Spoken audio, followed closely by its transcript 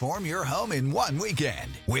transform your home in one weekend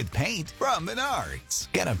with paint from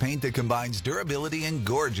Menards. Get a paint that combines durability and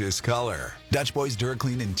gorgeous color. Dutch Boys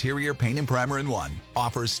DuraClean Interior Paint and Primer in One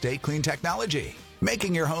offers Stay Clean technology,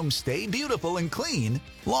 making your home stay beautiful and clean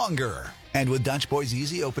longer. And with Dutch Boy's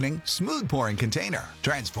easy opening, smooth pouring container,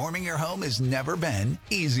 transforming your home has never been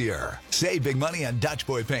easier. Save big money on Dutch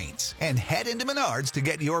Boy paints and head into Menards to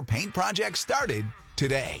get your paint project started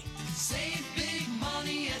today. Save big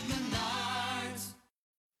money at Menards.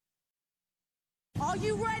 Are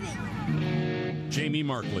you ready? Jamie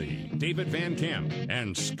Markley, David Van Camp,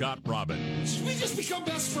 and Scott Robbins. We just become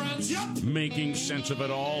best friends, yep. Making sense of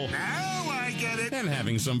it all. Now I get it. And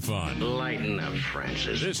having some fun. Lighten up,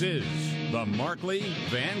 Francis. This is the Markley,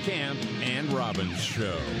 Van Camp, and Robbins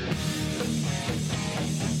Show.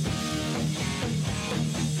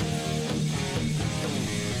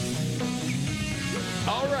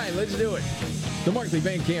 All right, let's do it. The Markley,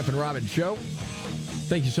 Van Camp, and Robbins Show.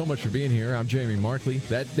 Thank you so much for being here. I'm Jamie Markley.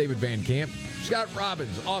 That's David Van Camp. Scott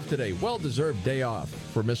Robbins off today. Well-deserved day off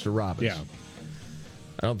for Mr. Robbins. Yeah.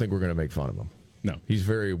 I don't think we're going to make fun of him. No. He's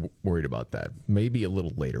very worried about that. Maybe a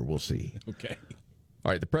little later. We'll see. Okay.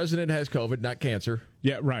 All right. The president has COVID, not cancer.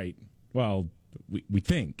 Yeah, right. Well, we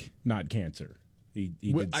think not cancer. He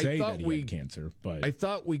did say that he had cancer, but I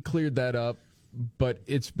thought we cleared that up, but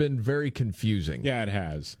it's been very confusing. Yeah, it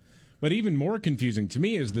has. But even more confusing to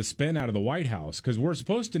me is the spin out of the White House, because we're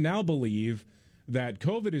supposed to now believe that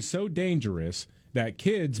COVID is so dangerous that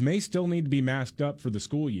kids may still need to be masked up for the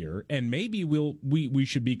school year, and maybe we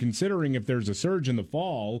should be considering, if there's a surge in the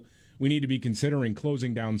fall, we need to be considering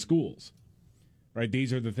closing down schools. Right?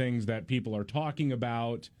 These are the things that people are talking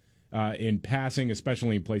about in passing,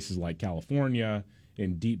 especially in places like California,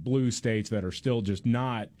 in deep blue states that are still just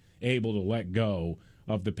not able to let go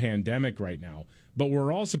of the pandemic right now. But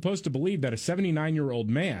we're all supposed to believe that a 79-year-old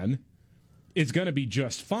man is going to be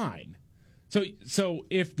just fine. So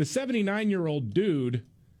if the 79-year-old dude,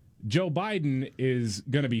 Joe Biden, is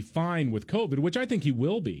going to be fine with COVID, which I think he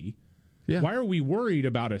will be, why are we worried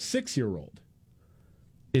about a 6-year-old?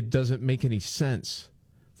 It doesn't make any sense.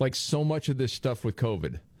 Like so much of this stuff with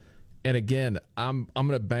COVID. And again, I'm going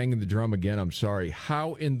to bang the drum again. I'm sorry.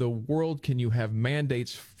 How in the world can you have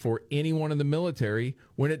mandates for anyone in the military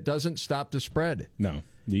when it doesn't stop the spread? No.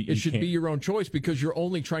 It should be your own choice, because you're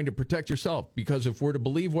only trying to protect yourself. Because if we're to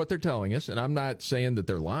believe what they're telling us, and I'm not saying that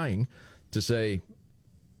they're lying, to say,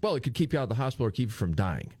 well, it could keep you out of the hospital or keep you from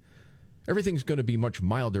dying. Everything's going to be much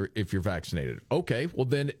milder if you're vaccinated. Okay, well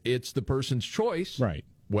then it's the person's choice, right,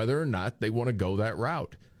 whether or not they want to go that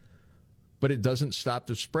route. But it doesn't stop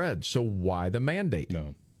the spread, so why the mandate?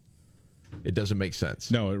 No. It doesn't make sense.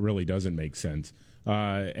 No, it really doesn't make sense.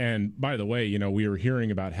 And by the way, we were hearing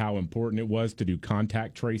about how important it was to do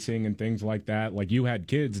contact tracing and things like that. Like, you had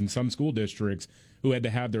kids in some school districts who had to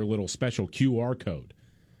have their little special QR code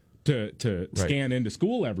to scan into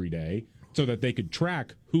school every day so that they could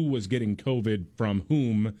track who was getting COVID from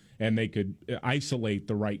whom, and they could isolate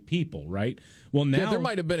the right people, right? Well, now there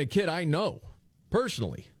might have been a kid I know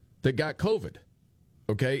personally that got COVID,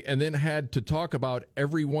 okay, and then had to talk about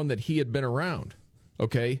everyone that he had been around,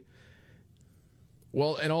 okay?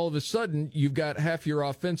 Well, and all of a sudden, you've got half your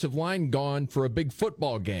offensive line gone for a big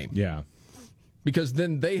football game. Yeah. Because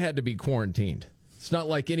then they had to be quarantined. It's not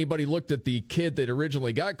like anybody looked at the kid that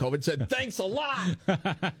originally got COVID and said, thanks a lot.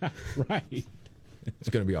 Right. It's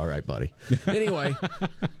going to be all right, buddy. Anyway.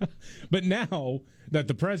 But now that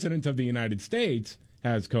the president of the United States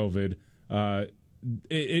has COVID,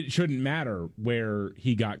 it shouldn't matter where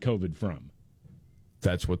he got COVID from.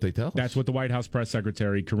 That's what they tell us. That's what the White House press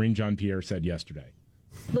secretary, Karine Jean-Pierre, said yesterday.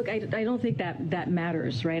 Look, I don't think that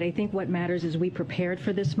matters, right? I think what matters is we prepared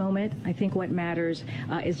for this moment. I think what matters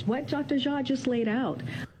is what Dr. Jha just laid out.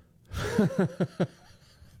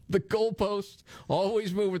 The goalposts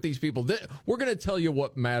always move with these people. We're going to tell you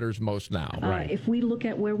what matters most now. Right. If we look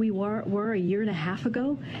at where we were a year and a half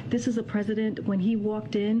ago, this is a president, when he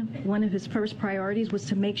walked in, one of his first priorities was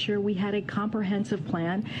to make sure we had a comprehensive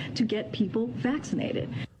plan to get people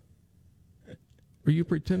vaccinated. Are you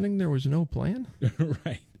pretending there was no plan?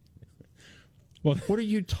 Right. Well, what are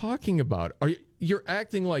you talking about? You're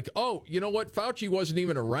acting like, oh, you know what? Fauci wasn't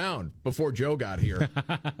even around before Joe got here.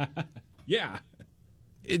 Yeah.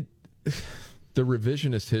 The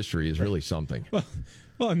revisionist history is really something.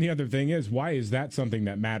 Well, and the other thing is, why is that something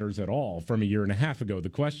that matters at all from a year and a half ago? The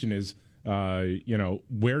question is,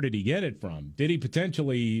 where did he get it from? Did he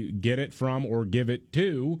potentially get it from or give it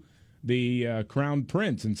to the crown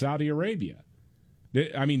prince in Saudi Arabia?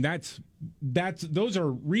 I mean, those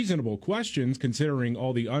are reasonable questions, considering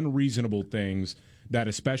all the unreasonable things that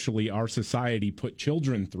especially our society put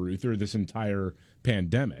children through this entire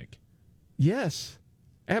pandemic. Yes,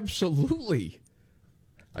 absolutely.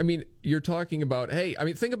 I mean, you're talking about, hey, I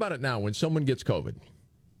mean, think about it now. When someone gets COVID,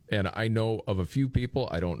 and I know of a few people,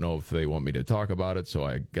 I don't know if they want me to talk about it, so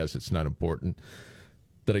I guess it's not important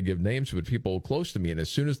that I give names, but people close to me, and as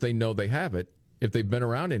soon as they know they have it, if they've been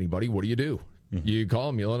around anybody, what do? You call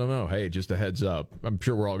them, you let them know, hey, just a heads up. I'm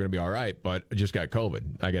sure we're all going to be all right, but I just got COVID.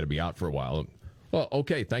 I got to be out for a while. Well,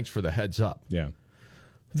 okay, thanks for the heads up. Yeah.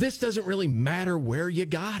 This doesn't really matter where you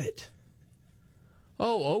got it.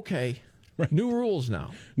 Oh, okay. New rules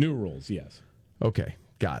now. New rules, yes. Okay,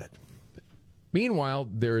 got it. Meanwhile,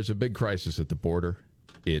 there is a big crisis at the border.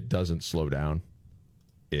 It doesn't slow down.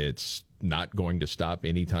 It's not going to stop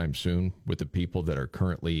anytime soon with the people that are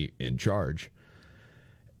currently in charge.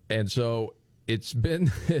 And so it's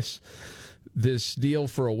been this deal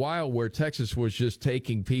for a while where Texas was just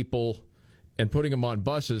taking people and putting them on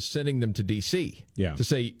buses, sending them to D.C. to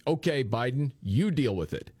say, okay, Biden, you deal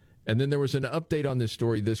with it. And then there was an update on this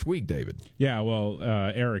story this week, David. Yeah, well,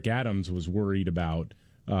 Eric Adams was worried about,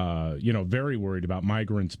 very worried about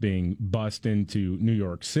migrants being bussed into New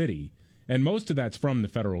York City. And most of that's from the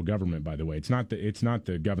federal government, by the way. It's not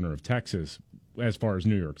the governor of Texas as far as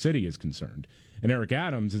New York City is concerned. And Eric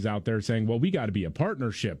Adams is out there saying, well, we got to be a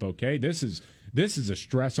partnership, okay? This is a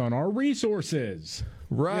stress on our resources.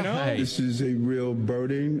 Right. You know? This is a real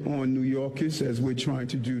burden on New Yorkers as we're trying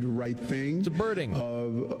to do the right thing. It's a burden.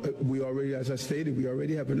 We already, as I stated, we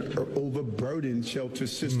already have an overburdened shelter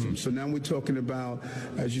system. So now we're talking about,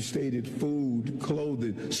 as you stated, food,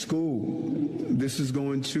 clothing, school. This is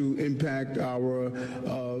going to impact our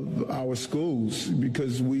schools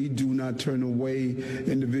because we do not turn away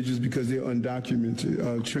individuals because they're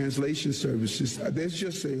undocumented. Translation services. There's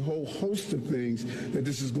just a whole host of things that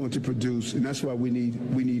this is going to produce, and that's why we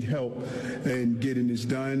need help in getting this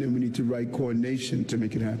done, and we need the right coordination to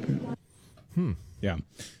make it happen. Yeah.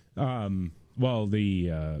 Well,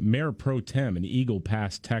 the Mayor Pro Tem in Eagle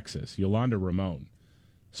Pass, Texas, Yolanda Ramon,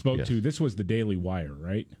 spoke to, this was the Daily Wire,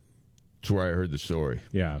 right? That's where I heard the story.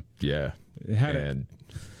 Yeah. Yeah. Had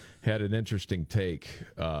an interesting take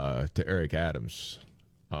to Eric Adams,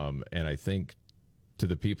 and I think to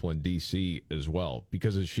the people in D.C. as well,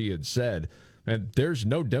 because as she had said, and there's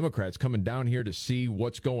no Democrats coming down here to see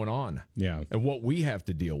what's going on and what we have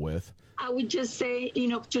to deal with. I would just say,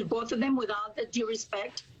 to both of them, with all the due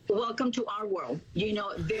respect, welcome to our world.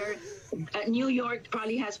 New York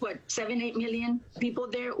probably has, 7-8 million people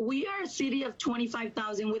there. We are a city of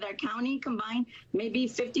 25,000 with our county combined, maybe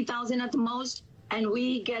 50,000 at the most, and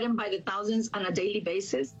we get them by the thousands on a daily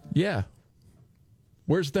basis. Yeah.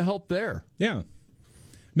 Where's the help there? Yeah.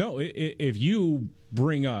 No, if you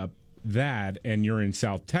bring up that and you're in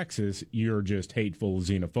South Texas, you're just hateful,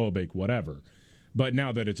 xenophobic, whatever. But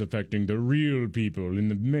now that it's affecting the real people in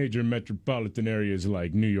the major metropolitan areas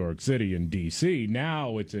like New York City and D.C.,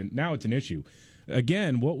 now it's an issue.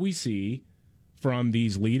 Again, what we see from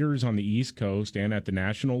these leaders on the East Coast and at the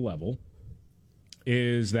national level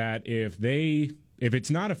is that if it's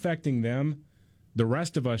not affecting them, the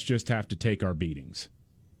rest of us just have to take our beatings.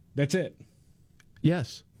 That's it.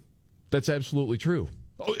 Yes, that's absolutely true.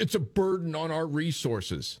 Oh, it's a burden on our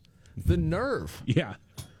resources. The nerve. Yeah.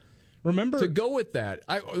 Remember to go with that.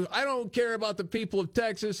 I don't care about the people of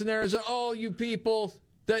Texas and Arizona. Oh, you people,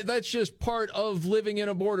 that's just part of living in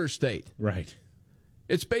a border state. Right.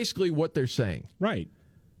 It's basically what they're saying. Right.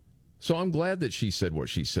 So I'm glad that she said what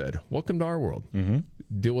she said. Welcome to our world. Mm-hmm.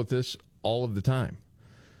 Deal with this all of the time.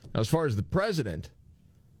 Now, as far as the president,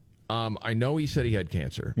 I know he said he had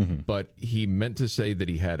cancer, but he meant to say that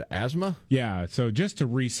he had asthma. Yeah, so just to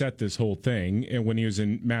reset this whole thing, and when he was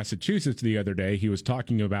in Massachusetts the other day, he was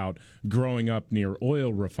talking about growing up near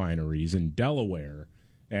oil refineries in Delaware,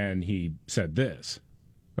 and he said this.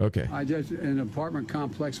 Okay. I did an apartment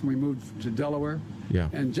complex when we moved to Delaware. Yeah.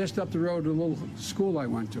 And just up the road, a little school I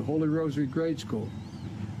went to, Holy Rosary Grade School.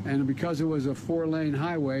 And because it was a 4-lane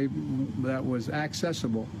highway that was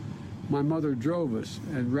accessible, my mother drove us,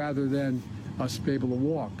 and rather than us be able to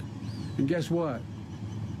walk. And guess what?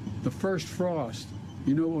 The first frost,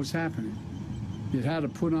 you know what was happening? You had to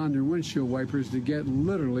put on their windshield wipers to get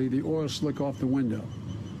literally the oil slick off the window.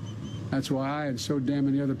 That's why I and so damn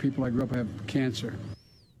many other people I grew up have cancer.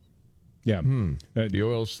 Yeah. The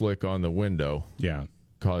oil slick on the window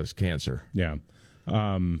caused cancer. Yeah.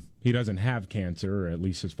 He doesn't have cancer, at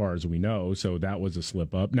least as far as we know, so that was a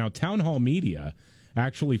slip up. Now, Town Hall Media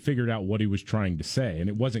actually figured out what he was trying to say, and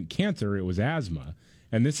it wasn't cancer, it was asthma.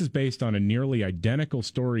 And this is based on a nearly identical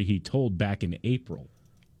story he told back in April.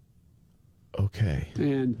 Okay.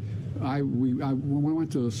 And we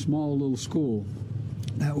went to a small little school,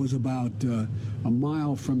 That was about a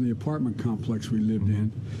mile from the apartment complex we lived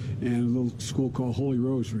in, and a little school called Holy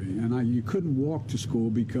Rosary. And you couldn't walk to school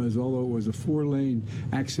because although it was a 4-lane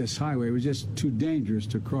access highway, it was just too dangerous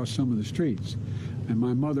to cross some of the streets. And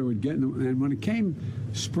my mother would get in and when it came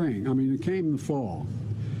it came the fall,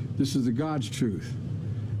 this is the God's truth.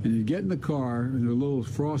 And you'd get in the car, and there's a little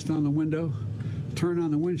frost on the window, turn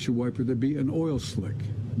on the windshield wiper, there'd be an oil slick.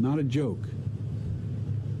 Not a joke.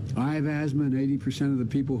 I have asthma, and 80% of the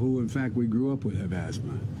people who, in fact, we grew up with have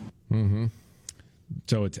asthma. Mm-hmm.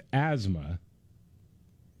 So it's asthma,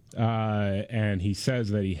 and he says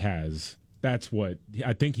that he has. That's what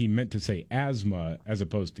I think he meant to say, asthma as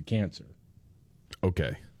opposed to cancer.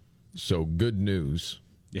 Okay, so good news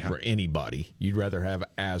for anybody. You'd rather have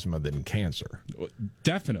asthma than cancer.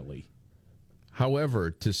 Definitely.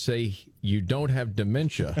 However, to say you don't have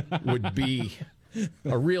dementia would be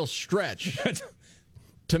a real stretch.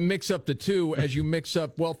 To mix up the two as you mix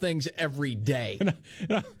up, things every day.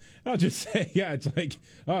 I'll just say, it's like,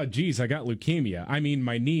 oh, geez, I got leukemia. I mean,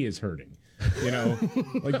 my knee is hurting.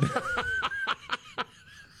 Like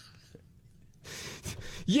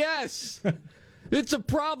yes, it's a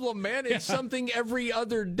problem, man. It's something every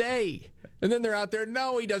other day. And then they're out there,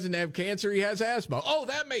 no, he doesn't have cancer, he has asthma. Oh,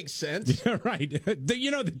 that makes sense. Yeah, right.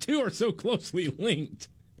 The two are so closely linked.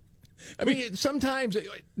 I mean, sometimes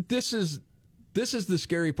this is the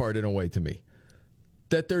scary part in a way to me,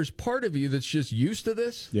 that there's part of you that's just used to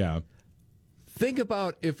this. Yeah. Think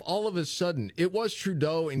about if all of a sudden it was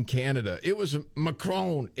Trudeau in Canada, it was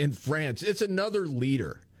Macron in France, it's another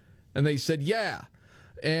leader. And they said, yeah,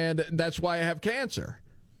 and that's why I have cancer,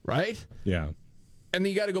 right? Yeah. And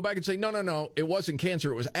then you got to go back and say, no, it wasn't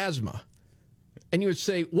cancer, it was asthma. And you would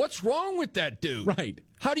say, what's wrong with that dude? Right.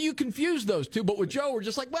 How do you confuse those two? But with Joe, we're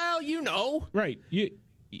just like, Right.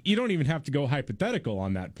 You don't even have to go hypothetical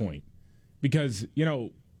on that point because,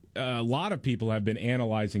 a lot of people have been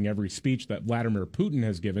analyzing every speech that Vladimir Putin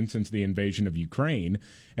has given since the invasion of Ukraine,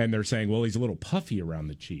 and they're saying, well, he's a little puffy around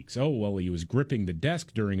the cheeks. Oh, well, he was gripping the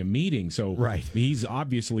desk during a meeting, so he's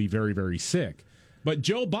obviously very, very sick. But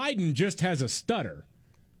Joe Biden just has a stutter.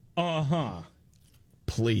 Uh-huh.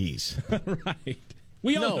 Please. Right.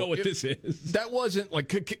 We all know what this is. That wasn't like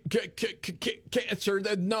cancer.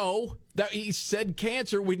 No, that he said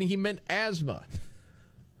cancer when he meant asthma.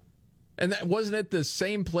 And that wasn't at the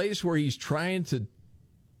same place where he's trying to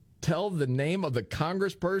tell the name of the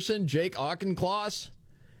congressperson, Jake Auchincloss?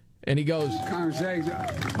 And he goes,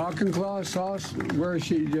 Auchincloss sauce? Where is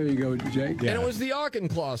she? There you go, Jake. Yeah. And it was the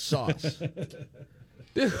Auchincloss sauce.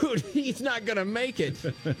 Dude, he's not going to make it.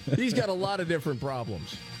 He's got a lot of different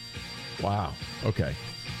problems. Wow. Okay.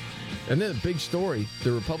 And then a big story,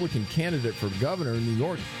 the Republican candidate for governor in New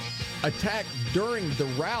York attacked during the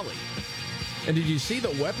rally. And did you see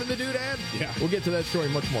the weapon the dude had? Yeah. We'll get to that story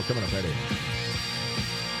much more coming up at 8.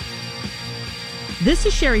 This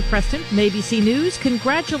is Sherry Preston from ABC News.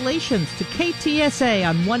 Congratulations to KTSA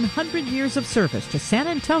on 100 years of service to San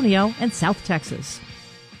Antonio and South Texas.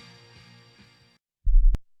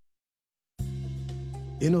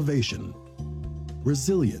 Innovation,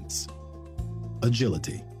 resilience,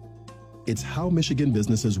 agility. It's how Michigan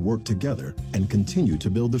businesses work together and continue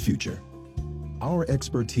to build the future. Our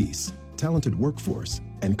expertise, talented workforce,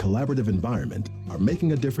 and collaborative environment are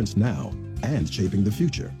making a difference now and shaping the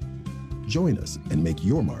future. Join us and make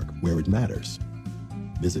your mark where it matters.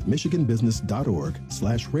 Visit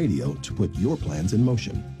michiganbusiness.org/radio to put your plans in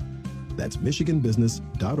motion. That's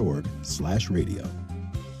michiganbusiness.org/radio.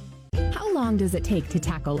 How long does it take to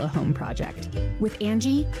tackle a home project? With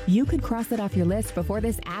Angie, you could cross it off your list before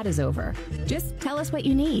this ad is over. Just tell us what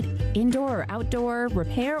you need, indoor or outdoor,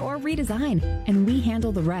 repair or redesign, and we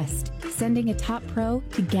handle the rest, sending a top pro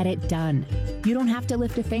to get it done. You don't have to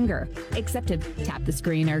lift a finger, except to tap the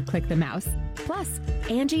screen or click the mouse. Plus,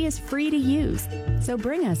 Angie is free to use. So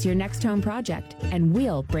bring us your next home project, and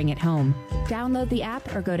we'll bring it home. Download the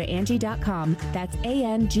app or go to Angie.com. That's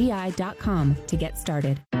ANGI.com to get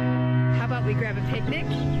started. How about we grab a picnic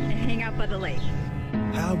and hang out by the lake?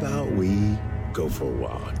 How about we go for a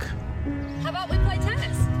walk? How about we play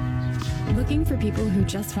tennis? Looking for people who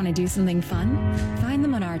just want to do something fun? Find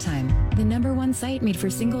them on Our Time, the #1 site made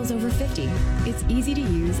for singles over 50. It's easy to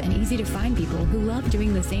use and easy to find people who love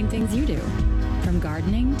doing the same things you do. From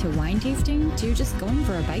gardening to wine tasting to just going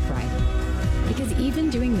for a bike ride. Because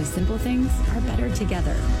even doing the simple things are better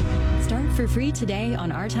together. Start for free today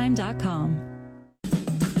on ourtime.com.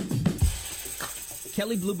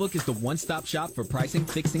 Kelley Blue Book is the one-stop shop for pricing,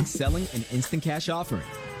 fixing, selling, and instant cash offering.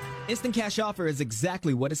 Instant Cash Offer is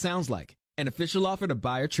exactly what it sounds like. An official offer to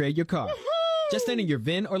buy or trade your car. Just enter your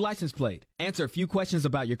VIN or license plate, answer a few questions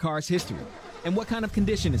about your car's history, and what kind of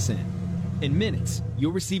condition it's in. In minutes,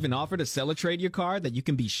 you'll receive an offer to sell or trade your car that you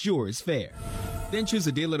can be sure is fair. Then choose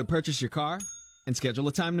a dealer to purchase your car and schedule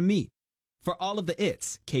a time to meet. For all of the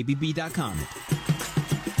its, KBB.com.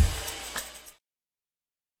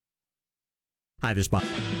 Hi, this is Bob.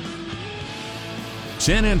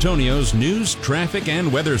 San Antonio's news, traffic,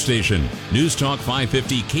 and weather station. News Talk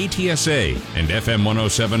 550 KTSA and FM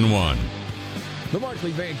 1071. The Markley,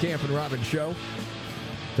 Van Camp, and Robbins Show.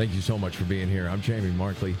 Thank you so much for being here. I'm Jamie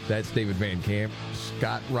Markley. That's David Van Camp.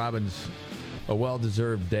 Scott Robbins, a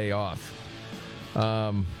well-deserved day off.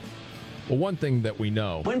 Well, one thing that we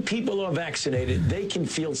know. When people are vaccinated, they can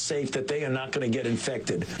feel safe that they are not going to get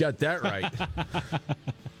infected. Got that right.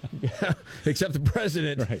 Except the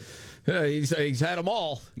president. Right. He's had them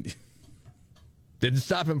all. Didn't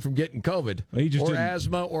stop him from getting COVID or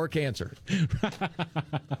asthma or cancer.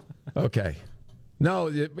 Okay. No,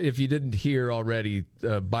 if you didn't hear already,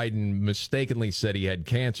 Biden mistakenly said he had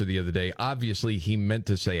cancer the other day. Obviously, he meant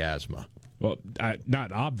to say asthma. Well,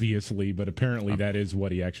 not obviously, but apparently that is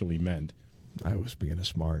what he actually meant. I was being a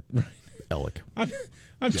smart aleck. I'm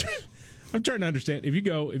trying to understand. If you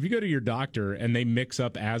go to your doctor and they mix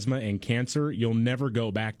up asthma and cancer, you'll never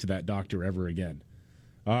go back to that doctor ever again.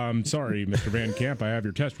 Sorry, Mr. Van Camp, I have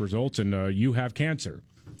your test results and you have cancer.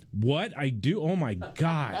 What? I do? Oh my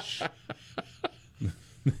gosh.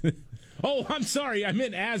 Oh, I'm sorry. I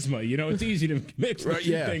meant asthma. You know, it's easy to mix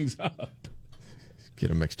things up. Get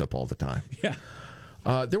them mixed up all the time.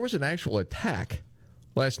 Yeah. There was an actual attack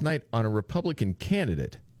last night on a Republican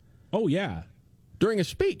candidate. Oh, yeah. During a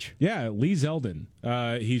speech. Yeah, Lee Zeldin.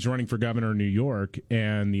 He's running for governor of New York,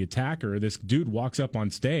 and the attacker, this dude walks up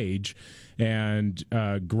on stage and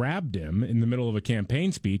grabbed him in the middle of a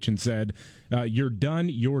campaign speech and said, you're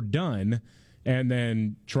done, and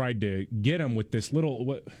then tried to get him with this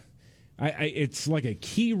little, it's like a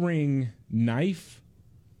key ring knife.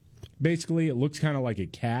 Basically, it looks kind of like a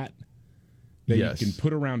cat that you can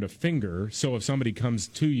put around a finger, so if somebody comes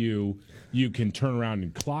to you, you can turn around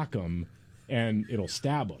and clock them, and it'll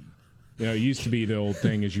stab them. You know, it used to be the old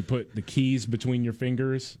thing is you put the keys between your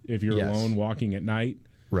fingers if you're alone walking at night,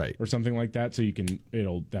 right, or something like that. So you can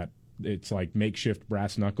it's like makeshift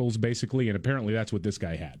brass knuckles basically, and apparently that's what this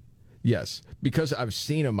guy had. Yes, because I've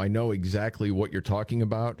seen him, I know exactly what you're talking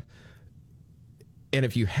about. And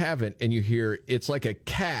if you haven't, and you hear it's like a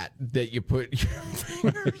cat that you put your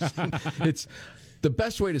fingers in, it's. The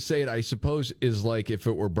best way to say it, I suppose, is like if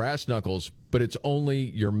it were brass knuckles, but it's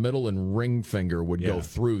only your middle and ring finger would go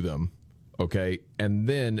through them, okay? And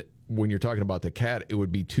then when you're talking about the cat, it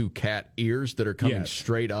would be two cat ears that are coming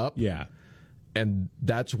straight up. Yeah. And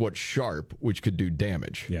that's what's sharp, which could do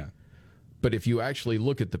damage. Yeah. But if you actually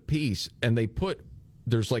look at the piece, and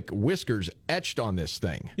there's like whiskers etched on this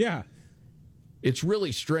thing. Yeah. It's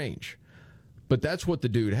really strange. But that's what the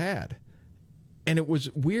dude had. And it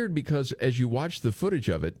was weird because as you watch the footage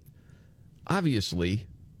of it, obviously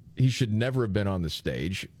he should never have been on the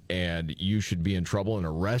stage, and you should be in trouble and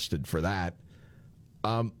arrested for that.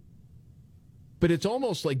 But it's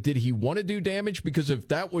almost like, did he want to do damage? Because if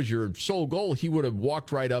that was your sole goal, he would have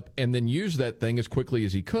walked right up and then used that thing as quickly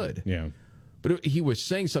as he could. Yeah. But he was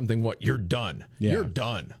saying something, you're done. Yeah. You're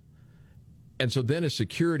done. And so then a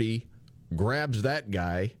security grabs that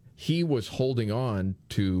guy. He was holding on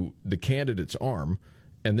to the candidate's arm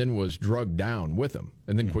and then was drugged down with him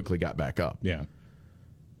and then quickly got back up. Yeah.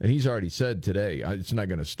 And he's already said today, it's not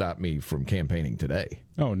going to stop me from campaigning today.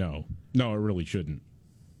 Oh, no. No, it really shouldn't.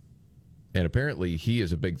 And apparently he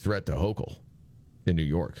is a big threat to Hochul in New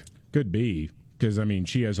York. Could be, because, I mean,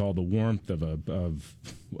 she has all the warmth of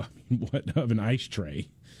an ice tray.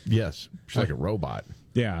 Yes. She's like a robot.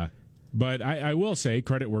 Yeah. But I will say,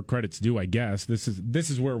 credit where credit's due, I guess. This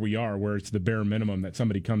is where we are, where it's the bare minimum that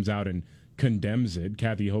somebody comes out and condemns it.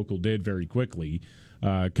 Kathy Hochul did very quickly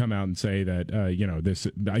come out and say that,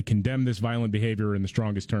 I condemn this violent behavior in the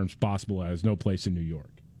strongest terms possible, as no place in New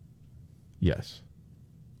York. Yes.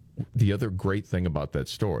 The other great thing about that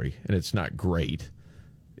story, and it's not great,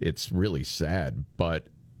 it's really sad, but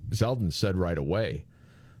Zeldin said right away,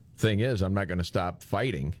 thing is, I'm not going to stop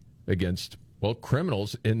fighting against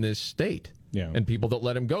criminals in this state and people that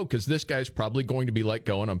let him go, because this guy's probably going to be let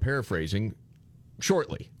go, and I'm paraphrasing,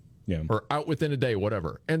 shortly. Yeah. Or out within a day,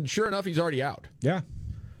 whatever. And sure enough, he's already out. Yeah.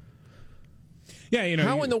 Yeah,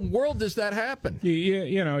 how in the world does that happen?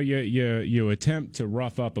 You attempt to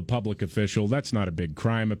rough up a public official. That's not a big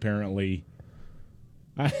crime, apparently.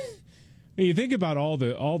 You think about all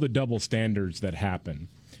the double standards that happen.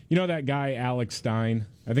 You know that guy, Alex Stein?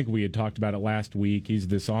 I think we had talked about it last week. He's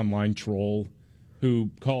this online troll who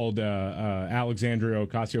called Alexandria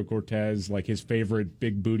Ocasio-Cortez like his favorite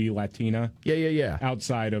big booty Latina. Yeah.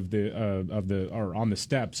 Outside of or on the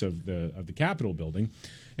steps of the Capitol building,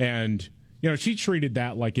 and she treated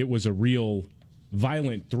that like it was a real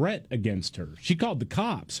violent threat against her. She called the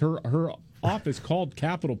cops. Her office called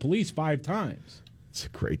Capitol Police 5 times. That's a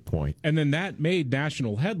great point. And then that made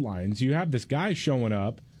national headlines. You have this guy showing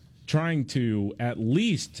up trying to at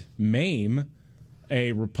least maim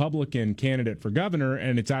a Republican candidate for governor,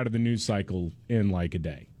 and it's out of the news cycle in like a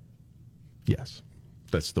day. Yes,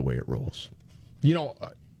 that's the way it rolls.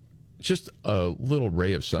 Just a little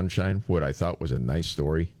ray of sunshine, what I thought was a nice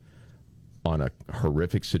story on a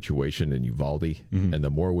horrific situation in Uvalde. And the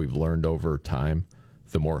more we've learned over time,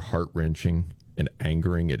 the more heart-wrenching and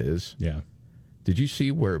angering it is. Yeah. Did you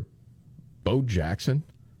see where Bo Jackson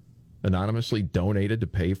anonymously donated to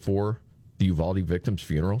pay for the Uvalde victims'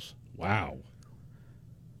 funerals? Wow.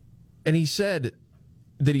 And he said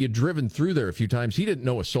that he had driven through there a few times. He didn't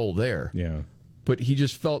know a soul there. Yeah. But he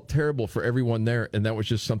just felt terrible for everyone there, and that was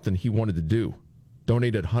just something he wanted to do.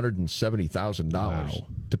 Donated $170,000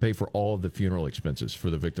 to pay for all of the funeral expenses for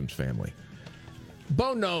the victim's family.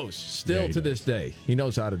 Bo knows, still to this day. He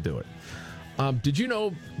knows how to do it. Did you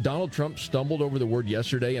know Donald Trump stumbled over the word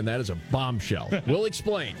yesterday, and that is a bombshell? We'll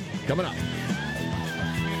explain. Coming up.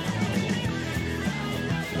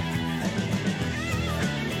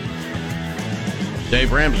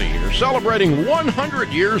 Dave Ramsey here, celebrating 100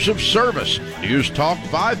 years of service. News Talk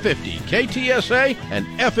 550, KTSA, and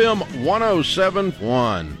FM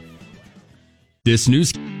 107.1. This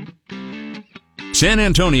news... San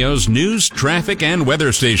Antonio's news, traffic, and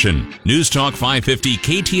weather station. News Talk 550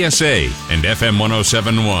 KTSA and FM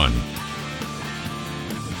 107.1.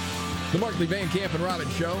 The Markley, Van Camp, and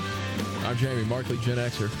Robbins Show. I'm Jamie Markley, Gen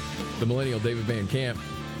Xer. The millennial David Van Camp.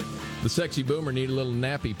 The sexy boomer need a little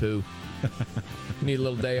nappy poo. Need a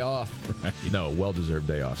little day off. Right. No, well-deserved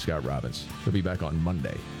day off. Scott Robbins. He'll be back on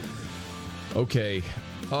Monday. Okay.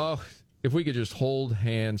 If we could just hold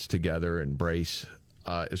hands together and brace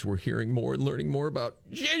as we're hearing more and learning more about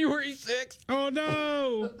January 6th. Oh,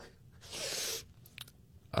 no!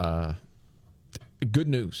 Good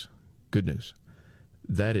news. Good news.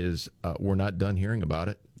 That is, we're not done hearing about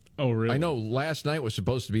it. Oh, really? I know last night was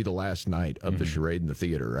supposed to be the last night of the charade in the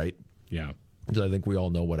theater, right? Yeah. Because I think we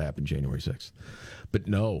all know what happened January 6th. But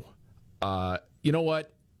no. You know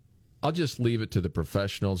what? I'll just leave it to the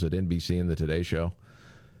professionals at NBC and the Today Show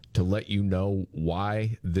to let you know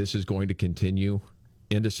why this is going to continue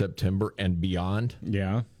into September and beyond.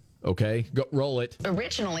 Yeah. Okay, go, roll it.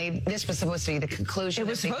 Originally, this was supposed to be the conclusion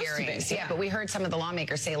of the hearings. Yeah, but we heard some of the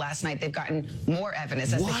lawmakers say last night they've gotten more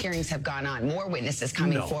evidence as the hearings have gone on, more witnesses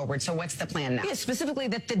coming forward. So what's the plan now? Yeah, specifically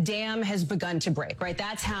that the dam has begun to break, right?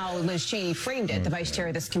 That's how Liz Cheney framed it, the vice chair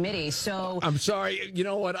of this committee. So I'm sorry. You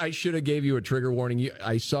know what? I should have gave you a trigger warning.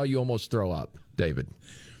 I saw you almost throw up, David.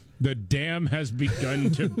 The dam has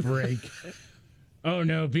begun to break. Oh,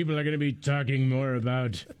 no, people are going to be talking more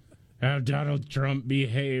about how Donald Trump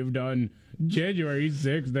behaved on January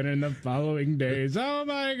 6th and in the following days. Oh,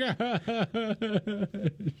 my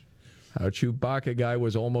God. How Chewbacca guy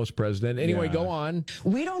was almost president. Anyway, go on.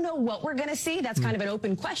 We don't know what we're going to see. That's kind of an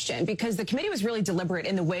open question because the committee was really deliberate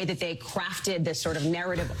in the way that they crafted this sort of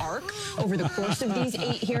narrative arc over the course of these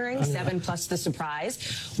 8 hearings, 7 plus the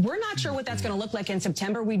surprise. We're not sure what that's going to look like in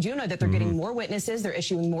September. We do know that they're getting more witnesses. They're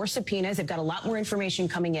issuing more subpoenas. They've got a lot more information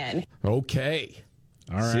coming in. Okay.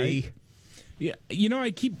 All right. See? Yeah, you know,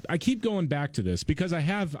 I keep going back to this because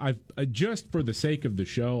I've just for the sake of the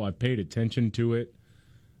show, I've paid attention to it.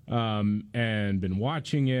 And been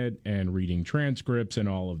watching it and reading transcripts and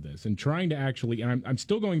all of this and trying to actually, and I'm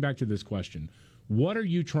still going back to this question. What are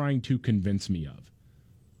you trying to convince me of?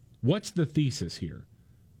 What's the thesis here?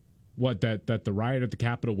 What, that the riot at the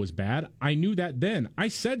Capitol was bad? I knew that then. I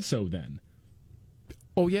said so then.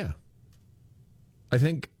 Oh, yeah. I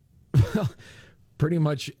think pretty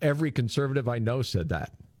much every conservative I know said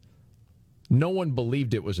that. No one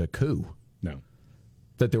believed it was a coup. No.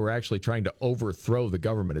 That they were actually trying to overthrow the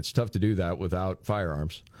government. It's tough to do that without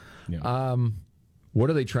firearms. Yeah.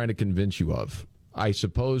 What are they trying to convince you of? I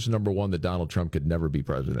suppose, number one, that Donald Trump could never be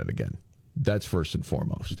president again. That's first and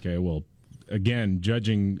foremost. Okay, well, again,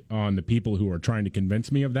 judging on the people who are trying to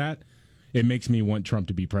convince me of that, it makes me want Trump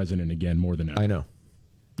to be president again more than ever. I know.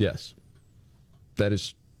 Yes. That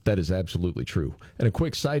is absolutely true. And a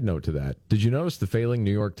quick side note to that. Did you notice the failing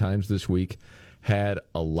New York Times this week had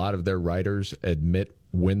a lot of their writers admit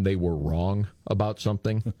when they were wrong about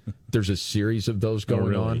something? There's a series of those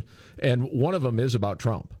going on. And one of them is about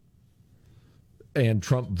Trump and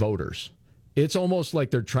Trump voters. It's almost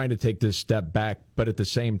like they're trying to take this step back, but at the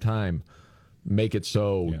same time, make it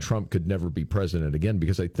so Trump could never be president again,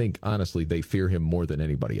 because I think, honestly, they fear him more than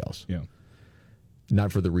anybody else. Yeah.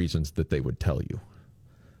 Not for the reasons that they would tell you.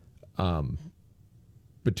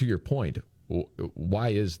 But to your point, why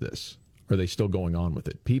is this? Are they still going on with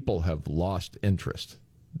it? People have lost interest.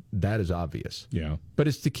 That is obvious. Yeah. But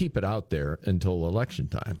it's to keep it out there until election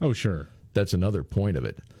time. Oh, sure. That's another point of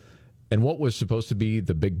it. And what was supposed to be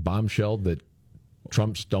the big bombshell that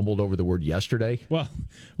Trump stumbled over the word yesterday? Well,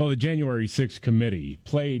 the January 6th committee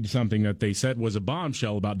played something that they said was a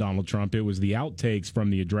bombshell about Donald Trump. It was the outtakes from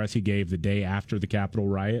the address he gave the day after the Capitol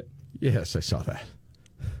riot. Yes, I saw that.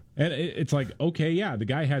 And it's like, okay, yeah, the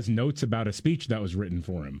guy has notes about a speech that was written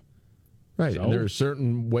for him. Right. So? And there are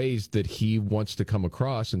certain ways that he wants to come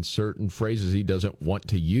across and certain phrases he doesn't want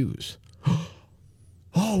to use.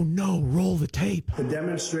 Oh, no, roll the tape. The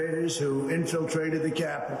demonstrators who infiltrated the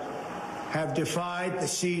Capitol have defied the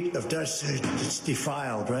seat of justice. It's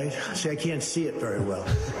defiled, right? See, I can't see it very well.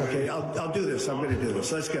 Okay, I'll do this. I'm going to do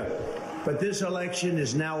this. Let's go. But this election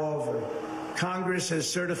is now over. Congress has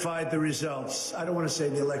certified the results. I don't want to say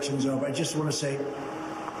the election's over. I just want to say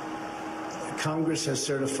Congress has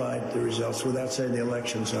certified the results without saying the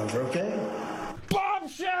election's over, okay?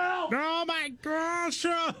 Bombshell! Oh, my gosh!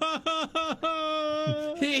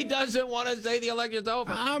 He doesn't want to say the election's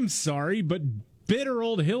over. I'm sorry, but bitter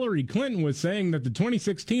old Hillary Clinton was saying that the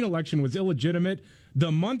 2016 election was illegitimate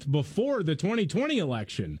the month before the 2020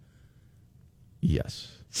 election.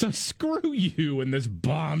 Yes. So screw you and this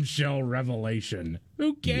bombshell revelation.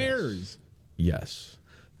 Who cares? Yes.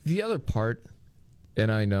 The other part, and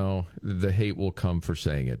I know the hate will come for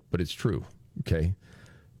saying it, but it's true, okay?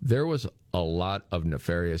 There was a lot of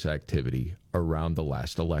nefarious activity around the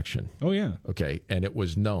last election. Oh, yeah. Okay, and it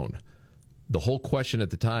was known. The whole question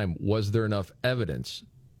at the time, was there enough evidence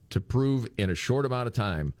to prove in a short amount of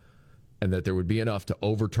time and that there would be enough to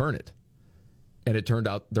overturn it? And it turned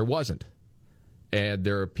out there wasn't. And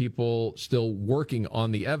there are people still working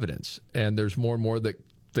on the evidence. And there's more and more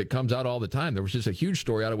that comes out all the time. There was just a huge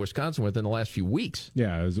story out of Wisconsin within the last few weeks.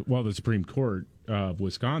 Yeah, the Supreme Court of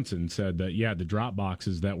Wisconsin said that, the drop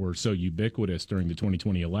boxes that were so ubiquitous during the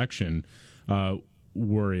 2020 election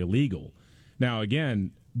were illegal. Now,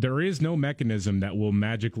 again, there is no mechanism that will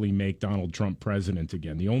magically make Donald Trump president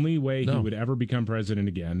again. The only way he would ever become president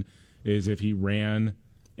again is if he ran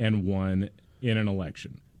and won in an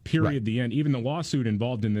election. Period. Right. The end. Even the lawsuit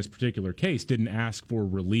involved in this particular case didn't ask for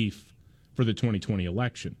relief for the 2020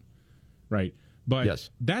 election, right? But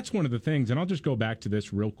that's one of the things, and I'll just go back to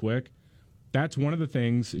this real quick. That's one of the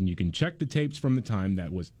things, and you can check the tapes from the time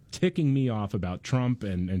that was ticking me off about Trump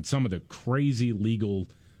and some of the crazy legal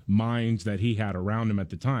minds that he had around him at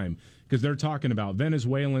the time, because they're talking about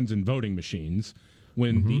Venezuelans and voting machines,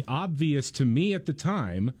 when the obvious, to me at the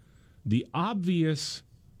time, the obvious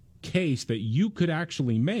case that you could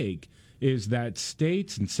actually make is that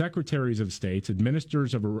states and secretaries of states,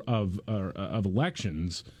 administrators of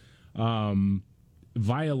elections,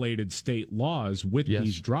 violated state laws with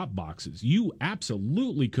these drop boxes. You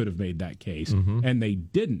absolutely could have made that case, and they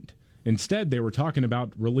didn't. Instead, they were talking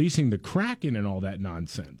about releasing the Kraken and all that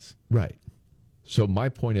nonsense. Right. So my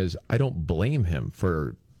point is, I don't blame him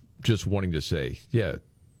for just wanting to say,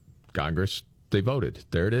 Congress, they voted.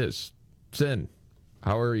 There it is. Sin.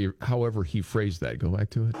 However he phrased that. Go back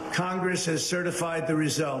to it. Congress has certified the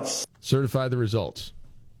results. Certified the results.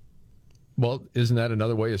 Well, isn't that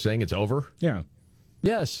another way of saying it's over? Yeah.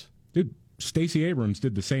 Yes. Dude, Stacey Abrams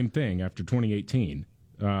did the same thing after 2018.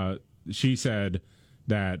 She said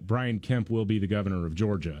that Brian Kemp will be the governor of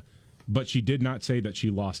Georgia, but she did not say that she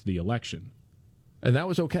lost the election. And that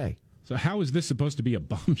was okay. So how is this supposed to be a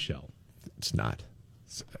bombshell? It's not.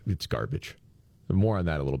 It's garbage. More on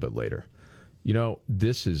that a little bit later. You know,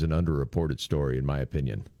 this is an underreported story, in my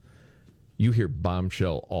opinion. You hear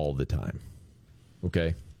bombshell all the time.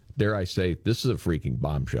 Okay? Dare I say, this is a freaking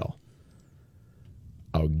bombshell.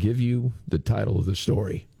 I'll give you the title of the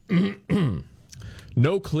story.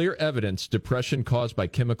 No clear evidence depression caused by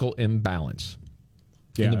chemical imbalance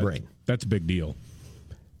in the brain. That's a big deal.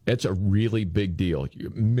 It's a really big deal.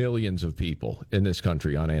 Millions of people in this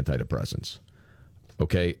country on antidepressants.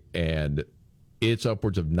 Okay? And it's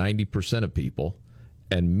upwards of 90% of people,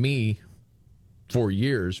 and me, for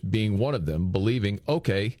years, being one of them, believing,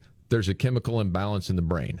 okay, there's a chemical imbalance in the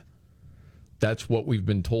brain. That's what we've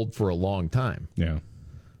been told for a long time. Yeah.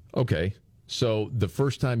 Okay, so the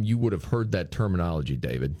first time you would have heard that terminology,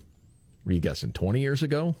 David, were you guessing 20 years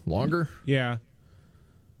ago? Longer? Yeah.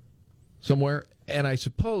 Somewhere. And I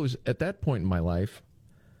suppose at that point in my life,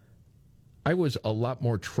 I was a lot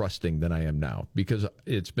more trusting than I am now, because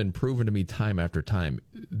it's been proven to me time after time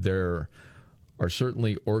there are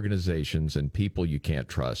certainly organizations and people you can't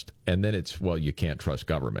trust. And then it's, well, you can't trust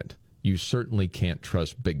government. You certainly can't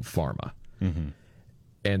trust big pharma. Mm-hmm.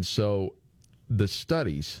 And so the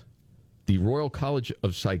studies, the Royal College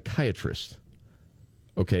of Psychiatrists,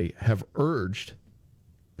 have urged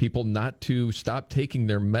people not to stop taking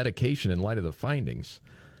their medication in light of the findings.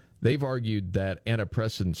 They've argued that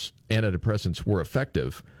antidepressants were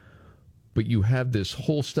effective, but you have this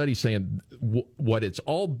whole study saying what it's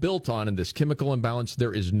all built on in this chemical imbalance,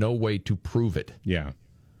 there is no way to prove it. Yeah.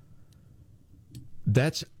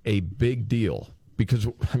 That's a big deal because,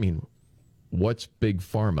 I mean, what's big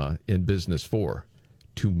pharma in business for?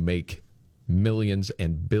 To make millions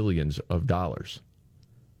and billions of dollars.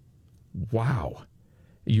 Wow.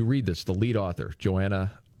 You read this, the lead author,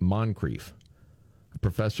 Joanna Moncrief, a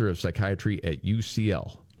professor of psychiatry at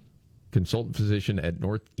UCL, consultant physician at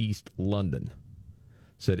Northeast London,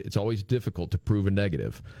 said it's always difficult to prove a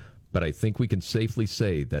negative, but I think we can safely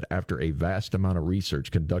say that after a vast amount of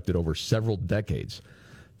research conducted over several decades,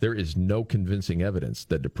 there is no convincing evidence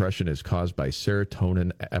that depression is caused by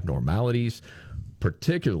serotonin abnormalities,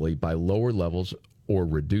 particularly by lower levels or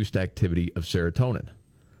reduced activity of serotonin.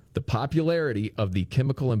 The popularity of the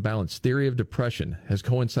chemical imbalance theory of depression has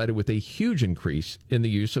coincided with a huge increase in the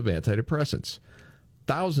use of antidepressants.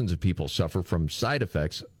 Thousands of people suffer from side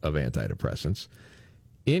effects of antidepressants,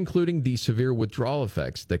 including the severe withdrawal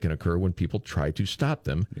effects that can occur when people try to stop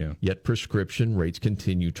them, yet prescription rates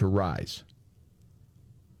continue to rise.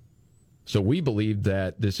 So we believe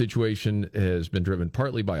that this situation has been driven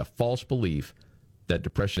partly by a false belief that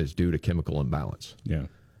depression is due to chemical imbalance. Yeah.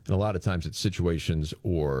 And a lot of times it's situations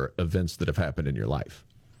or events that have happened in your life.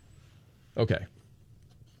 Okay.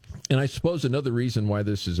 And I suppose another reason why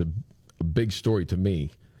this is a big story to me,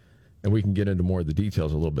 and we can get into more of the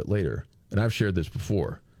details a little bit later, and I've shared this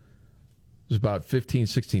before. It was about 15,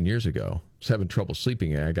 16 years ago. I was having trouble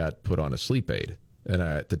sleeping, and I got put on a sleep aid. And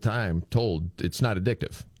I, at the time, told it's not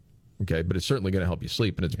addictive, okay, but it's certainly going to help you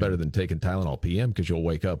sleep, and it's better than taking Tylenol PM because you'll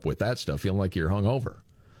wake up with that stuff feeling like you're hungover.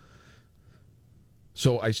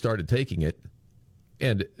 So I started taking it,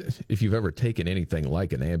 and if you've ever taken anything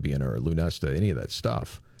like an Ambien or a Lunesta, any of that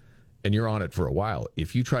stuff, and you're on it for a while,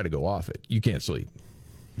 if you try to go off it, you can't sleep.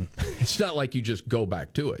 It's not like you just go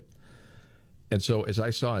back to it. And so as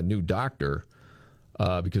I saw a new doctor,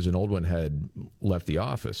 because an old one had left the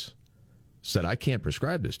office, said, I can't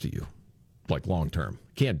prescribe this to you, like long-term.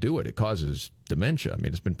 Can't do it. It causes dementia. I mean,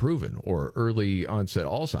 it's been proven, or early onset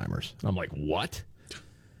Alzheimer's. I'm like, what?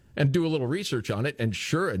 And do a little research on it, and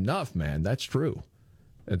sure enough, man, that's true.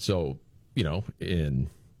 And so, you know, in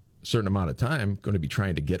a certain amount of time, going to be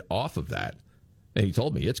trying to get off of that. And he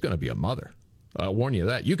told me it's going to be a mother. I'll warn you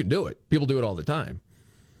that. You can do it. People do it all the time.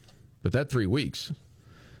 But that 3 weeks,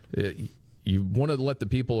 you want to let the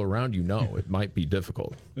people around you know it might be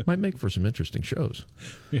difficult. It might make for some interesting shows.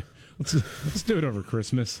 Yeah. Let's do it over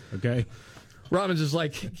Christmas, okay? Robin's is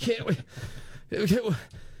like,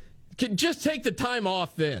 just take the time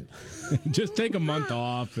off then. Just take a month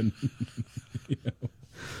off and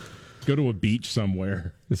go to a beach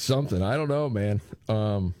somewhere. It's something. I don't know, man.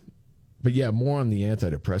 But yeah, more on the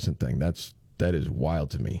antidepressant thing. That is wild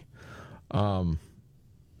to me.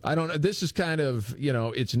 I don't know. This is kind of,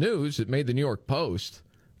 it's news. It made the New York Post,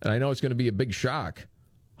 and I know it's going to be a big shock.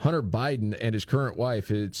 Hunter Biden and his current wife,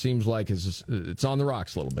 it seems like it's on the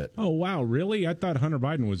rocks a little bit. Oh, wow, really? I thought Hunter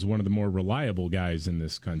Biden was one of the more reliable guys in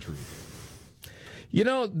this country.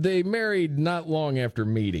 They married not long after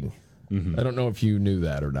meeting. Mm-hmm. I don't know if you knew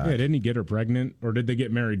that or not. Yeah, didn't he get her pregnant, or did they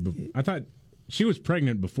get married? I thought she was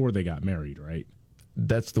pregnant before they got married, right?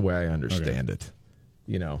 That's the way I understand it.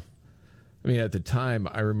 I mean, at the time,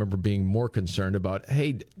 I remember being more concerned about,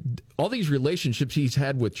 hey, all these relationships he's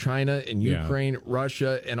had with China and Ukraine,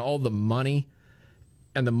 Russia, and all the money,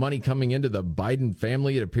 and the money coming into the Biden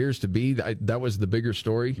family, it appears to be. That was the bigger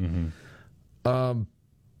story. Mm-hmm.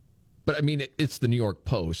 But, I mean, it's the New York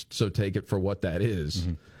Post, so take it for what that is.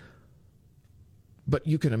 Mm-hmm. But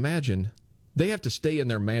you can imagine, they have to stay in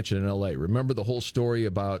their mansion in L.A. Remember the whole story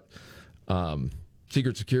about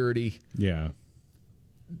secret security? Yeah.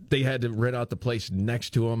 They had to rent out the place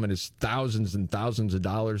next to them, and it's thousands and thousands of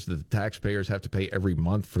dollars that the taxpayers have to pay every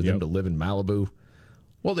month for them to live in Malibu.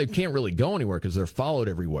 Well, they can't really go anywhere because they're followed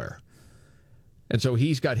everywhere. And so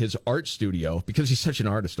he's got his art studio because he's such an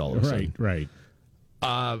artist all of a sudden. Right.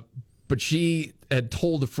 But she had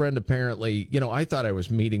told a friend, apparently, I thought I was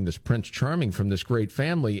meeting this Prince Charming from this great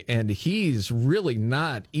family, and he's really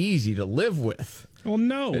not easy to live with. Well,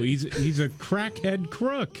 no, he's a crackhead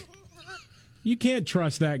crook. You can't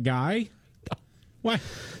trust that guy. What?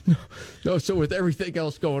 No, so with everything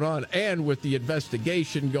else going on and with the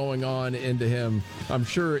investigation going on into him, I'm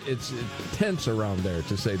sure it's tense around there,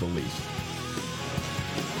 to say the least.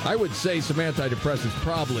 I would say some antidepressants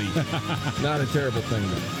probably not a terrible thing,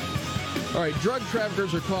 though. All right, drug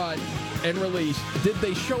traffickers are caught and released. Did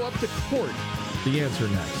they show up to court? The answer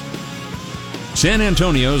next. San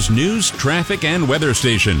Antonio's news, traffic, and weather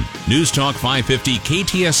station. News Talk 550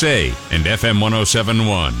 KTSA and FM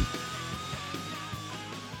 1071.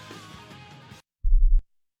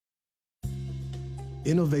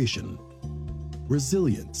 Innovation,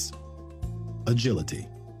 resilience, agility.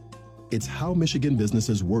 It's how Michigan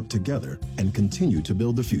businesses work together and continue to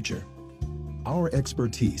build the future. Our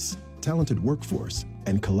expertise, talented workforce,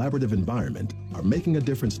 and collaborative environment are making a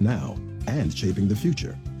difference now and shaping the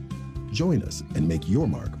future. Join us and make your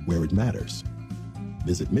mark where it matters.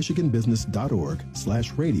 Visit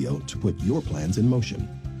michiganbusiness.org/radio to put your plans in motion.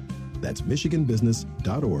 That's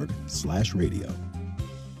michiganbusiness.org/radio.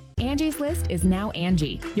 Angie's List is now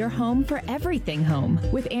Angie, your home for everything home.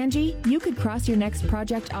 With Angie, you could cross your next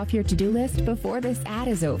project off your to-do list before this ad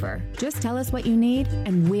is over. Just tell us what you need,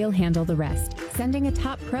 and we'll handle the rest, sending a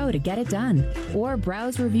top pro to get it done. Or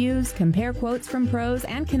browse reviews, compare quotes from pros,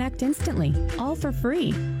 and connect instantly, all for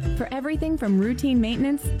free. For everything from routine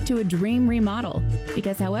maintenance to a dream remodel.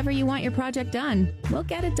 Because however you want your project done, we'll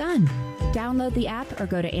get it done. Download the app or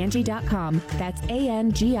go to Angie.com. That's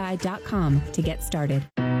ANGI.com to get started.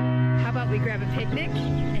 How about we grab a picnic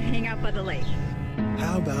and hang out by the lake?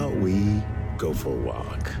 How about we go for a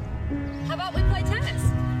walk? How about we play tennis?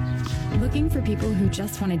 Looking for people who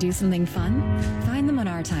just want to do something fun? Find them on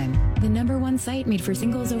Our Time, the #1 site made for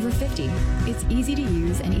singles over 50. It's easy to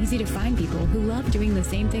use and easy to find people who love doing the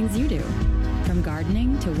same things you do. From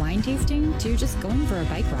gardening to wine tasting to just going for a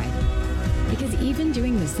bike ride. Because even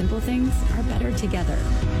doing the simple things are better together.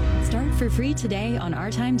 Start for free today on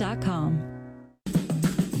ourtime.com.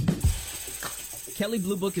 Kelley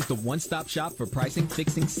Blue Book is the one-stop shop for pricing,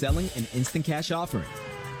 fixing, selling, and instant cash offering.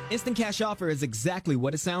 Instant cash offer is exactly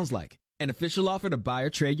what it sounds like. An official offer to buy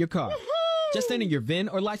or trade your car. Just enter your VIN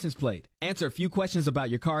or license plate, answer a few questions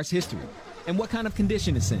about your car's history, and what kind of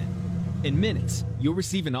condition it's in. In minutes, you'll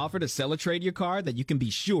receive an offer to sell or trade your car that you can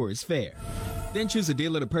be sure is fair. Then choose a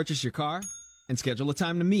dealer to purchase your car and schedule a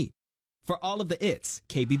time to meet. For all of the its,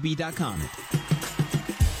 KBB.com.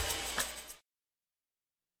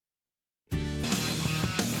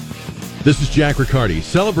 This is Jack Riccardi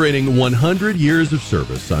celebrating 100 years of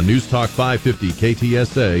service on News Talk 550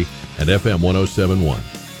 KTSA and FM 1071.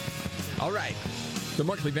 All right. The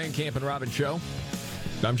Markley Van Camp and Robbins Show.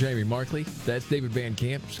 I'm Jamie Markley. That's David Van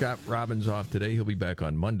Camp. Scott Robbins off today. He'll be back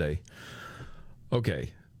on Monday.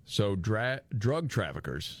 Okay. So drug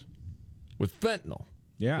traffickers with fentanyl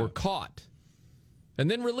were caught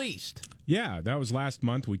and then released. Yeah, that was last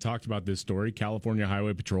month. We talked about this story. California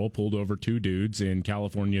Highway Patrol pulled over 2 dudes in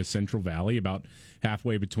California's Central Valley, about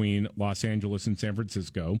halfway between Los Angeles and San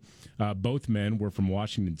Francisco. Both men were from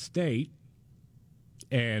Washington State.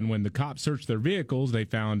 And when the cops searched their vehicles, they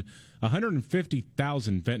found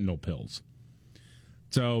 150,000 fentanyl pills.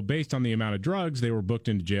 So based on the amount of drugs, they were booked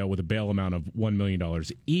into jail with a bail amount of $1 million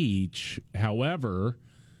each. However,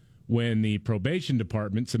 when the probation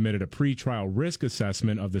department submitted a pretrial risk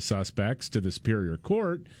assessment of the suspects to the Superior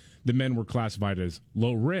Court, the men were classified as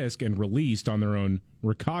low risk and released on their own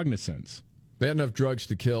recognizance. They had enough drugs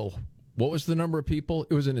to kill. What was the number of people?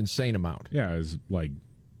 It was an insane amount. Yeah, it was like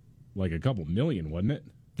a couple million, wasn't it?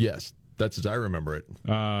 Yes, that's as I remember it.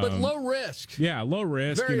 But low risk. Yeah, low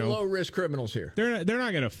risk. Very low risk criminals here. They're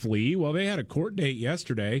not going to flee. Well, they had a court date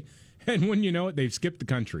yesterday, and when you know it, they've skipped the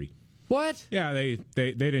country. What? Yeah, they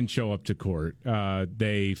didn't show up to court.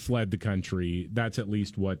 They fled the country. That's at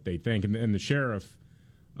least what they think. And the sheriff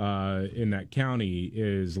in that county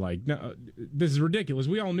is like, no, this is ridiculous.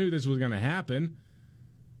 We all knew this was going to happen.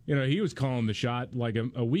 You know, he was calling the shot like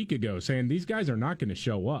a week ago, saying these guys are not going to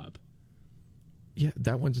show up. Yeah,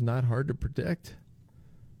 that one's not hard to predict.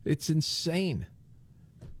 It's insane.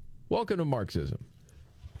 Welcome to Marxism.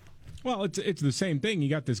 Well, it's the same thing. You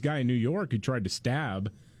got this guy in New York who tried to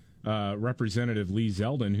stab Representative Lee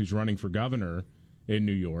Zeldin, who's running for governor in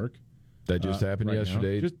New York. That just happened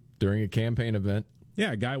yesterday during a campaign event.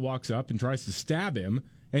 Yeah, a guy walks up and tries to stab him,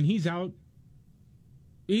 and he's out.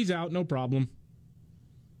 He's out, no problem.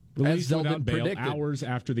 Released without bail hours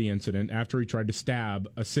after the incident, after he tried to stab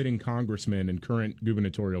a sitting congressman and current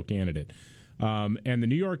gubernatorial candidate. And the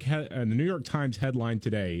New York Times headline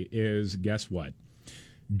today is, guess what?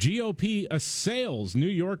 GOP assails New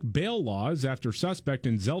York bail laws after suspect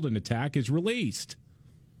in Zeldin attack is released.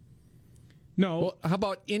 No. Well, how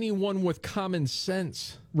about anyone with common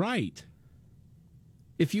sense? Right.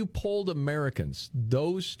 If you polled Americans,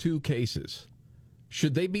 those two cases,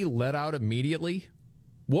 should they be let out immediately?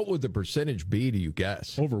 What would the percentage be, do you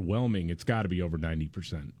guess? Overwhelming. It's got to be over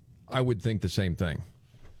 90%. I would think the same thing.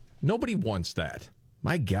 Nobody wants that.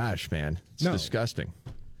 My gosh, man. It's disgusting.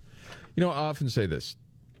 You know, I often say this.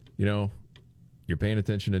 You know, you're paying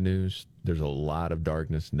attention to news. There's a lot of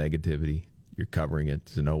darkness, negativity. You're covering it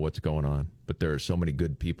to know what's going on. But there are so many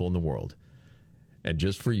good people in the world. And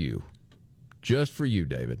just for you,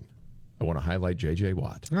 David, I want to highlight J.J.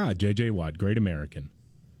 Watt. J.J. Watt, great American.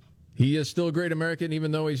 He is still a great American,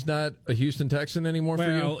 even though he's not a Houston Texan anymore for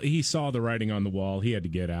you? Well, he saw the writing on the wall. He had to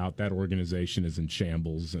get out. That organization is in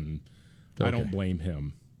shambles, and I don't blame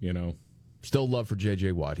him, you know. Still love for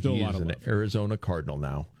J.J. Watt. He is an Arizona Cardinal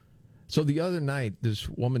now. So the other night, this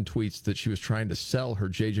woman tweets that she was trying to sell her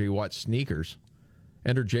J.J. Watt sneakers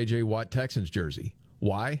and her J.J. Watt Texans jersey.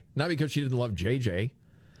 Why? Not because she didn't love J.J.,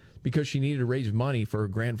 because she needed to raise money for her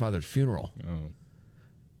grandfather's funeral. Oh.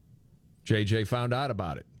 J.J. found out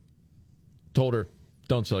about it. Told her,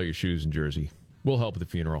 don't sell your shoes and jersey. We'll help with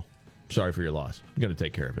the funeral. Sorry for your loss. I'm going to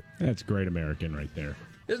take care of it. That's great American right there.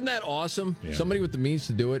 Isn't that awesome? Yeah. Somebody with the means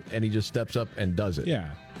to do it, and he just steps up and does it.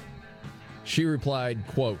 Yeah. She replied,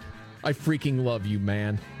 quote, I freaking love you,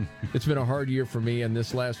 man. It's been a hard year for me, and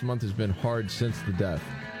this last month has been hard since the death.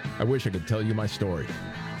 I wish I could tell you my story.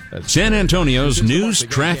 San Antonio's news,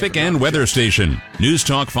 traffic, and weather station. News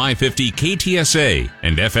Talk 550 KTSA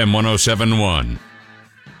and FM 107.1.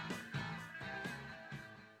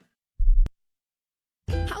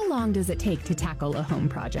 How long does it take to tackle a home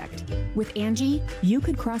project? With Angie, you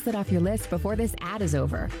could cross it off your list before this ad is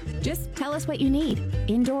over. Just tell us what you need.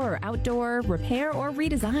 Indoor or outdoor, repair or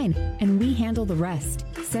redesign. And we handle the rest,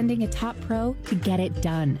 sending a top pro to get it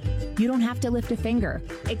done. You don't have to lift a finger,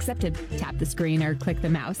 except to tap the screen or click the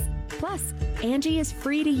mouse. Plus, Angie is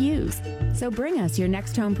free to use. So bring us your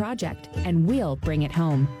next home project, and we'll bring it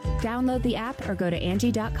home. Download the app or go to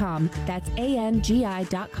Angie.com. That's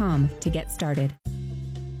ANGI.com to get started.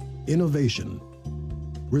 Innovation,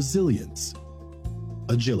 resilience,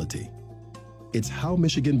 agility. It's how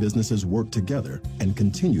Michigan businesses work together and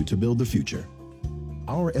continue to build the future.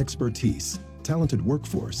 Our expertise, talented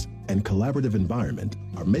workforce, and collaborative environment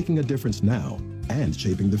are making a difference now and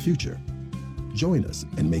shaping the future. Join us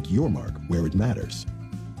and make your mark where it matters.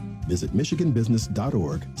 Visit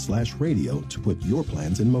michiganbusiness.org/radio to put your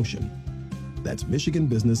plans in motion. That's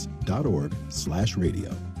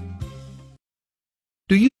michiganbusiness.org/radio.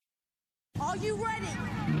 Are you ready?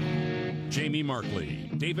 Jamie Markley,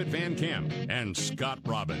 David Van Camp, and Scott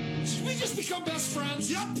Robbins. We just become best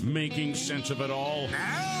friends. Yep. Making sense of it all.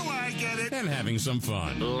 Now I get it. And having some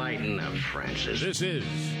fun. Lighten up, Francis. This is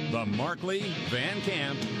the Markley, Van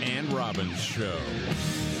Camp, and Robbins Show.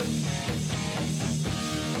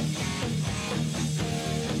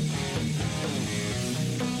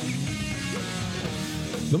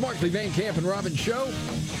 The Markley, Van Camp, and Robbins Show.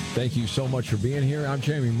 Thank you so much for being here. I'm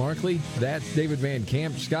Jamie Markley. That's David Van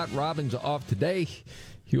Camp. Scott Robbins off today.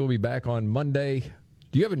 He will be back on Monday.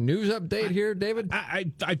 Do you have a news update here, David?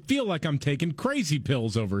 I feel like I'm taking crazy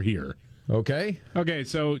pills over here. Okay. Okay,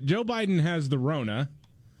 so Joe Biden has the Rona.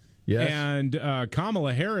 Yes. And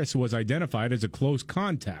Kamala Harris was identified as a close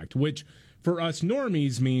contact, which for us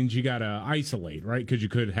normies means you got to isolate, right? Because you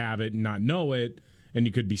could have it and not know it, and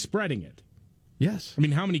you could be spreading it. Yes. I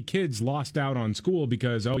mean, how many kids lost out on school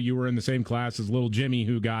because, you were in the same class as little Jimmy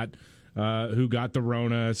who got the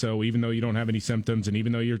Rona, so even though you don't have any symptoms and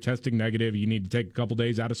even though you're testing negative, you need to take a couple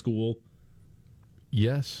days out of school.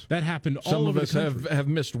 Yes. That happened all Some over of us the country. have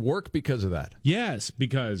missed work because of that. Yes,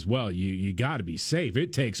 because, you got to be safe.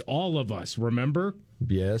 It takes all of us, remember?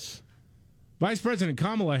 Yes. Vice President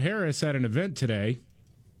Kamala Harris at an event today.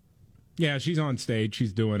 Yeah, she's on stage.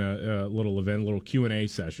 She's doing a little event, a little Q&A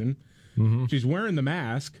session. Mm-hmm. She's wearing the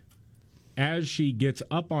mask as she gets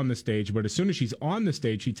up on the stage, but as soon as she's on the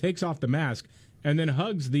stage, she takes off the mask and then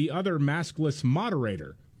hugs the other maskless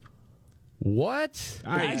moderator. What?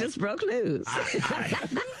 I just broke news.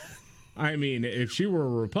 I mean, if she were a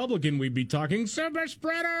Republican, we'd be talking super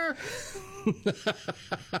spreader.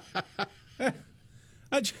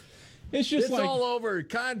 It's like all over.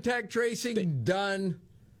 Contact tracing, done.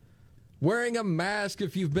 Wearing a mask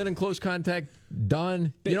if you've been in close contact,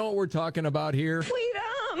 done. You know what we're talking about here? Freedom.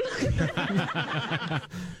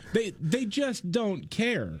 They just don't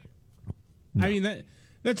care. No. I mean,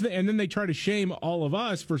 and then they try to shame all of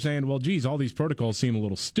us for saying, well, geez, all these protocols seem a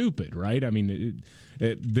little stupid, right? I mean,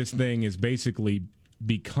 this thing has basically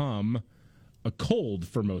become a cold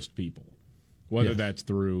for most people, whether that's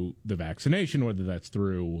through the vaccination, whether that's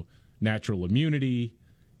through natural immunity.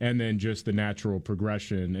 and then just the natural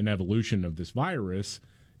progression and evolution of this virus.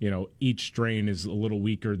 Each strain is a little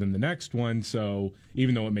weaker than the next one, so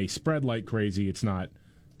even though it may spread like crazy, it's not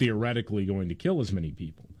theoretically going to kill as many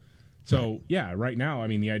people. So, yeah, right now,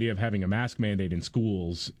 the idea of having a mask mandate in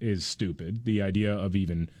schools is stupid. The idea of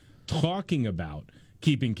even talking about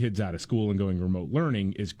keeping kids out of school and going remote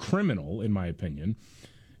learning is criminal, in my opinion.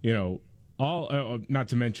 Not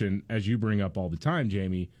to mention, as you bring up all the time,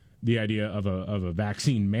 Jamie, the idea of a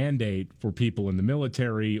vaccine mandate for people in the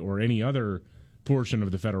military or any other portion of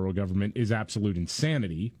the federal government is absolute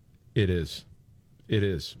insanity. It is.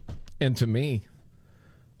 And to me,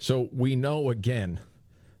 so we know, again,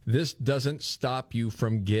 this doesn't stop you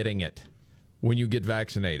from getting it when you get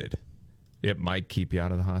vaccinated. It might keep you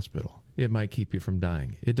out of the hospital. It might keep you from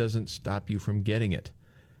dying. It doesn't stop you from getting it.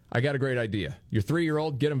 I got a great idea. Your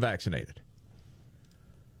 3-year-old, get them vaccinated.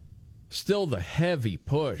 Still the heavy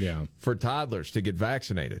push for toddlers to get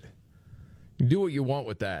vaccinated. Do what you want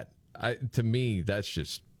with that. To me, that's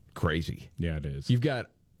just crazy. Yeah, it is. You've got,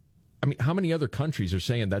 how many other countries are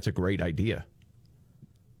saying that's a great idea?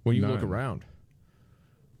 When you look around,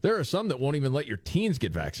 there are some that won't even let your teens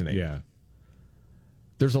get vaccinated. Yeah.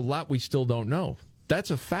 There's a lot we still don't know. That's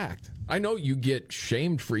a fact. I know you get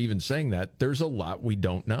shamed for even saying that. There's a lot we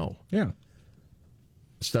don't know. Yeah.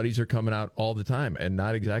 Studies are coming out all the time and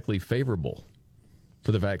not exactly favorable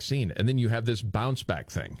for the vaccine. And then you have this bounce back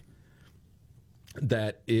thing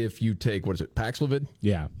that if you take, Paxlovid?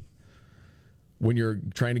 Yeah. When you're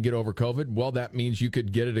trying to get over COVID, well, that means you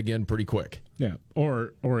could get it again pretty quick. Yeah,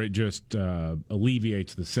 or it just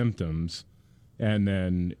alleviates the symptoms, and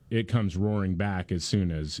then it comes roaring back as soon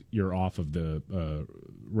as you're off of the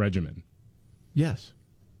regimen. Yes.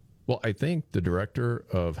 Well, I think the director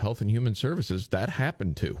of Health and Human Services, that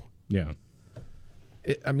happened to. Yeah.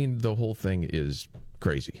 The whole thing is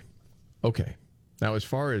crazy. Okay. Now, as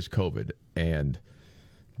far as COVID and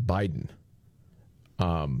Biden,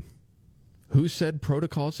 who said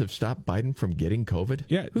protocols have stopped Biden from getting COVID?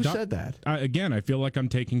 Yeah, who said that? Again, I feel like I'm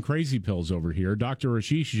taking crazy pills over here. Dr.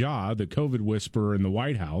 Ashish Jha, the COVID whisperer in the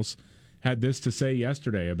White House, had this to say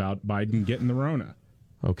yesterday about Biden getting the Rona.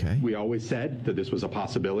 Okay. We always said that this was a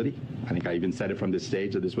possibility. I think I even said it from this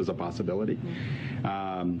stage that this was a possibility.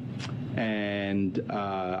 I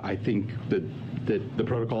think that the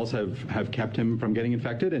protocols have kept him from getting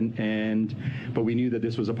infected, but we knew that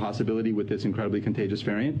this was a possibility with this incredibly contagious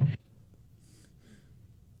variant.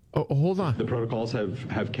 Oh, hold on. The protocols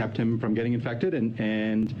have kept him from getting infected,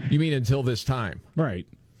 and you mean until this time? Right.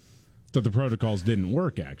 So the protocols didn't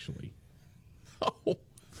work, actually. Oh.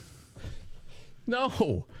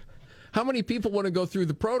 No. How many people want to go through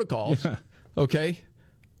the protocols? Yeah. Okay.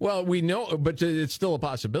 Well, we know, but it's still a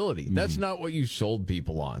possibility. That's not what you sold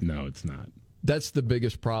people on. No, it's not. That's the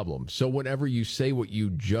biggest problem. So whenever you say what you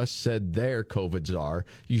just said there, COVIDs are,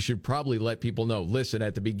 you should probably let people know, listen,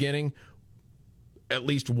 at the beginning, at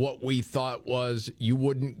least what we thought was you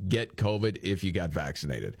wouldn't get COVID if you got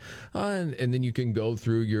vaccinated. And then you can go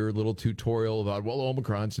through your little tutorial about, well,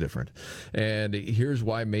 Omicron's different. And here's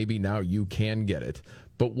why maybe now you can get it.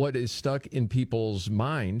 But what is stuck in people's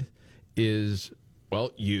mind is,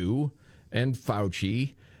 well, you and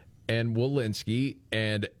Fauci and Walensky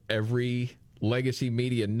and every legacy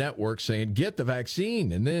media network saying, get the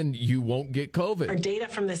vaccine, and then you won't get COVID. Our data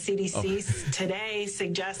from the CDC today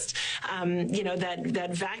suggests, that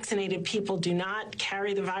vaccinated people do not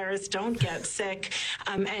carry the virus, don't get sick,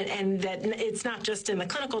 and that it's not just in the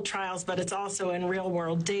clinical trials, but it's also in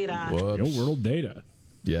real-world data. Real-world data.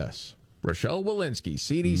 Yes. Rochelle Walensky,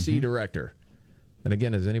 CDC director. And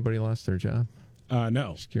again, has anybody lost their job?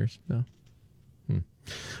 No. Just curious. No?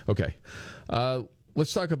 Okay.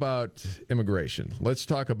 Let's talk about immigration. Let's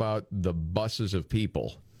talk about the buses of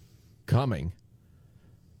people coming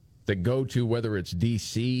that go to whether it's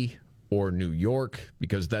D.C. or New York,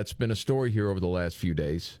 because that's been a story here over the last few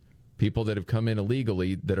days. People that have come in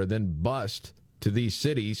illegally that are then bused to these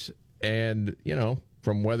cities and,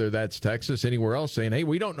 from whether that's Texas, anywhere else, saying, hey,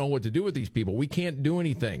 we don't know what to do with these people. We can't do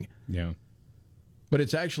anything. Yeah. But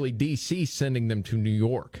it's actually D.C. sending them to New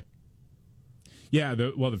York. Yeah,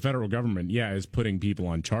 the federal government, is putting people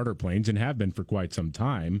on charter planes and have been for quite some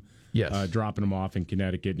time. Yes. Dropping them off in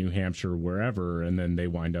Connecticut, New Hampshire, wherever, and then they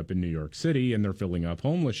wind up in New York City, and they're filling up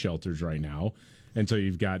homeless shelters right now. And so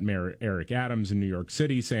you've got Mayor Eric Adams in New York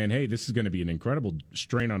City saying, hey, this is going to be an incredible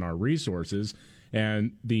strain on our resources.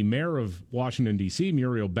 And the mayor of Washington, D.C.,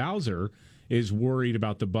 Muriel Bowser, is worried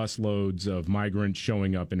about the busloads of migrants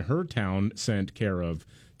showing up in her town, sent care of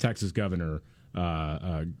Texas Governor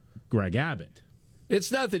Greg Abbott. It's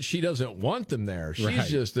not that she doesn't want them there. She's Right.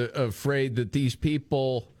 just afraid that these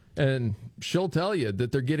people And she'll tell you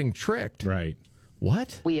that they're getting tricked. Right.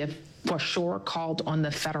 What? We have for sure called on the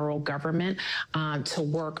federal government to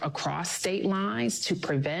work across state lines to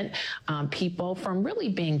prevent people from really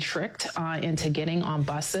being tricked into getting on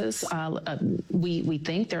buses. We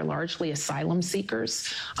think they're largely asylum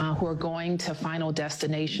seekers who are going to final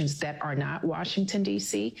destinations that are not Washington,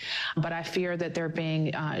 D.C. But I fear that they're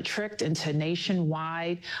being tricked into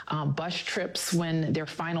nationwide bus trips when their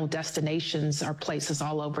final destinations are places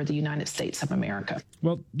all over the United States of America.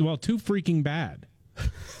 Well, too freaking bad.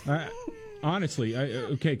 Honestly,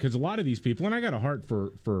 okay, because a lot of these people, and I got a heart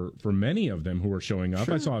for many of them who are showing up.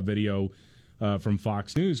 Sure. I saw a video from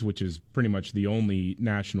Fox News, which is pretty much the only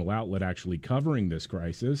national outlet actually covering this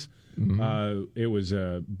crisis. Mm-hmm. It was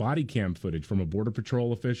body cam footage from a Border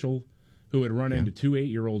Patrol official who had run into 2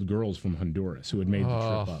 8-year-old girls from Honduras who had made the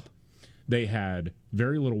trip up. They had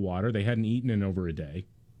very little water. They hadn't eaten in over a day.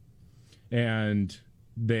 And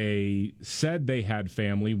they said they had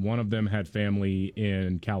family. One of them had family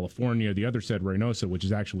in California. The other said Reynosa, which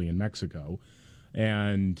is actually in Mexico.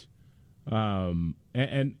 And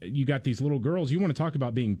you got these little girls. You want to talk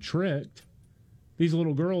about being tricked. These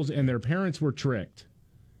little girls and their parents were tricked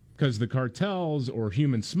because the cartels or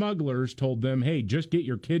human smugglers told them, hey, just get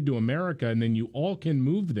your kid to America and then you all can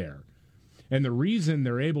move there. And the reason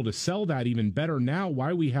they're able to sell that even better now,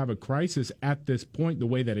 why we have a crisis at this point the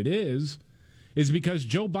way that it is because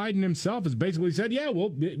Joe Biden himself has basically said,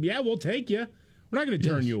 we'll take you. We're not going to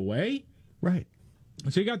turn you away. Right.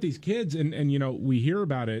 So you got these kids, and we hear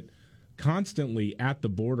about it constantly at the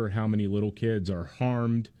border, how many little kids are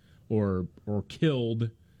harmed or killed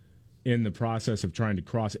in the process of trying to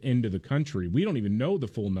cross into the country. We don't even know the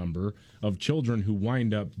full number of children who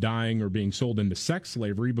wind up dying or being sold into sex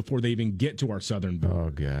slavery before they even get to our southern border. Oh,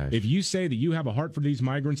 gosh. If you say that you have a heart for these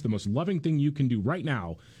migrants, the most loving thing you can do right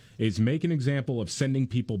now is make an example of sending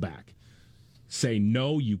people back. Say,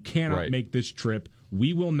 no, you cannot make this trip.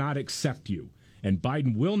 We will not accept you. And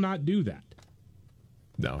Biden will not do that.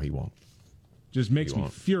 No, he won't. Just makes me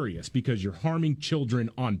furious because you're harming children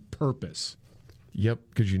on purpose. Yep,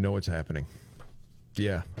 because you know what's happening.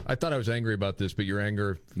 Yeah. I thought I was angry about this, but your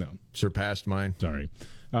anger surpassed mine. Sorry.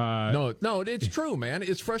 No, it's true, man.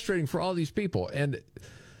 It's frustrating for all these people. And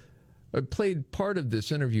I played part of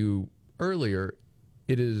this interview earlier.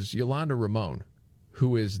 It is Yolanda Ramon,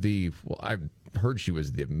 who is I've heard she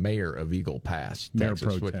was the mayor of Eagle Pass, Texas.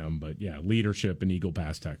 Mayor pro tem, but leadership in Eagle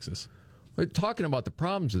Pass, Texas. We're talking about the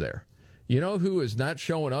problems there. You know who is not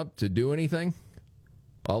showing up to do anything?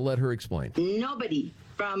 I'll let her explain. Nobody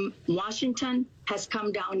from Washington has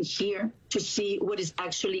come down here to see what is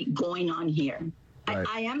actually going on here. Right.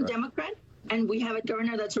 I am Democrat, and we have a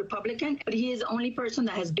governor that's Republican, but he is the only person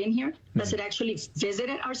that has been here, that had actually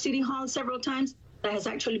visited our city hall several times, that has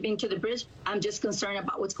actually been to the bridge. I'm just concerned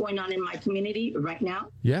about what's going on in my community right now.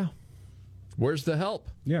 Yeah. Where's the help?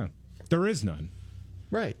 Yeah. There is none.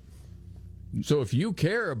 Right. So if you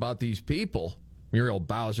care about these people, Muriel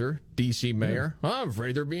Bowser, D.C. mayor, I'm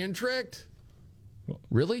afraid they're being tricked.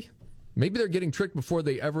 Really? Maybe they're getting tricked before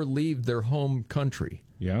they ever leave their home country.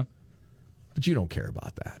 Yeah. But you don't care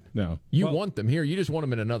about that. No. You want them here. You just want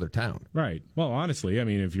them in another town. Right. Well, honestly, I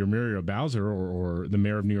mean, if you're Muriel Bowser or the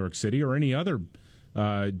mayor of New York City or any other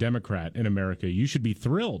Democrat in America, you should be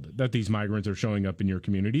thrilled that these migrants are showing up in your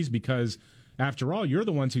communities because, after all, you're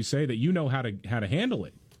the ones who say that you know how to handle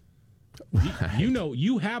it. Right. You know,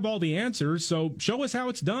 you have all the answers, so show us how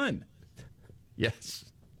it's done. Yes.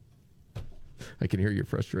 I can hear your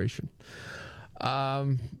frustration. A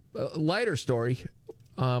lighter story.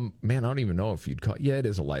 Man, I don't even know if you'd call it. Yeah, it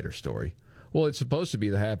is a lighter story. Well, it's supposed to be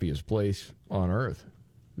the happiest place on earth,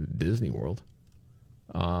 Disney World.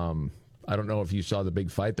 I don't know if you saw the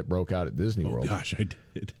big fight that broke out at Disney World. Gosh, I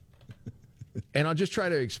did. And I'll just try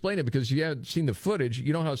to explain it because you haven't seen the footage.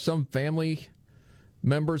 You know how some family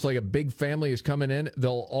members, like a big family is coming in,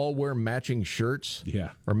 they'll all wear matching shirts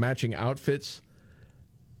or matching outfits.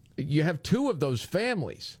 You have two of those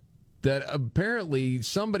families that apparently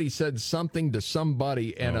somebody said something to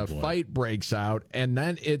somebody and a fight breaks out, and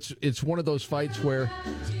then it's one of those fights where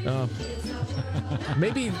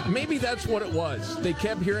maybe that's what it was. They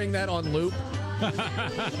kept hearing that on loop.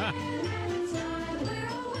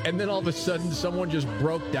 And then all of a sudden someone just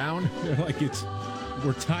broke down. Like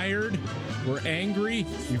we're tired, we're angry,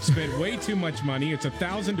 we've spent way too much money, it's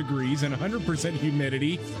 1,000 degrees and 100%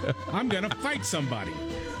 humidity. I'm going to fight somebody.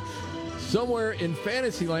 Somewhere in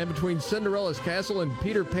Fantasyland between Cinderella's castle and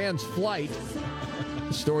Peter Pan's flight,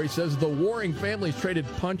 the story says the warring families traded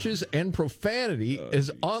punches and profanity as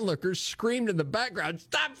onlookers screamed in the background,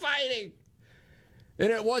 "Stop fighting!"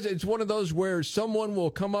 And it's one of those where someone will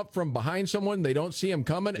come up from behind someone, they don't see him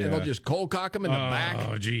coming, and they'll just cold cock him in the back,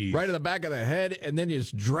 right in the back of the head, and then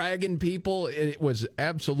just dragging people. It was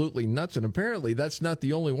absolutely nuts, and apparently that's not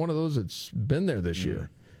the only one of those that's been there this year.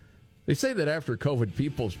 They say that after COVID,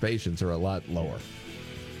 people's patience are a lot lower.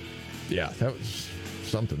 Yeah, that was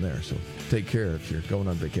something there, so take care if you're going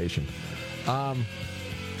on vacation.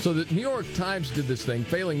 So the New York Times did this thing,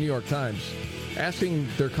 failing New York Times, asking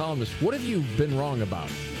their columnists, what have you been wrong about?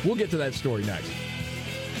 We'll get to that story next.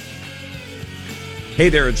 Hey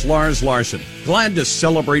there, it's Lars Larson. Glad to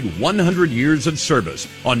celebrate 100 years of service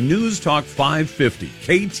on News Talk 550,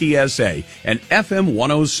 KTSA, and FM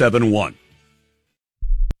 1071.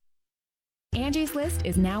 Angie's List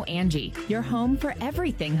is now Angie, your home for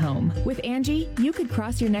everything home. With Angie, you could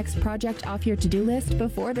cross your next project off your to-do list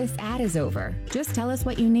before this ad is over. Just tell us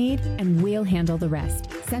what you need, and we'll handle the rest,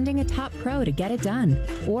 sending a top pro to get it done.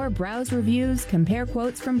 Or browse reviews, compare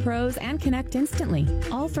quotes from pros, and connect instantly,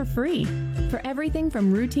 all for free. For everything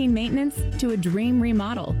from routine maintenance to a dream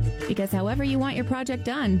remodel. Because however you want your project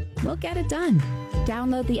done, we'll get it done.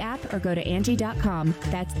 Download the app or go to Angie.com.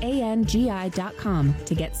 That's ANGI.com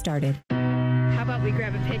to get started. How about we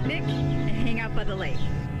grab a picnic and hang out by the lake?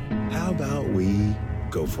 How about we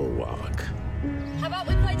go for a walk? How about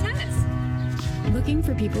we play tennis? Looking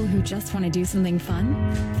for people who just want to do something fun?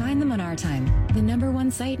 Find them on Our Time, the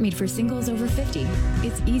 #1 site made for singles over 50.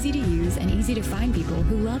 It's easy to use and easy to find people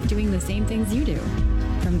who love doing the same things you do.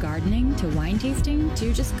 From gardening to wine tasting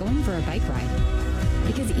to just going for a bike ride.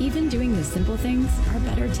 Because even doing the simple things are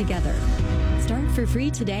better together. Start for free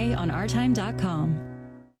today on ourtime.com.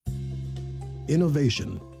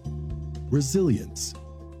 Innovation, resilience,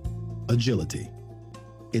 agility.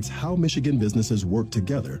 It's how Michigan businesses work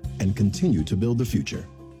together and continue to build the future.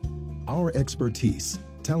 Our expertise,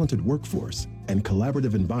 talented workforce, and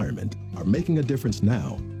collaborative environment are making a difference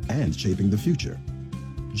now and shaping the future.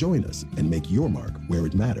 Join us and make your mark where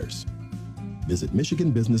it matters. Visit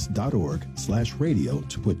michiganbusiness.org/radio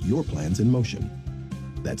to put your plans in motion.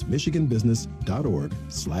 That's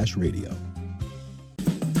michiganbusiness.org/radio.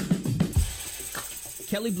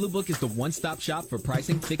 Kelley Blue Book is the one-stop shop for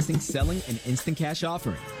pricing, fixing, selling, and instant cash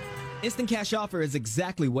offering. Instant cash offer is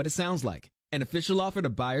exactly what it sounds like. An official offer to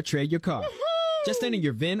buy or trade your car. Woo-hoo! Just enter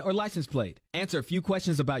your VIN or license plate, answer a few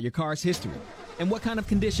questions about your car's history, and what kind of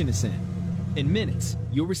condition it's in. In minutes,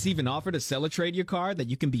 you'll receive an offer to sell or trade your car that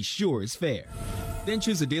you can be sure is fair. Then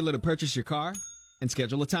choose a dealer to purchase your car and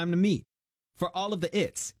schedule a time to meet. For all of the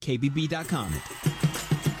its, KBB.com.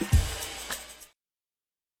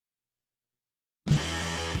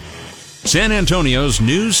 San Antonio's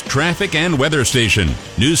news, traffic, and weather station.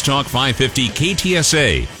 News Talk 550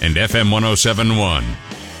 KTSA and FM 1071.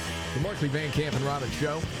 The Markley, Van Camp, and Robbins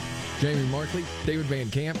Show. Jamie Markley, David Van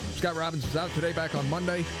Camp. Scott Robbins is out today, back on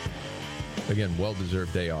Monday. Again,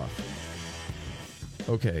 well-deserved day off.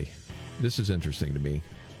 Okay, this is interesting to me.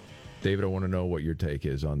 David, I want to know what your take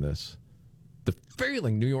is on this. The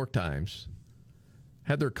failing New York Times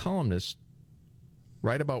had their columnists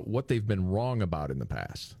write about what they've been wrong about in the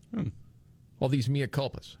past. All these mea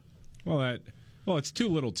culpas. Well, it's too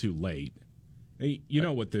little too late. You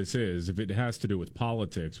know what this is. If it has to do with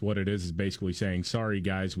politics, what it is basically saying, sorry,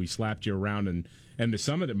 guys, we slapped you around. And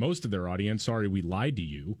to most of their audience, sorry, we lied to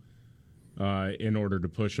you in order to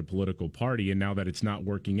push a political party. And now that it's not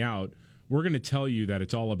working out, we're going to tell you that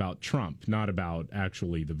it's all about Trump, not about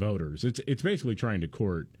actually the voters. It's basically trying to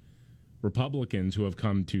court Republicans who have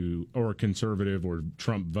come to, or conservative or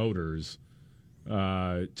Trump voters,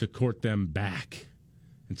 to court them back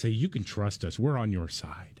and say, you can trust us. We're on your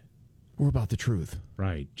side. We're about the truth.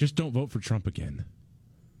 Right. Just don't vote for Trump again.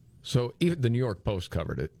 So even the New York Post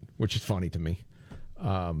covered it, which is funny to me.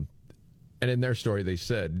 And in their story, they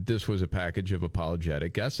said this was a package of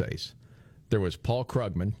apologetic essays. There was Paul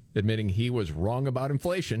Krugman admitting he was wrong about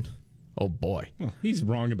inflation. Oh, boy. Well, he's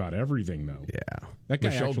wrong about everything, though. Yeah. That guy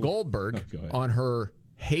Michelle Goldberg on her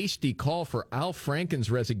hasty call for Al Franken's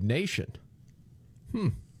resignation.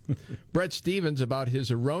 Brett Stevens about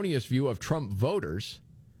his erroneous view of Trump voters,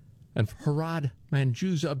 and Harad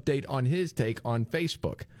Manjoo's update on his take on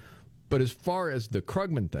Facebook. But as far as the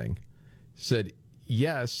Krugman thing, said,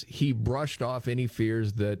 yes, he brushed off any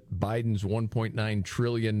fears that Biden's $1.9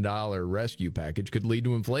 trillion rescue package could lead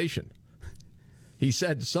to inflation. He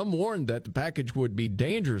said some warned that the package would be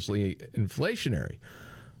dangerously inflationary.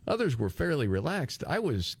 Others were fairly relaxed. I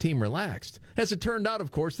was team relaxed. As it turned out,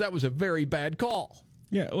 of course, that was a very bad call.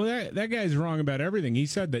 Yeah, well, that guy's wrong about everything. He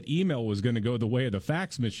said that email was going to go the way of the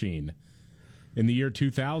fax machine. in the year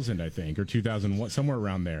 2000, I think, or 2001, somewhere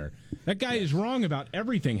around there. That guy is wrong about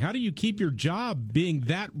everything. How do you keep your job being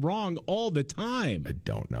that wrong all the time? I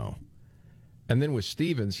don't know. And then with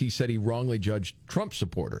Stevens, he said he wrongly judged Trump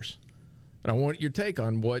supporters. And I want your take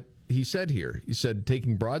on what he said here. He said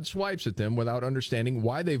taking broad swipes at them without understanding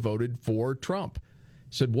why they voted for Trump.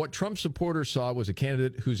 He said what Trump supporters saw was a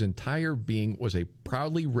candidate whose entire being was a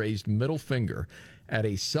proudly raised middle finger at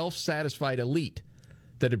a self-satisfied elite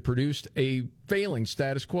that had produced a failing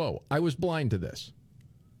status quo. I was blind to this.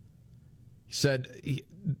 He said,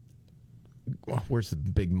 where's the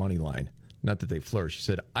big money line? Not that they flourish. He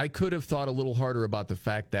said, I could have thought a little harder about the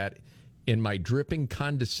fact that in my dripping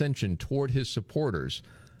condescension toward his supporters,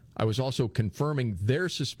 I was also confirming their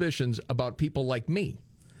suspicions about people like me.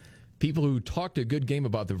 People who talked a good game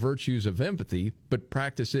about the virtues of empathy, but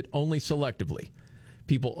practice it only selectively.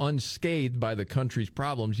 People unscathed by the country's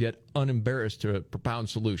problems, yet unembarrassed to propound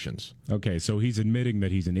solutions. Okay, so he's admitting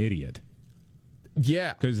that he's an idiot.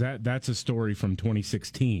 Yeah. Because that's a story from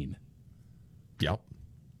 2016. Yep.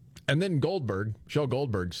 And then Michelle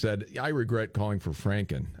Goldberg said, I regret calling for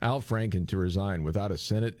Al Franken to resign without a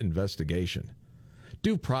Senate investigation.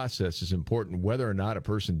 Due process is important whether or not a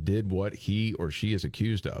person did what he or she is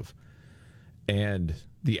accused of. And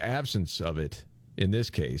the absence of it, in this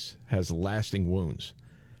case, has lasting wounds.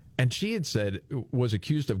 And she had said was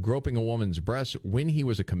accused of groping a woman's breasts when he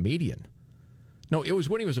was a comedian. No, it was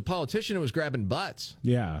when he was a politician and was grabbing butts.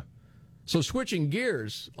 Yeah. So switching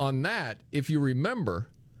gears on that, if you remember,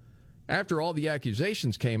 after all the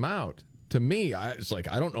accusations came out, to me, it's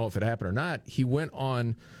like, I don't know if it happened or not. He went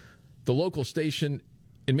on the local station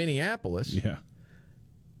in Minneapolis. Yeah.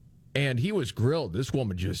 And he was grilled. This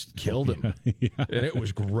woman just killed him. Yeah. And it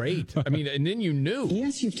was great. I mean, and then you knew.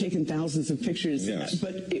 Yes, you've taken thousands of pictures, yes.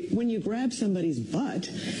 But when you grab somebody's butt,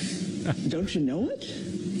 don't you know it?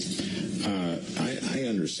 I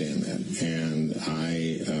understand that. And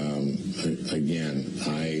I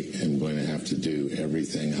am going to have to do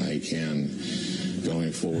everything I can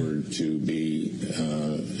going forward to be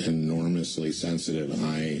enormously sensitive.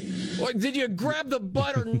 Did you grab the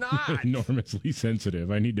butt or not? Enormously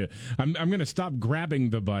sensitive. I'm going to stop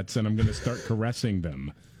grabbing the butts and I'm going to start caressing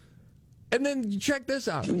them. And then check this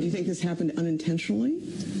out. Do you think this happened unintentionally?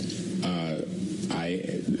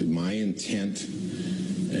 My intent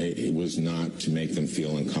it was not to make them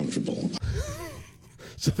feel uncomfortable.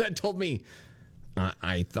 So that told me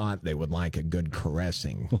I thought they would like a good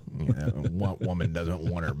caressing. You know, what woman doesn't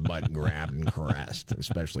want her butt grabbed and caressed,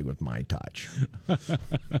 especially with my touch?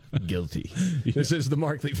 Guilty. Yeah. This is the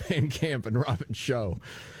Markley Van Camp and Robbins Show.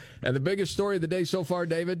 And the biggest story of the day so far,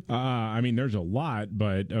 David? I mean, there's a lot,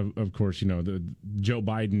 but of course, you know, Joe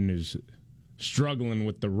Biden is struggling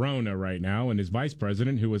with the Rona right now, and his vice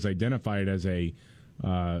president, who was identified as a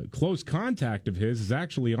close contact of his, is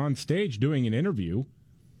actually on stage doing an interview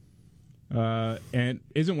and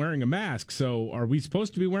isn't wearing a mask. So are we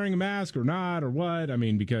supposed to be wearing a mask or not, or what? I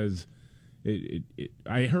mean, because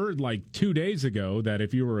I heard like 2 days ago that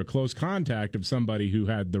if you were a close contact of somebody who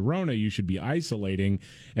had the Rona, you should be isolating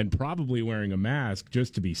and probably wearing a mask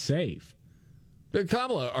just to be safe.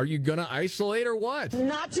 Kamala, are you going to isolate or what?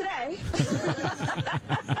 Not today.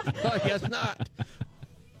 I guess not.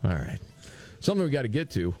 All right. Something we got to get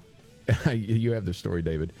to. You have the story,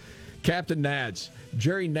 David. Captain Nads.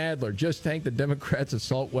 Jerry Nadler just thanked the Democrats'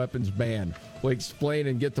 assault weapons ban. We'll explain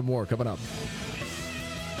and get to more coming up.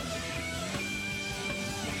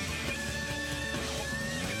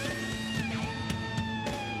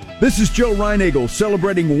 This is Joe Reinagle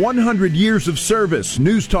celebrating 100 years of service.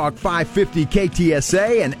 News Talk 550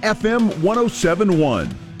 KTSA and FM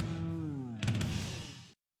 1071.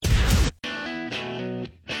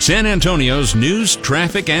 San Antonio's news,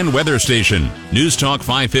 traffic, and weather station. News Talk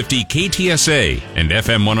 550 KTSA and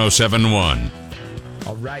FM 1071.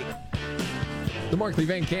 All right. The Markley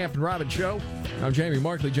Van Camp and Robbins Show. I'm Jamie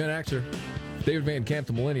Markley, Gen Xer. David Van Camp,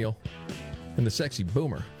 the Millennial, and the Sexy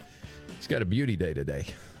Boomer. He's got a beauty day today.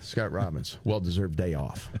 Scott Robbins, well-deserved day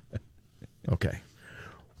off. Okay.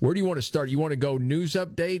 Where do you want to start? You want to go news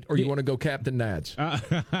update or you want to go Captain Nads?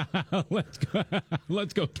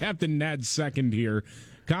 Let's go Captain Nads second here.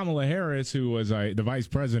 Kamala Harris, who was the vice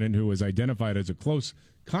president who was identified as a close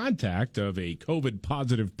contact of a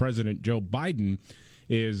COVID-positive President Joe Biden,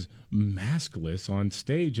 is maskless on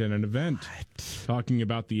stage at an event talking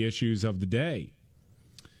about the issues of the day.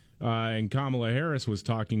 And Kamala Harris was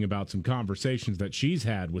talking about some conversations that she's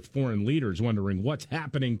had with foreign leaders, wondering what's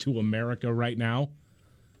happening to America right now.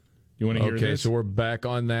 You want to hear this? Okay, so we're back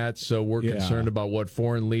on that. So we're concerned about what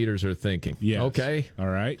foreign leaders are thinking. Yes. Okay. All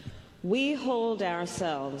right. We hold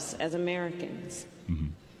ourselves as Americans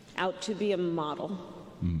out to be a model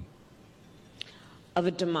of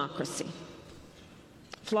a democracy.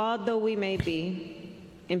 Flawed though we may be,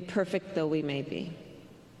 imperfect though we may be.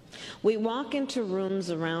 We walk into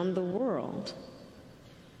rooms around the world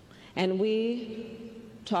and we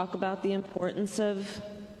talk about the importance of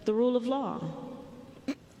the rule of law,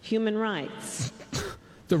 human rights.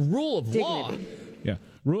 The rule of law? Yeah.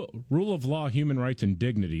 Rule of law, human rights, and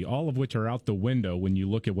dignity, all of which are out the window when you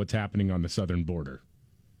look at what's happening on the southern border.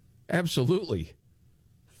 Absolutely.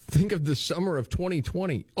 Think of the summer of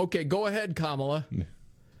 2020. Okay, go ahead, Kamala.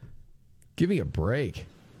 Give me a break.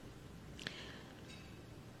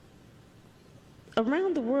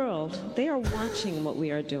 Around the world, they are watching what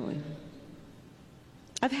we are doing.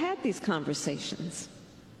 I've had these conversations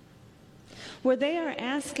where they are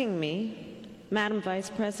asking me, Madam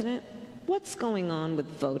Vice President, what's going on with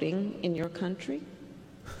voting in your country?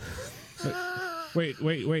 Wait.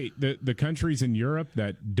 The countries in Europe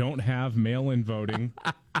that don't have mail-in voting,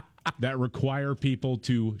 that require people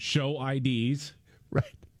to show IDs, right?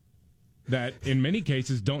 That in many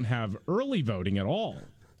cases don't have early voting at all,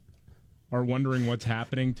 are wondering what's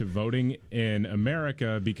happening to voting in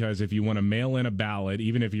America, because if you want to mail in a ballot,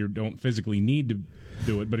 even if you don't physically need to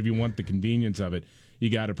do it, but if you want the convenience of it, you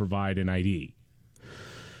got to provide an ID.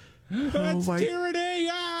 That's tyranny!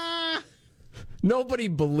 Ah! Nobody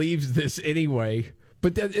believes this anyway,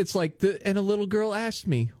 but it's like, and a little girl asked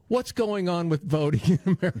me, what's going on with voting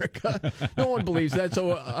in America? No one believes that,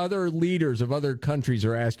 so other leaders of other countries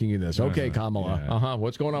are asking you this. Okay, Kamala, yeah.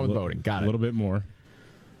 What's going on with voting? Got it. A little bit more.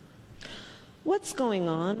 What's going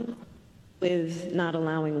on with not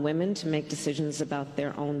allowing women to make decisions about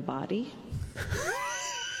their own body?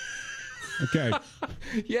 Okay.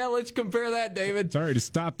 Yeah, let's compare that, David. Sorry to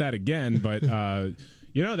stop that again, but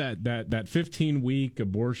you know that 15-week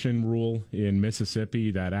abortion rule in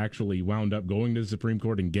Mississippi that actually wound up going to the Supreme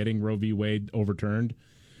Court and getting Roe v. Wade overturned?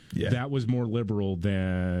 Yeah. That was more liberal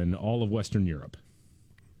than all of Western Europe.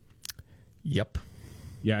 Yep.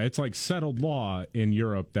 Yeah, it's like settled law in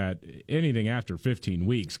Europe that anything after 15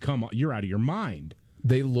 weeks, come on, you're out of your mind.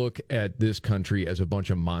 They look at this country as a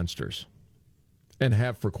bunch of monsters, and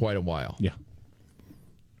have for quite a while. Yeah.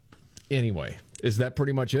 Anyway, is that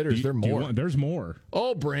pretty much it, or is there more? There's more.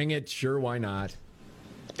 Oh, bring it. Sure, why not?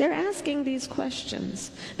 They're asking these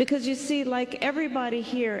questions because you see, like everybody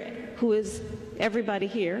here is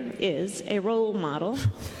a role model.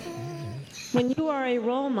 When you are a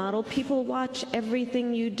role model, people watch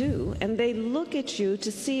everything you do, and they look at you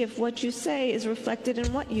to see if what you say is reflected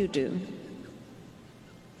in what you do.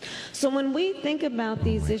 So when we think about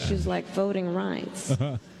these issues like voting rights,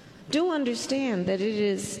 do understand that it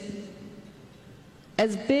is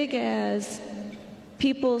as big as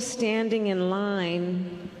people standing in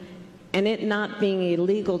line and it not being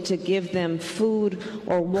illegal to give them food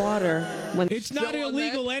or water. When it's not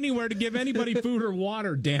illegal anywhere to give anybody food or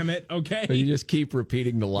water, damn it, okay? So you just keep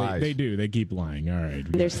repeating the lies. They do. They keep lying. All right.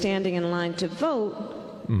 They're standing in line to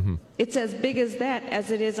vote. Mm-hmm. It's as big as that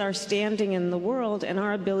as it is our standing in the world and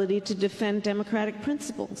our ability to defend democratic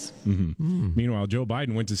principles. Mm-hmm. Meanwhile, Joe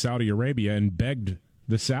Biden went to Saudi Arabia and begged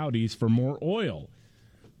the Saudis for more oil.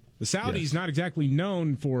 The Saudis not exactly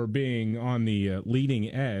known for being on the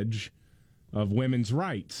leading edge of women's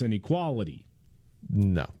rights and equality.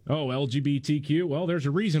 No. Oh, LGBTQ? Well, there's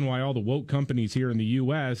a reason why all the woke companies here in the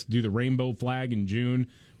U.S. do the rainbow flag in June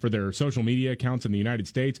for their social media accounts in the United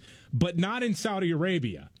States, but not in Saudi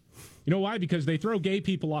Arabia. You know why? Because they throw gay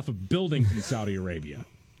people off of buildings in Saudi Arabia.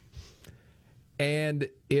 And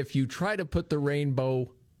if you try to put the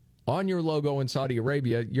rainbow on your logo in Saudi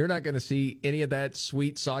Arabia, you're not going to see any of that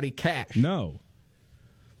sweet Saudi cash. No.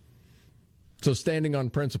 So standing on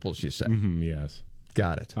principles, you say? Mm-hmm, yes.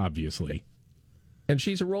 Got it. Obviously. And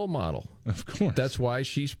she's a role model. Of course. That's why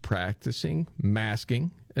she's practicing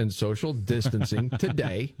masking and social distancing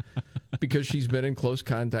today, because she's been in close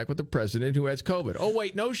contact with the president who has COVID. Oh,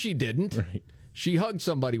 wait, no, she didn't. Right. She hugged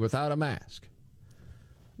somebody without a mask.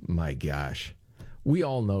 My gosh. We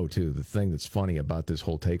all know, too, the thing that's funny about this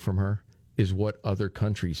whole take from her is what other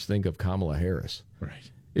countries think of Kamala Harris.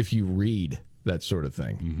 Right. If you read that sort of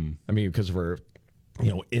thing. Mm-hmm. I mean, because of her,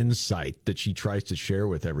 insight that she tries to share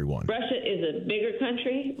with everyone. Russia is a bigger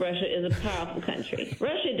country. Russia is a powerful country.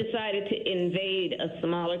 Russia decided to invade a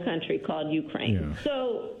smaller country called Ukraine. Yeah.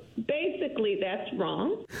 So basically, that's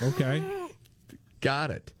wrong. Okay. Got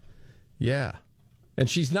it. Yeah. And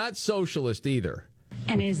she's not socialist either.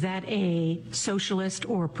 And is that a socialist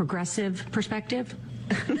or progressive perspective?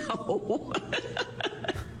 No.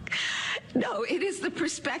 No, it is the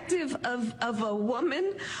perspective of a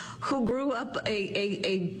woman who grew up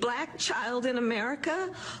a black child in America,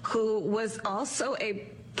 who was also a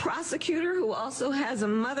prosecutor who also has a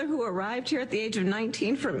mother who arrived here at the age of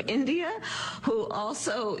 19 from India, who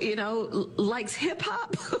also, likes hip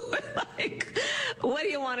hop. Like, what do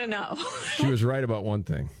you want to know? She was right about one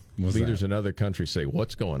thing. What's Leaders that? in other countries say,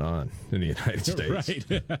 what's going on in the United States?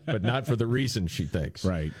 Right. But not for the reason she thinks.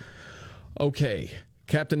 Right. Okay.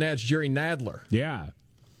 Captain Nad's Jerry Nadler. Yeah.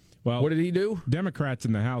 Well, what did he do? Democrats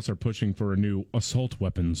in the House are pushing for a new assault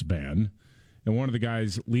weapons ban. And one of the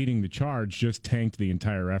guys leading the charge just tanked the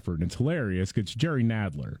entire effort. And it's hilarious because Jerry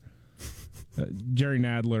Nadler. Jerry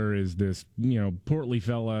Nadler is this, portly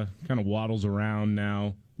fella, kind of waddles around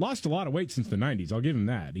now. Lost a lot of weight since the 90s. I'll give him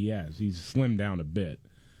that. He has. He's slimmed down a bit.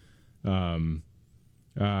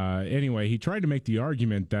 Anyway, he tried to make the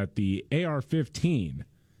argument that the AR-15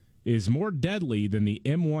 is more deadly than the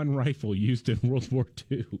M1 rifle used in World War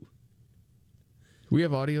II. We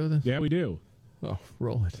have audio of this? Yeah, we do. Oh,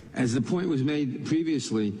 roll it. As the point was made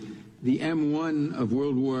previously, the M1 of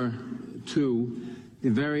World War II, the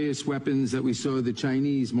various weapons that we saw the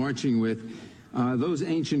Chinese marching with, those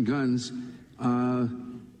ancient guns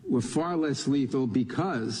were far less lethal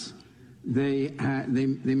because they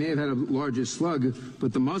may have had a larger slug,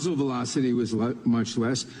 but the muzzle velocity was much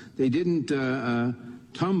less. They didn't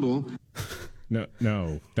tumble.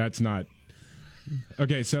 No, that's not.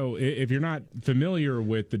 Okay, so if you're not familiar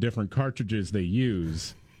with the different cartridges they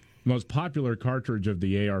use, the most popular cartridge of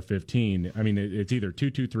the AR-15, I mean, it's either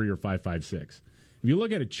 223 or 5.56. If you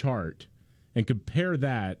look at a chart and compare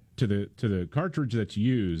that to the cartridge that's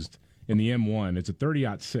used in the M1, it's a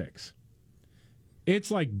 30-06.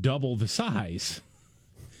 It's like double the size.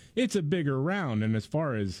 It's a bigger round, and as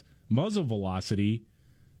far as muzzle velocity,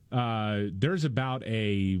 there's about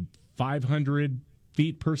a 500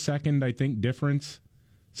 feet per second, I think, difference.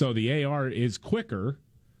 So the AR is quicker,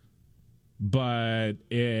 but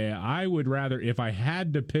I would rather, if I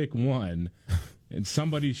had to pick one, and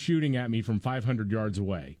somebody's shooting at me from 500 yards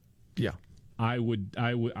away, yeah, I would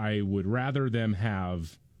rather them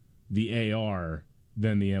have the AR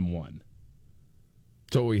than the M1.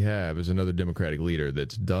 So what we have is another Democratic leader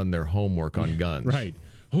that's done their homework on guns. Right.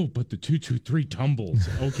 Oh, but the 223 tumbles.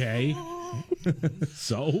 Okay.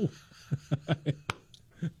 So?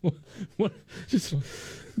 what? Just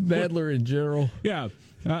Nadler in general. Yeah.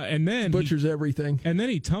 And then butchers everything. And then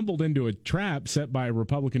he tumbled into a trap set by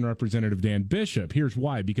Republican Representative Dan Bishop. Here's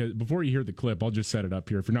why. Because before you hear the clip, I'll just set it up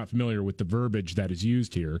here. If you're not familiar with the verbiage that is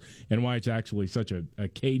used here and why it's actually such a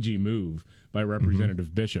cagey move by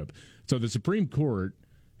Representative Bishop. So the Supreme Court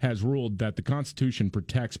has ruled that the Constitution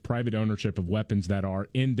protects private ownership of weapons that are,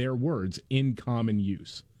 in their words, in common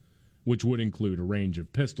use, which would include a range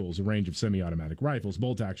of pistols, a range of semi-automatic rifles,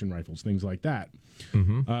 bolt-action rifles, things like that.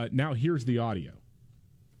 Now here's the audio.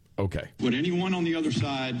 Okay. Would anyone on the other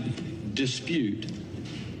side dispute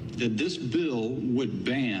that this bill would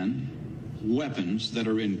ban weapons that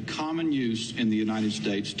are in common use in the United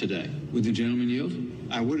States today? Would the gentleman yield?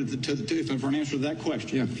 I would, for an answer to that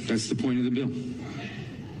question. Yeah, that's the point of the bill.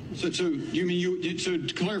 So you mean so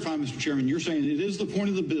to clarify, Mr. Chairman, you're saying it is the point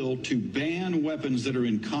of the bill to ban weapons that are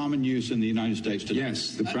in common use in the United States today?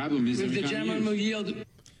 Yes. The problem is the gentleman will yield.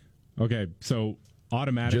 Okay, so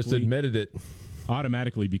automatically just admitted it.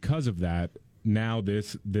 Automatically, because of that, now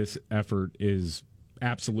this effort is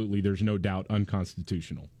absolutely, there's no doubt,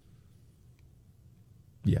 unconstitutional.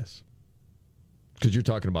 Yes. Because you're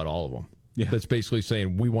talking about all of them. Yeah. That's basically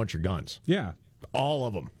saying, we want your guns. Yeah. All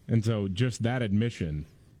of them. And so just that admission,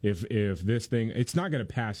 if this thing, it's not going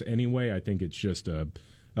to pass anyway. I think it's just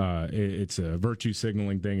it's a virtue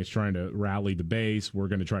signaling thing. It's trying to rally the base. We're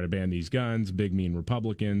going to try to ban these guns. Big, mean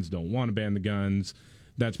Republicans don't want to ban the guns.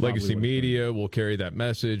 That's legacy media will carry that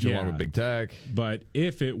message along with big tech. But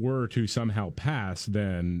if it were to somehow pass,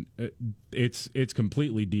 then it's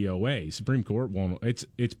completely DOA. Supreme Court won't.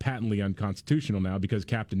 It's patently unconstitutional now because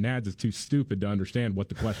Captain Nads is too stupid to understand what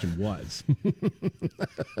the question was.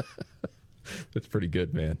 That's pretty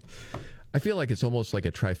good, man. I feel like it's almost like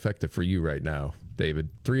a trifecta for you right now, David.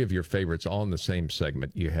 3 of your favorites all in the same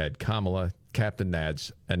segment. You had Kamala, Captain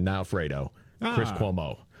Nads, and now Fredo, Chris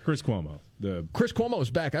Cuomo. Chris Cuomo. Chris Cuomo is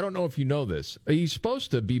back. I don't know if you know this. He's supposed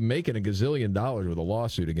to be making $1 gazillion with a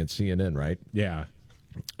lawsuit against CNN, right? Yeah.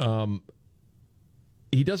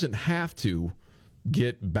 He doesn't have to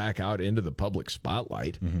get back out into the public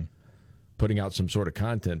spotlight, putting out some sort of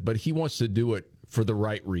content, but he wants to do it for the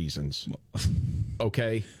right reasons.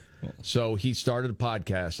 Okay? So he started a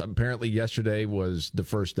podcast. Apparently yesterday was the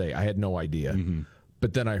first day. I had no idea.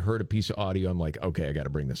 But then I heard a piece of audio. I'm like, okay, I got to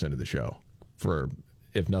bring this into the show for,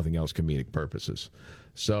 if nothing else, comedic purposes.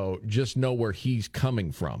 So just know where he's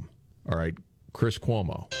coming from. All right, Chris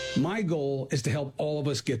Cuomo. My goal is to help all of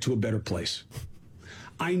us get to a better place.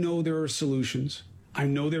 I know there are solutions. I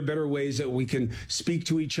know there are better ways that we can speak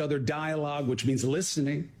to each other, dialogue, which means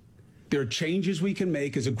listening. There are changes we can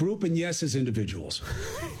make as a group and, yes, as individuals.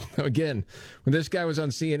 Again, when this guy was on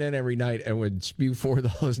CNN every night and would spew forth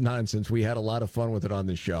all his nonsense, we had a lot of fun with it on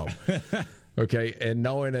the show. Okay, and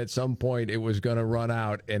knowing at some point it was going to run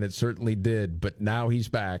out, and it certainly did, but now he's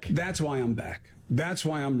back. That's why I'm back. That's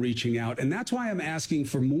why I'm reaching out, and that's why I'm asking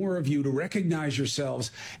for more of you to recognize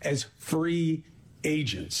yourselves as free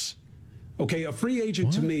agents. Okay, a free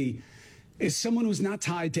agent to me is someone who's not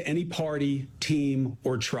tied to any party, team,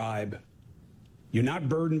 or tribe. You're not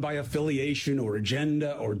burdened by affiliation or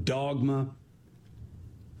agenda or dogma.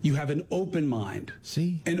 You have an open mind,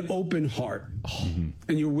 an open heart,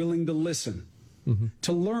 and you're willing to listen,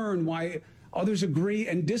 to learn why others agree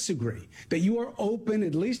and disagree, that you are open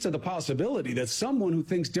at least to the possibility that someone who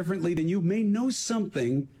thinks differently than you may know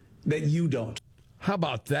something that you don't. How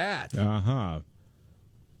about that?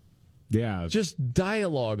 Yeah. Just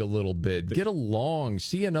dialogue a little bit. Get along.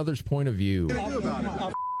 See another's point of view.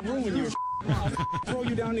 I'll ruin you. I'll throw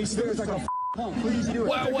you down these stairs like a punk. Please do it.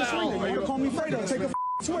 Well. Call me Fredo. Take a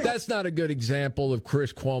swing. That's not a good example of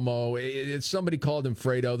Chris Cuomo. It's somebody called him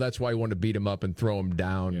Fredo. That's why he wanted to beat him up and throw him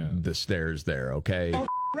down the stairs there, okay? I'll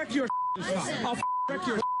wreck your I'll wreck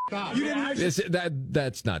your You didn't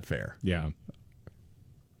That's not fair. Yeah.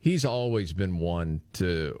 He's always been one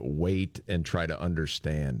to wait and try to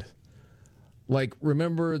understand. Like,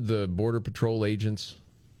 remember the Border Patrol agents,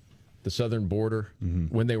 the southern border,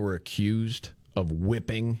 when they were accused of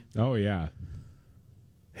whipping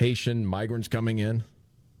Haitian migrants coming in?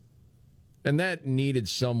 And that needed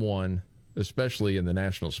someone, especially in the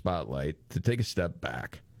national spotlight, to take a step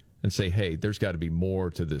back and say, hey, there's got to be more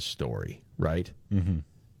to this story, right?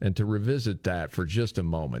 And to revisit that for just a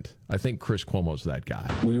moment, I think Chris Cuomo's that guy.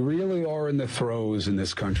 We really are in the throes in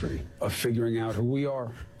this country of figuring out who we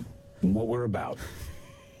are and what we're about.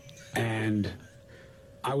 And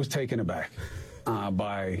I was taken aback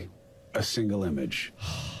by a single image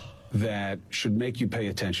that should make you pay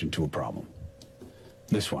attention to a problem.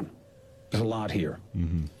 This one. There's a lot here.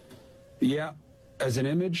 Yeah, as an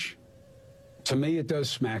image, to me it does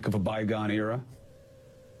smack of a bygone era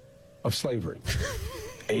of slavery.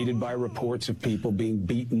 Aided by reports of people being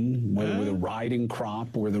beaten, whether with a riding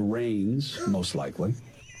crop or the reins, most likely.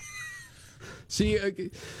 See,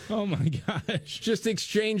 oh my gosh. Just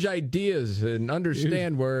exchange ideas and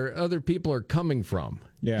understand where other people are coming from.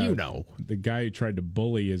 Yeah. You know. The guy who tried to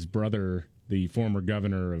bully his brother, the former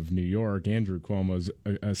governor of New York, Andrew Cuomo's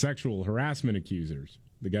sexual harassment accusers.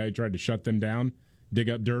 The guy who tried to shut them down, dig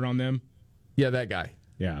up dirt on them. Yeah, that guy.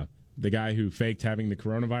 Yeah. The guy who faked having the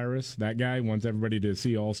coronavirus, that guy wants everybody to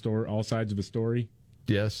see all sides of the story.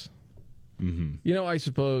 Yes. You know, I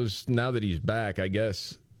suppose now that he's back, I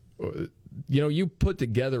guess, you know, you put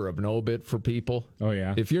together an obit for people. Oh,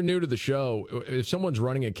 yeah. If you're new to the show, if someone's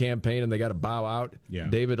running a campaign and they got to bow out,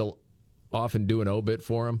 David will often do an obit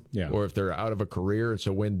for them. Yeah. Or if they're out of a career.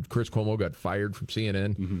 So when Chris Cuomo got fired from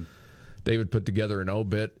CNN, David put together an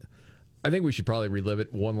obit. I think we should probably relive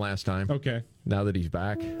it one last time. Okay. Now that he's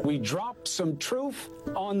back. We dropped some truth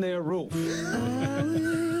on their roof.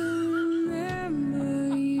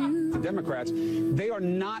 Democrats, they are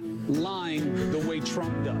not lying the way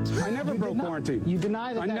Trump does. I never broke quarantine. You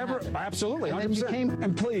deny that? I never, absolutely, 100%.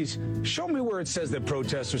 And please, show me where it says that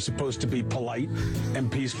protests are supposed to be polite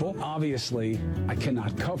and peaceful. Obviously, I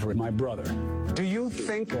cannot cover it, my brother. Do you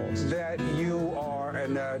think that you are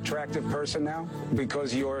an attractive person now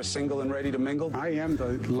because you're single and ready to mingle? I am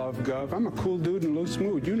the love gov. I'm a cool dude and loose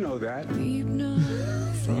mood. You know that.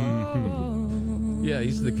 Yeah,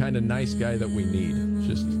 he's the kind of nice guy that we need.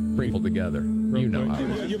 Just bring people together. You know how.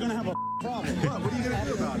 You're going to have a problem. What are you going to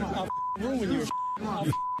do about it? I'll ruin you. I'll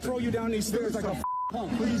throw you down these stairs like a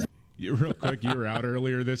punk. Please. Real quick, you were out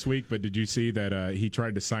earlier this week, but did you see that he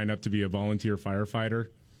tried to sign up to be a volunteer firefighter?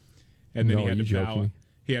 And then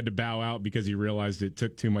he had to bow out because he realized it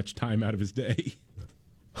took too much time out of his day.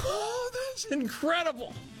 Oh, that's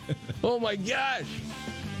incredible. Oh, my gosh.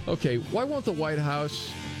 Okay, why won't the White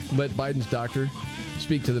House let Biden's doctor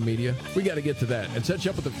speak to the media? We got to get to that and set you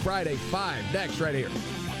up with the Friday 5 next right here.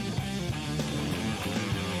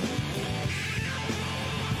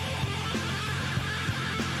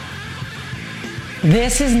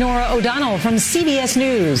 This is Nora O'Donnell from CBS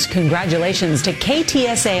News. Congratulations to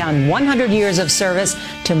KTSA on 100 years of service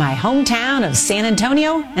to my hometown of San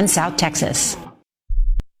Antonio and South Texas.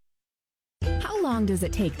 How long long does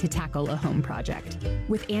it take to tackle a home project?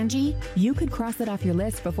 With Angie, you could cross it off your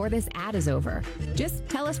list before this ad is over. Just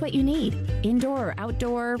tell us what you need. Indoor or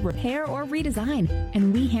outdoor, repair or redesign.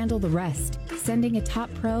 And we handle the rest, sending a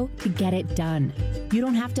top pro to get it done. You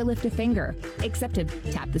don't have to lift a finger, except to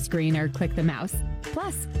tap the screen or click the mouse.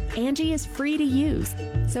 Plus, Angie is free to use.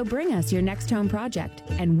 So bring us your next home project,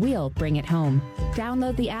 and we'll bring it home.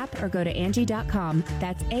 Download the app or go to Angie.com.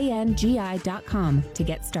 That's ANGI.com to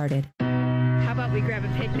get started. How about we grab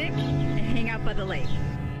a picnic and hang out by the lake?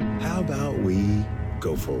 How about we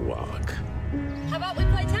go for a walk? How about we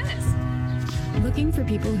play tennis? Looking for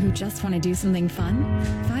people who just want to do something fun?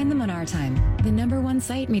 Find them on Our Time, the #1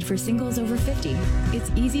 site made for singles over 50. It's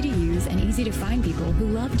easy to use and easy to find people who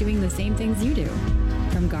love doing the same things you do.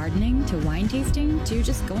 From gardening to wine tasting to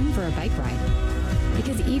just going for a bike ride.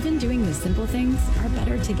 Because even doing the simple things are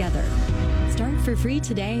better together. Start for free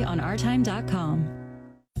today on ourtime.com.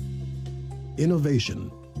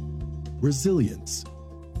 Innovation, resilience,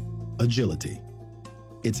 agility.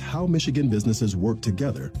 It's how Michigan businesses work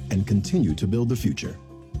together and continue to build the future.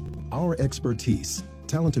 Our expertise,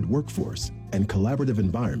 talented workforce, and collaborative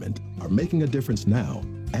environment are making a difference now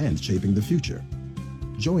and shaping the future.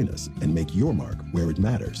 Join us and make your mark where it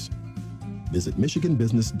matters. Visit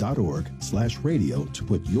michiganbusiness.org/radio to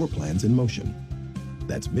put your plans in motion.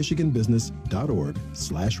 That's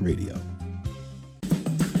michiganbusiness.org/radio.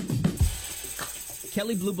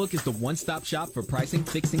 Kelley Blue Book is the one-stop shop for pricing,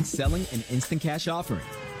 fixing, selling, and instant cash offering.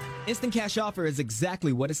 Instant Cash Offer is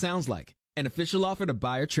exactly what it sounds like. An official offer to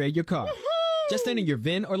buy or trade your car. Just enter your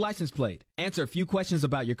VIN or license plate, answer a few questions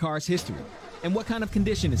about your car's history, and what kind of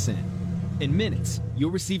condition it's in. In minutes, you'll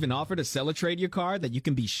receive an offer to sell or trade your car that you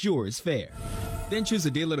can be sure is fair. Then choose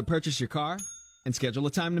a dealer to purchase your car and schedule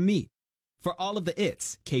a time to meet. For all of the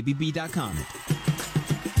its, KBB.com.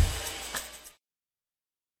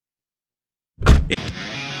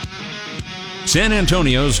 San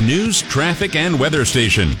Antonio's news, traffic, and weather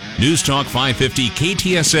station. News Talk 550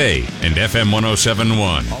 KTSA and FM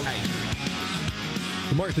 1071.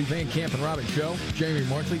 The Markley, Van Camp, and Robbins Show. Jamie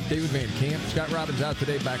Markley, David Van Camp. Scott Robbins out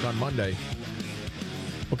today, back on Monday.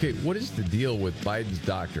 Okay, what is the deal with Biden's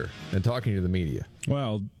doctor and talking to the media?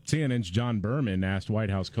 Well, CNN's John Berman asked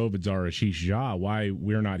White House COVID czar Ashish Jha why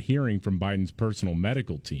we're not hearing from Biden's personal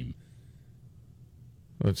medical team.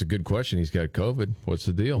 Well, that's a good question. He's got COVID. What's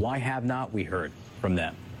the deal? Why have not we heard from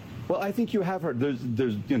them? Well, I think you have heard.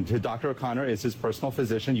 There's Dr. O'Connor is his personal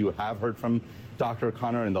physician. You have heard from Dr.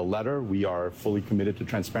 O'Connor in the letter. We are fully committed to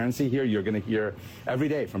transparency here. You're going to hear every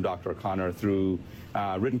day from Dr. O'Connor through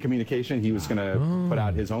written communication. He was going to put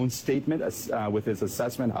out his own statement with his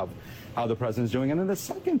assessment of how the president's doing. And then the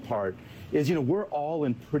second part is, we're all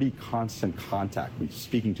in pretty constant contact. We're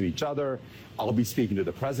speaking to each other. I'll be speaking to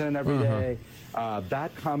the president every day.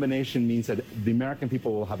 That combination means that the American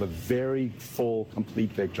people will have a very full,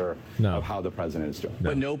 complete picture of how the president is doing.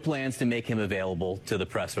 But no plans to make him available to the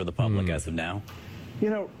press or the public as of now?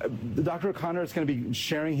 Dr. O'Connor is going to be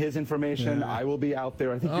sharing his information. Yeah. I will be out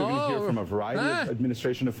there. I think you're going to hear from a variety of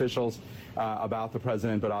administration officials about the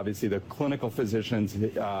president, but obviously the clinical physicians,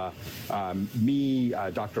 me,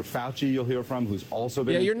 Dr. Fauci you'll hear from, who's also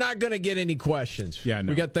been... Yeah, you're not going to get any questions. Yeah,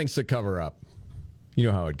 no. We got things to cover up. You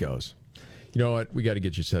know how it goes. You know what? We got to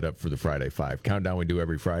get you set up for the Friday 5 countdown we do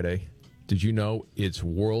every Friday. Did you know it's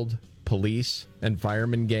World Police and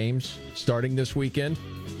Firemen Games starting this weekend?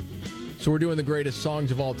 So we're doing the greatest songs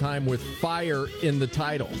of all time with fire in the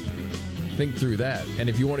title. Think through that. And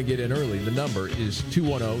if you want to get in early, the number is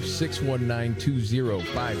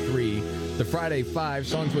 210-619-2053. The Friday 5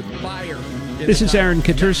 songs with fire. This is Aaron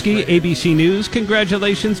Katursky, ABC News.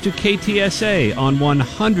 Congratulations to KTSA on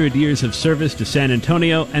 100 years of service to San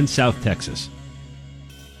Antonio and South Texas.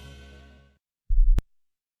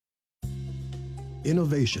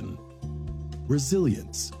 Innovation,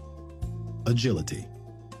 resilience, agility.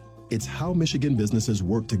 It's how Michigan businesses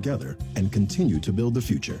work together and continue to build the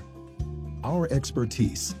future. Our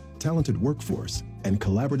expertise, talented workforce, and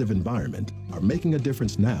collaborative environment are making a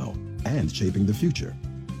difference now and shaping the future.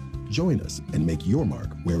 Join us and make your mark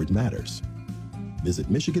where it matters. Visit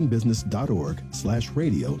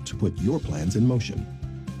michiganbusiness.org/radio to put your plans in motion.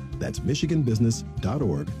 That's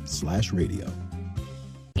michiganbusiness.org/radio.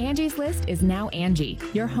 Angie's List is now Angie,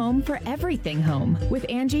 your home for everything home. With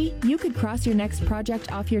Angie, you could cross your next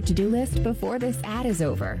project off your to-do list before this ad is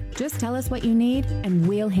over. Just tell us what you need, and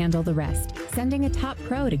we'll handle the rest. Sending a top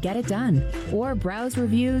pro to get it done. Or browse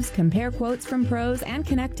reviews, compare quotes from pros, and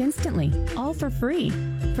connect instantly. All for free.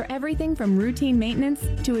 For everything from routine maintenance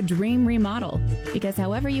to a dream remodel. Because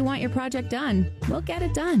however you want your project done, we'll get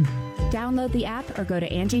it done. Download the app or go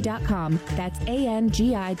to Angie.com. That's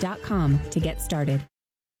ANGI.com to get started.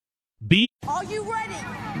 Are you ready?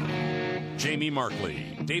 Jamie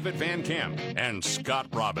Markley, David Van Camp, and Scott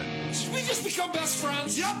Robbins. We just become best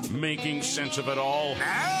friends. Yep. Making sense of it all.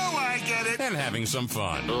 Now I get it. And having some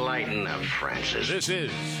fun. Lighten up, Francis. This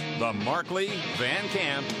is the Markley, Van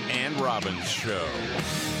Camp, and Robbins Show.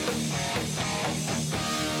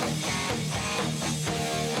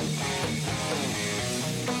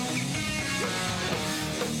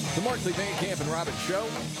 The Markley, Van Camp, and Robbins Show.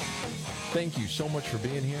 Thank you so much for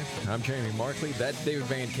being here. I'm Jamie Markley. That's David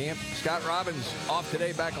Van Camp. Scott Robbins off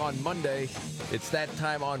today, back on Monday. It's that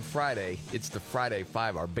time on Friday. It's the Friday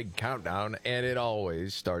 5, our big countdown, and it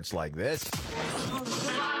always starts like this. The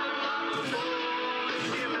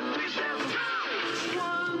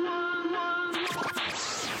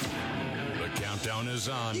countdown is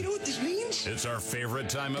on. You know what this means? It's our favorite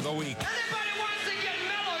time of the week. Anybody wants to get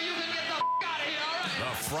mellow, you can get the out of here, all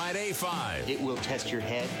right? The Friday 5. It will test your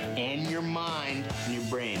head and your mind and your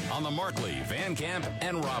brain. On the Markley, Van Camp,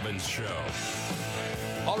 and Robbins Show.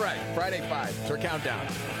 All right, Friday 5. It's our countdown.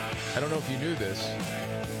 I don't know if you knew this,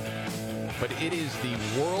 but it is the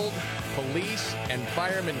World Police and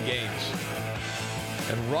Firemen Games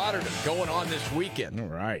in Rotterdam going on this weekend. All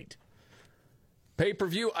right.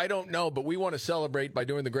 Pay-per-view, I don't know, but we want to celebrate by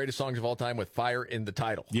doing the greatest songs of all time with fire in the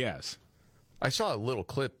title. Yes. I saw a little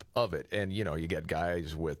clip of it, and, you know, you get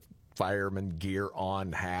guys with fireman gear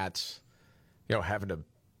on, hats, you know, having to,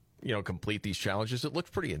 you know, complete these challenges. It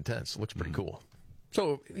looks pretty intense. It looks pretty cool.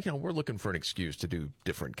 So, you know, we're looking for an excuse to do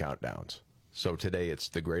different countdowns. So today it's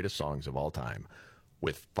the greatest songs of all time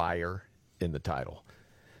with fire in the title.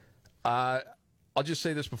 I'll just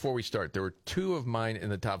say this before we start. There were 2 of mine in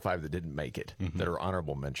the top 5 that didn't make it, that are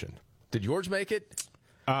honorable mention. Did yours make it?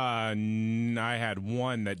 I had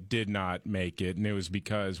one that did not make it, and it was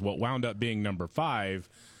because what wound up being number 5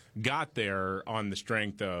 got there on the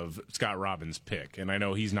strength of Scott Robbins' pick. And I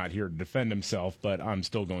know he's not here to defend himself, but I'm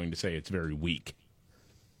still going to say it's very weak.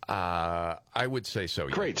 I would say so.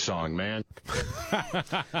 Yeah. Great song, man.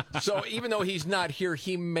 So even though he's not here,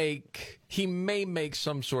 he may make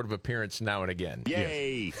some sort of appearance now and again.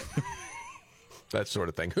 Yay! That sort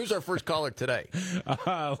of thing. Who's our first caller today?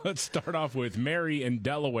 Let's start off with Mary in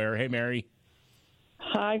Delaware. Hey, Mary.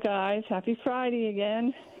 Hi, guys. Happy Friday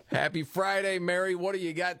again. Happy Friday, Mary. What do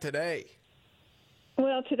you got today?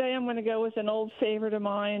 Well, today I'm going to go with an old favorite of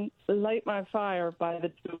mine, Light My Fire by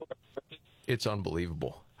The Doors. It's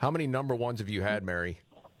unbelievable. How many number ones have you had, Mary?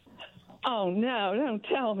 Oh, no, don't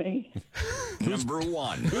tell me. Number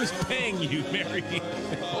 1. Who's paying you, Mary?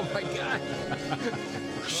 Oh, my God.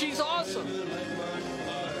 She's awesome.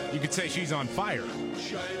 You could say she's on fire.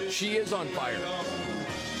 She is on fire.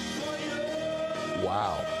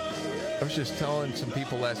 Wow. I was just telling some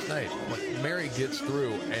people last night, when Mary gets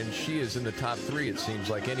through, and she is in the top 3, it seems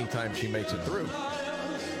like, anytime she makes it through.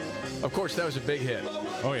 Of course, that was a big hit.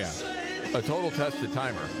 Oh, yeah. A total tested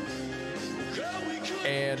timer.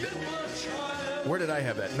 And where did I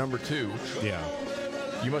have that? Number 2. Yeah.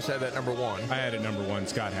 You must have that number 1. I had it number 1.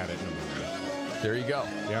 Scott had it number 2. There you go.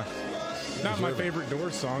 Yeah. Not my favorite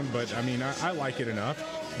Doors song, but, I mean, I like it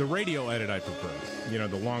enough. The radio edit I prefer. You know,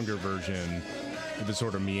 the longer version, the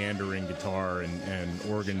sort of meandering guitar and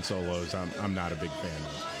organ solos, I'm not a big fan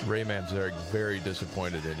of. Ray Manzarek very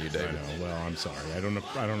disappointed in you, David. I know. Well, I'm sorry. I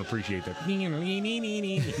don't appreciate that.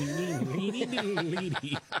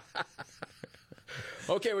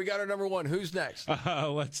 Okay, we got our number 1. Who's next?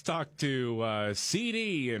 Let's talk to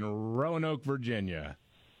CD in Roanoke, Virginia.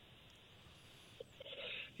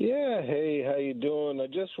 Yeah, hey, how you doing? I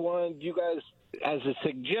just wanted you guys, as a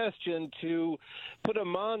suggestion, to put a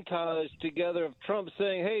montage together of Trump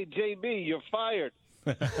saying, "Hey, JB, you're fired."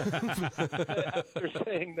 After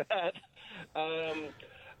saying that,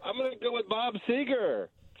 I'm going to go with Bob Seger,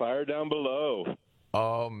 Fire Down Below.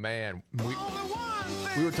 Oh, man.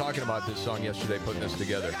 We were talking about this song yesterday, putting this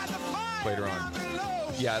together later on.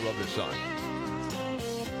 Yeah, I love this song.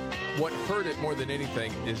 What hurt it more than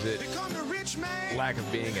anything is its lack of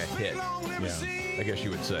being a hit. Yeah, I guess you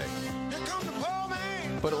would say.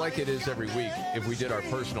 But like it is every week, if we did our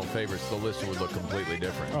personal favorites, the list would look completely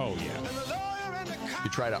different. Oh, yeah. You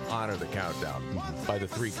try to honor the countdown by the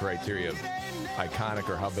 3 criteria of iconic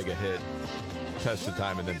or how big a hit, test of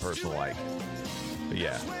time, and then personal like. But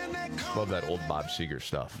yeah, love that old Bob Seger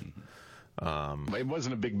stuff. It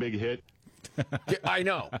wasn't a big hit. I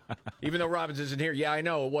know. Even though Robbins isn't here, yeah, I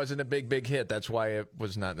know it wasn't a big hit. That's why it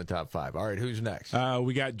was not in the top 5. All right, who's next?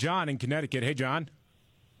 We got John in Connecticut. Hey, John.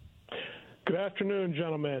 Good afternoon,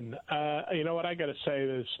 gentlemen. You know what? I got to say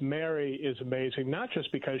this. Mary is amazing, not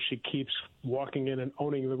just because she keeps walking in and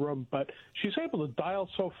owning the room, but she's able to dial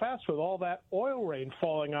so fast with all that oil rain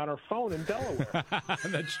falling on her phone in Delaware.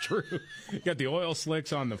 That's true. You got the oil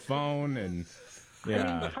slicks on the phone, and yeah.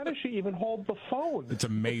 I mean, how does she even hold the phone? It's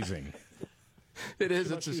amazing. It is.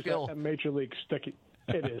 It's a skill. A Major League sticky.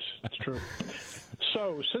 It is. It's true.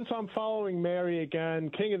 So, since I'm following Mary again,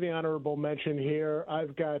 king of the honorable mention here,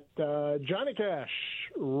 I've got Johnny Cash,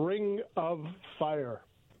 Ring of Fire.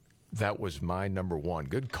 That was my number 1.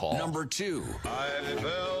 Good call. Number 2. I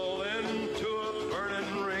fell into a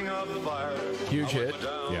burning ring of fire. Huge hit.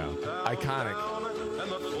 Yeah. Iconic. And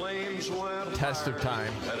the flames went Test of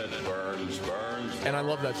time. and it burns. And I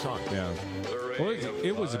love that song. Yeah. Well,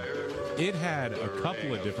 it had a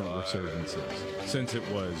couple of different resurgences since it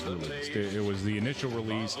was released. It was the initial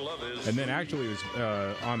release, and then actually it was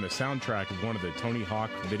on the soundtrack of one of the Tony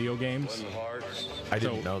Hawk video games. I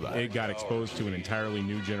didn't know that. It got exposed to an entirely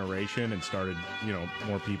new generation and started,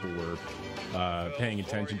 more people were paying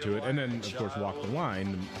attention to it. And then, of course, Walk the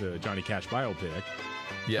Line, the Johnny Cash biopic,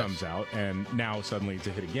 comes out, and now suddenly it's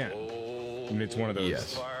a hit again. And it's one of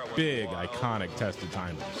those big, iconic tested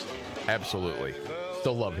timers. Absolutely.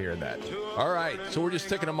 Still love hearing that. All right, so we're just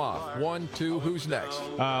ticking them off. 1, 2, who's next?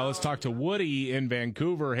 Let's talk to Woody in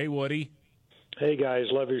Vancouver. Hey, Woody. Hey, guys,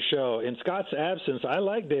 love your show. In Scott's absence, I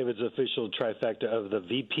like David's official trifecta of the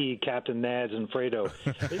VP, Captain Nads, and Fredo.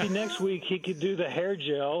 Maybe next week he could do the hair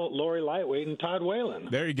gel, Lori Lightweight, and Todd Whalen.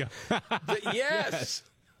 There you go. Yes.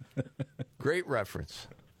 Great reference.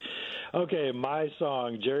 Okay, my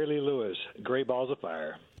song, Jerry Lee Lewis, Great Balls of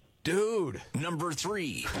Fire. Dude. Number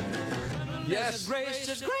 3. Yes. Great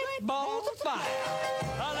balls of fire.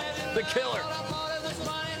 The Killer.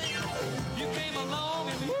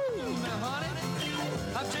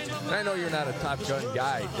 I know you're not a Top Gun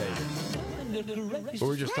guy, David. But we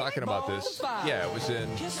were just talking about this. Yeah, it was in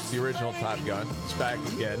the original Top Gun. It's back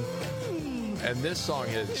again. And this song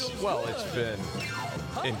is, well, it's been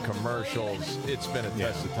in commercials. It's been a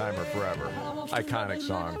test of timer forever. Iconic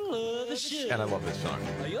song. And I love this song.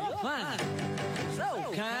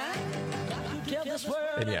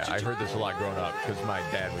 And yeah, I heard this a lot growing up because my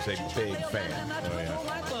dad was a big fan.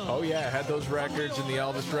 Oh yeah, I had those records and the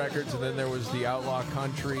Elvis records, and then there was the Outlaw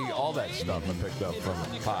Country, all that stuff I picked up from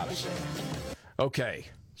Pops. Okay,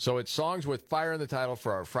 so it's songs with fire in the title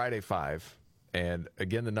for our Friday 5. And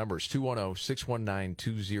again, the number is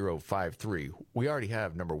 210-619-2053. We already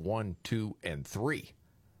have number 1, 2, and 3.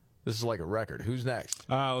 This is like a record. Who's next?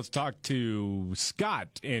 Let's talk to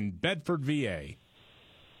Scott in Bedford, VA.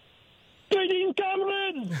 Greetings,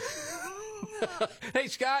 comrades! Hey,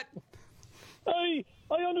 Scott. I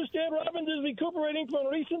understand Robbins is recuperating from a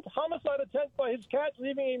recent homicide attempt by his cat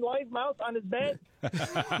leaving a live mouse on his bed.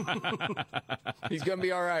 He's going to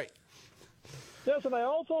be all right. Yes, and I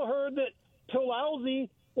also heard that Tulowsy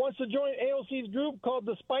wants to join AOC's group called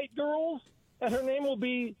the Spite Girls, and her name will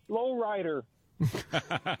be Lowrider.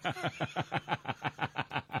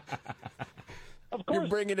 Of course, you're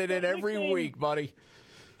bringing it in every week, buddy.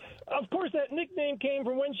 Of course, that nickname came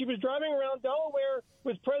from when she was driving around Delaware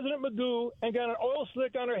with President Magoo and got an oil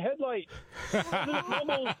slick on her headlight. President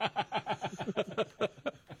Mumbles.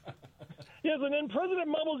 Yes, and then President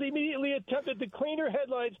Mumbles immediately attempted to clean her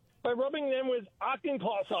headlights by rubbing them with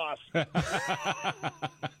Ockenklaw sauce.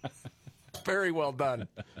 Very well done.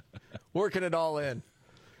 Working it all in.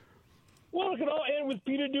 Well, it could all end with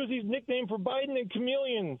Peter Doocy's nickname for Biden and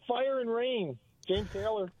Chameleon, Fire and Rain, James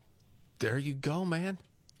Taylor. There you go, man.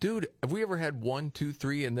 Dude, have we ever had 1, 2,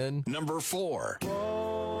 3, and then... Number 4.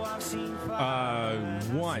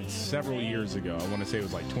 Once, several years ago. I want to say it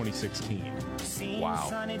was like 2016. Wow.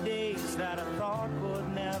 And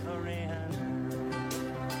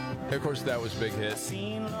of course, that was a big hit.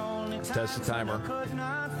 Test of Timer.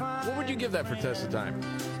 What would you give that for Test of Time?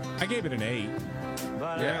 I gave it an 8.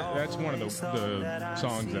 Yeah, that's one of the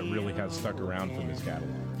songs that really has stuck around from his catalog.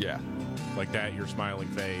 Yeah. Like that, Your Smiling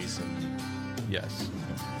Face. And yes.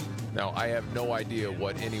 Now, I have no idea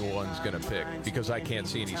what anyone's going to pick because I can't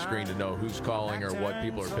see any screen to know who's calling or what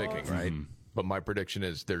people are picking, right? Mm-hmm. But my prediction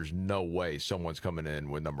is there's no way someone's coming in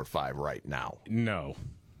with number 5 right now. No.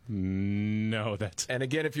 No, that's... And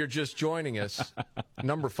again, if you're just joining us,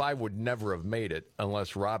 number 5 would never have made it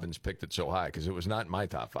unless Robbins picked it so high, because it was not in my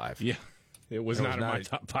top 5. Yeah, it was not in my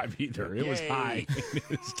top 5 either. It was high in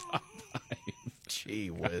his top 5. Gee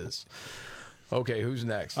whiz. Okay, who's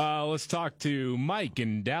next? Let's talk to Mike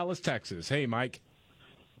in Dallas, Texas. Hey, Mike.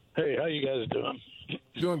 Hey, how you guys doing?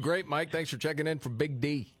 Doing great, Mike. Thanks for checking in from Big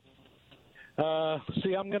D.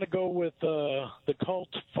 See, I'm going to go with the Cult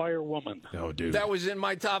Firewoman. Oh, dude. That was in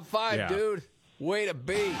my top 5, dude. Way to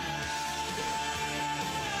be.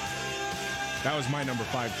 That was my number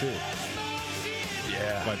 5, too.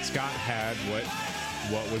 Yeah. But Scott had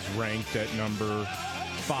what was ranked at number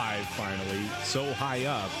 5 finally, so high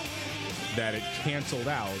up that it canceled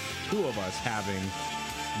out 2 of us having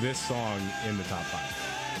this song in the top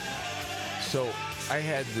 5. So I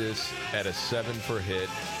had this at a 7 for hit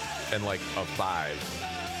and like a 5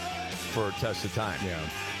 for test of time. Yeah.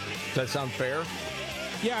 Does that sound fair?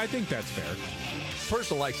 Yeah, I think that's fair.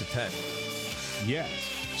 Person likes a 10. Yes.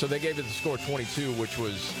 So they gave it the score 22, which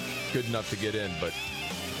was good enough to get in. But,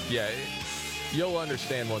 yeah, you'll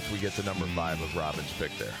understand once we get to number 5 of Robin's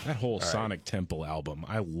pick there. That whole Sonic Temple album.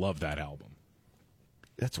 I love that album.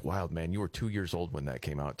 That's wild, man. You were 2 years old when that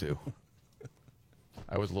came out, too.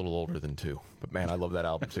 I was a little older than 2. But, man, I love that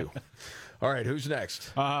album, too. All right, who's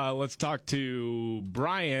next? Let's talk to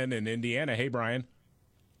Brian in Indiana. Hey, Brian.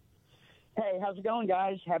 Hey, how's it going,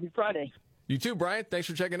 guys? Happy Friday. You too, Brian. Thanks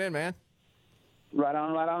for checking in, man. Right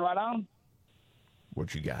on, right on, right on.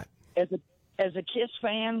 What you got? As a Kiss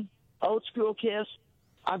fan, old school Kiss,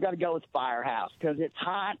 I've got to go with Firehouse because it's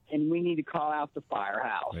hot and we need to call out the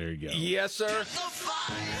Firehouse. There you go. Yes, sir.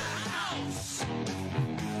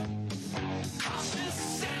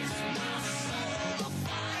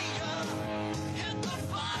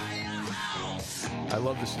 I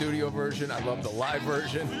love the studio version. I love the live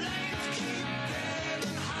version.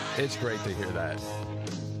 It's great to hear that.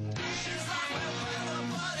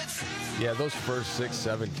 Yeah, those first 6,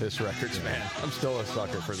 7 Kiss records, man. I'm still a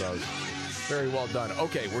sucker for those. Very well done.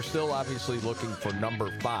 Okay, we're still obviously looking for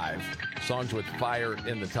number 5. Songs with fire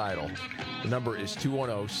in the title. The number is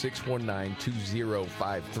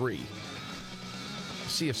 210-619-2053.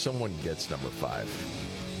 See if someone gets number 5.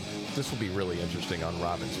 This will be really interesting on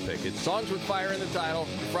Robin's pick. It's Songs with Fire in the title,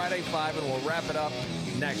 Friday 5, and we'll wrap it up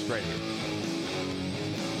next right here.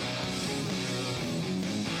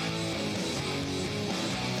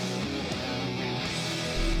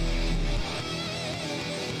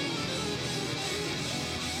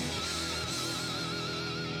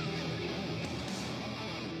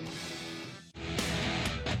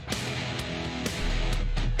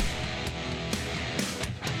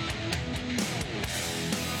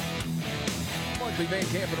 Van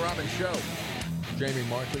Camp and Robbins Show. Jamie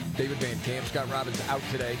Markley, David Van Camp, Scott Robbins out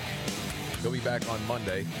today. He'll be back on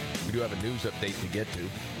Monday. We do have a news update to get to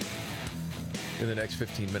in the next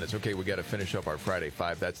 15 minutes. Okay, we got to finish up our Friday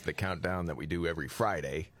 5. That's the countdown that we do every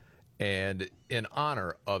Friday. And in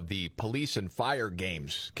honor of the police and fire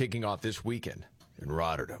games kicking off this weekend in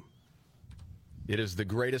Rotterdam, it is the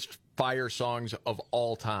greatest fire songs of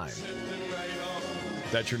all time.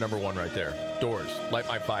 That's your number 1 right there. Doors, Light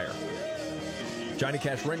My Fire. Johnny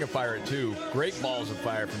Cash, Ring of Fire at 2. Great Balls of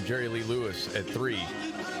Fire from Jerry Lee Lewis at 3.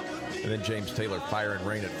 And then James Taylor, Fire and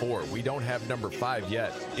Rain at 4. We don't have number 5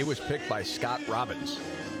 yet. It was picked by Scott Robbins.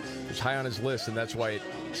 It's high on his list, and that's why it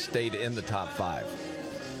stayed in the top 5.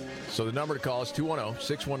 So the number to call is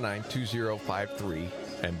 210-619-2053.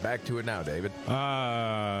 And back to it now, David.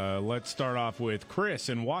 Let's start off with Chris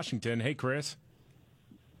in Washington. Hey, Chris.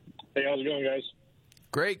 Hey, how's it going, guys?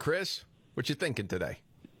 Great, Chris. What you thinking today?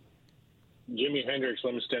 Jimi Hendrix,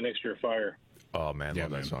 Let Me Stand Next to Your Fire. Oh, man, love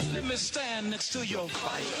that song. Let me stand next to your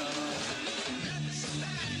fire.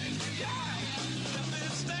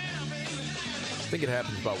 I think it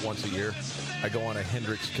happens about once a year. I go on a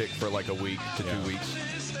Hendrix kick for like a week to 2 weeks.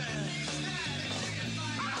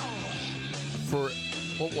 For,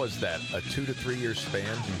 what was that, a 2 to 3 year span?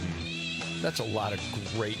 Mm-hmm. That's a lot of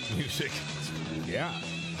great music. Yeah.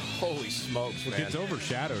 Holy smokes, man. What gets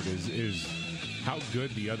overshadowed is how good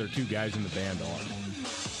the other 2 guys in the band are.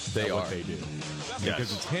 They are. What they do. Yes.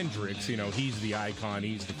 Because it's Hendrix, you know, he's the icon,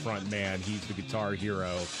 he's the front man, he's the guitar hero.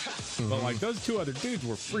 Mm-hmm. But like those 2 other dudes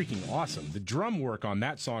were freaking awesome. The drum work on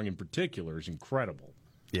that song in particular is incredible.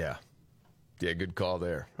 Yeah. Yeah, good call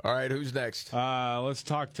there. All right, who's next? Let's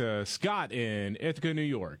talk to Scott in Ithaca, New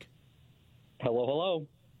York. Hello, hello.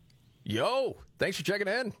 Yo, thanks for checking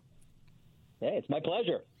in. Hey, it's my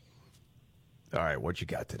pleasure. All right, what you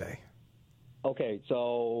got today? Okay,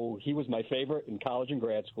 so he was my favorite in college and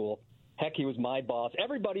grad school. Heck, he was my boss,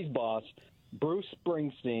 everybody's boss, Bruce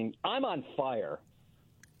Springsteen. I'm on fire.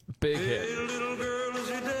 Big hit. Hey, little girl, is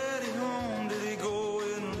your daddy home? Did he go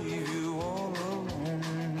and leave you all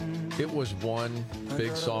alone? It was one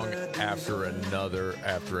big song after another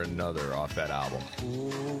off that album.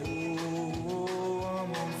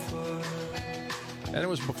 And it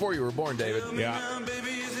was before you were born, David. Yeah.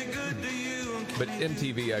 But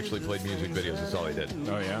MTV actually played music videos. That's all they did.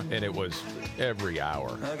 Oh, yeah? And it was every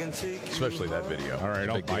hour, especially that video. All right,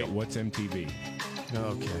 I'll Big bite. deal. What's MTV?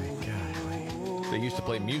 Okay, golly. They used to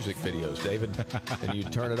play music videos, David, and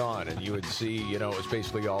you'd turn it on, and you would see, it was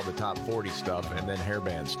basically all the top 40 stuff and then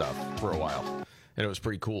hairband stuff for a while. And it was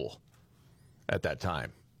pretty cool at that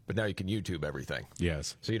time. But now you can YouTube everything.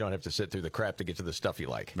 Yes. So you don't have to sit through the crap to get to the stuff you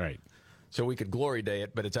like. Right. So we could glory day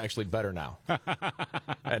it, but it's actually better now.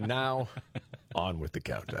 And now, on with the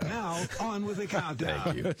countdown. Now, on with the countdown.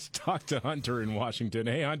 Thank you. Let's talk to Hunter in Washington.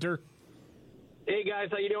 Hey, Hunter. Hey, guys.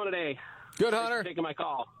 How you doing today? Good, Thanks Hunter. for taking my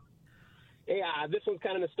call. Hey, this one's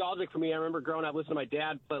kind of nostalgic for me. I remember growing up listening to my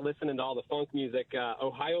dad, listening to all the funk music.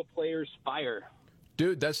 Ohio Players Fire.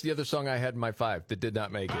 Dude, that's the other song I had in my 5 that did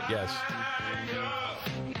not make it. Yes.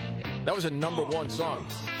 That was a #1 song.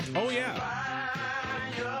 Oh, yeah.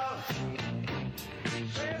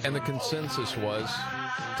 And the consensus was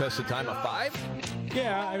Test of Time a 5?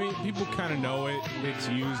 Yeah, I mean, people kind of know it. It's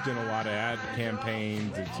used in a lot of ad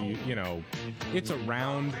campaigns. It's, it's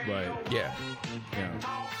around, but yeah.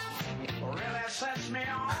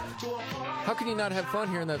 How can you not have fun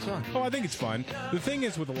hearing that song? Oh, I think it's fun. The thing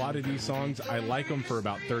is, with a lot of these songs, I like them for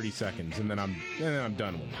about 30 seconds, and then I'm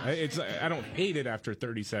done with them. I don't hate it after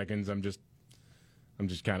 30 seconds. I'm just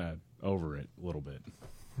kind of over it a little bit.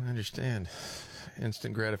 I understand.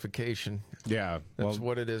 Instant gratification. Yeah. That's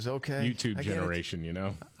what it is. Okay. YouTube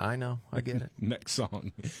generation, I know. I get it. Next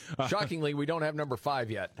song. Shockingly, we don't have number 5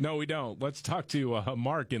 yet. No, we don't. Let's talk to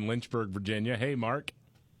Mark in Lynchburg, Virginia. Hey, Mark.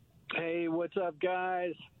 Hey, what's up,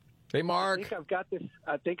 guys? Hey, Mark. I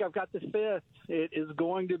think I've got the 5th. It is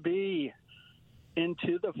going to be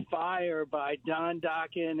Into the Fire by Don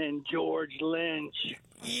Dokken and George Lynch.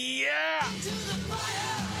 Yeah!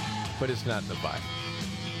 But it's not in the 5.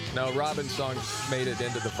 No, Robin's song made it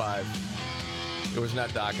into the 5. It was not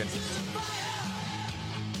Dokken.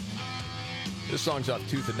 This song's off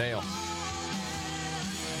Tooth and Nail.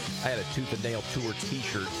 I had a Tooth and Nail tour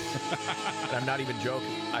T-shirt, and I'm not even joking.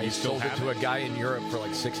 I sold it to a guy in Europe for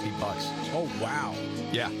like $60. Oh, wow.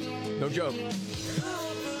 Yeah, no joke.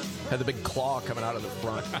 Had the big claw coming out of the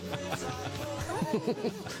front.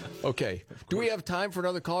 Okay. Do we have time for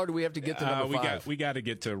another call, or do we have to get to number 5? We got to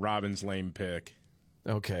get to Robin's lame pick.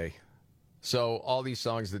 Okay. So all these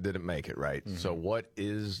songs that didn't make it, right? Mm-hmm. So what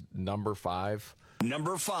is number 5?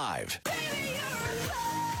 Number 5.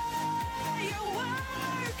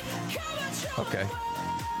 Okay.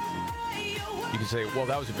 You can say, well,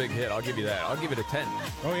 that was a big hit. I'll give you that. I'll give it a 10.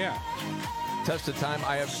 Oh, yeah. Test of Time,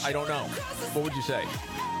 I don't know. What would you say?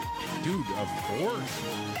 Dude, of course.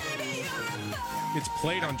 It's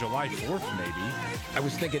played on July 4th, maybe. I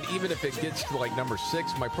was thinking, even if it gets to like number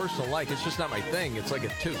 6, my personal it's just not my thing. It's like a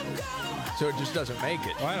 2. So it just doesn't make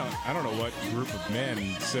it. Well, I don't know what group of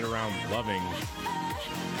men sit around loving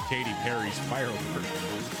Katy Perry's Firework.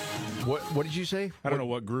 What did you say? I don't know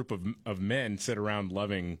what group of men sit around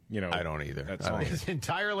loving, I don't either. That song. It's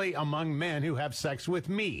entirely among men who have sex with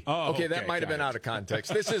me. Oh, okay, that might have been out of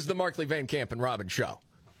context. This is the Markley, Van Camp, and Robin show.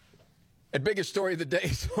 And biggest story of the day.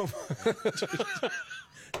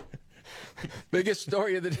 Biggest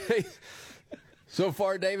story of the day so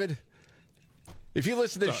far, David. If you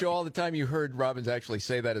listen to this show all the time, you heard Robbins actually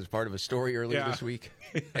say that as part of a story earlier this week.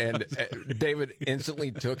 And David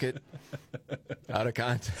instantly took it out of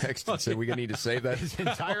context and said, we need to save that. It's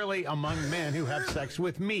entirely among men who have sex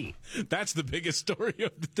with me. That's the biggest story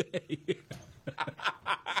of the day.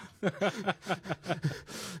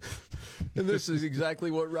 And this is exactly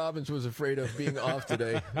what Robbins was afraid of being off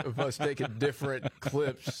today, of us taking different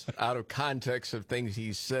clips out of context of things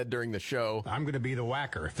he said during the show. I'm going to be the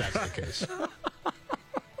whacker if that's the case.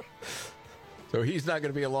 So he's not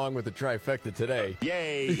going to be along with the trifecta today.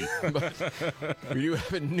 Yay! But we do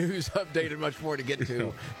have a news update and much more to get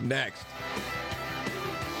to next.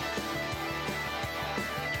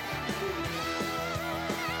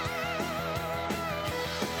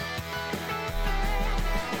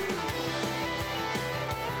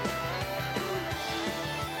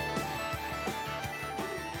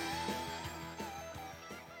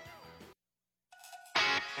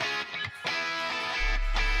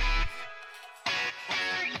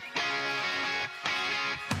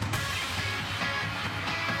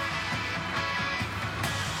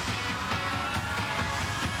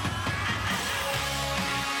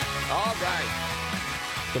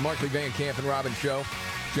 The Markley, Van Camp, and Robin show.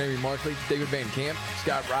 Jamie Markley, David Van Camp,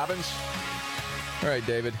 Scott Robbins. All right,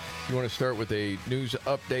 David, you want to start with a news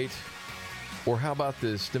update? Or how about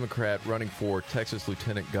this Democrat running for Texas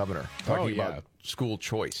lieutenant governor? Talking about school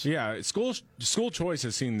choice. Yeah, school choice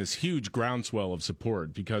has seen this huge groundswell of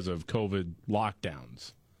support because of COVID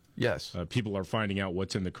lockdowns. Yes. People are finding out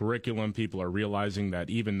what's in the curriculum. People are realizing that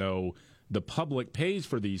even though the public pays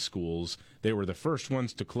for these schools, they were the first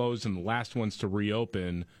ones to close and the last ones to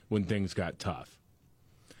reopen when things got tough.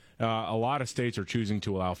 A lot of states are choosing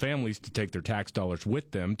to allow families to take their tax dollars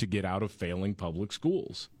with them to get out of failing public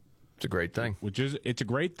schools. It's a great thing. It's a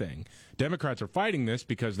great thing. Democrats are fighting this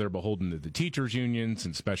because they're beholden to the teachers' unions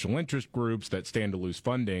and special interest groups that stand to lose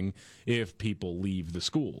funding if people leave the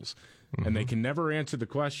schools. Mm-hmm. And they can never answer the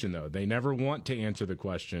question, though. They never want to answer the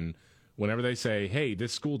question whenever they say, hey,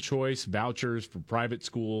 this school choice, vouchers for private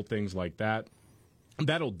school, things like that,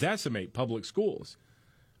 that'll decimate public schools.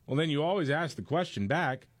 Well, then you always ask the question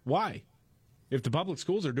back, why? If the public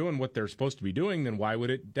schools are doing what they're supposed to be doing, then why would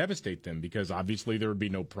it devastate them? Because obviously there would be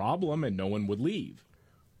no problem and no one would leave.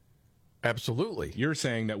 Absolutely. You're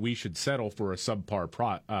saying that we should settle for a subpar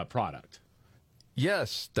product.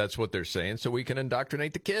 Yes, that's what they're saying, so we can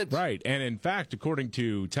indoctrinate the kids. Right. And in fact, according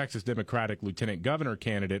to Texas Democratic Lieutenant Governor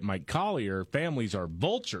candidate Mike Collier, families are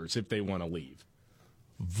vultures if they want to leave.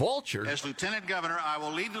 Vultures? As Lieutenant Governor, I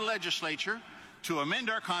will lead the legislature to amend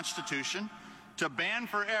our Constitution to ban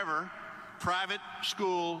forever private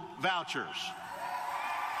school vouchers.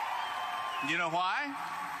 You know why?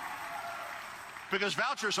 Because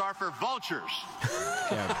vouchers are for vultures.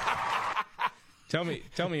 Yeah. Tell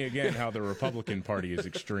me again how the Republican Party is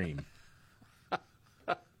extreme.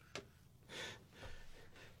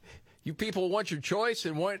 You people want your choice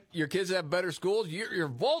and want your kids to have better schools? You're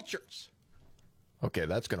vultures. Okay,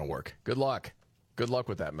 that's going to work. Good luck. Good luck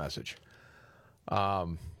with that message.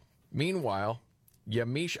 Meanwhile,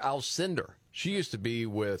 Yamiche Alcindor. She used to be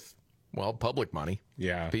with, well, Public Money.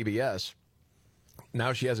 Yeah. PBS.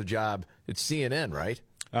 Now she has a job at CNN, right?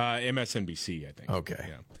 MSNBC, I think. Okay.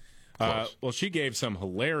 Yeah. Well, she gave some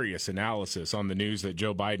hilarious analysis on the news that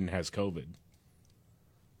Joe Biden has COVID.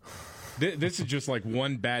 This is just like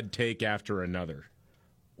one bad take after another.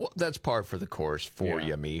 Well, that's par for the course for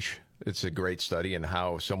Yamiche. It's a great study in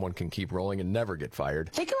how someone can keep rolling and never get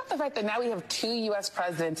fired. Think about the fact that now we have 2 U.S.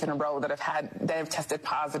 presidents in a row that have tested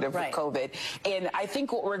positive with COVID. And I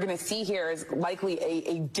think what we're going to see here is likely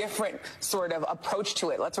a different sort of approach to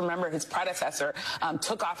it. Let's remember his predecessor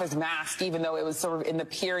took off his mask, even though it was sort of in the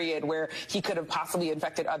period where he could have possibly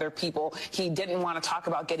infected other people. He didn't want to talk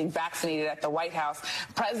about getting vaccinated at the White House.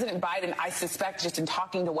 President Biden, I suspect, just in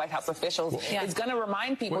talking to White House officials, is going to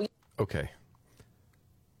remind people. Okay.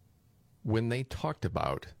 When they talked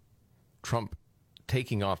about Trump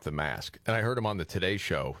taking off the mask, and I heard him on the Today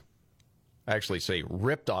Show actually say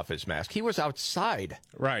ripped off his mask, he was outside.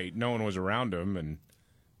 Right. No one was around him. And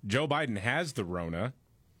Joe Biden has the Rona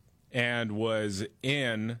and was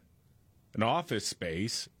in an office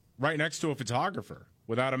space right next to a photographer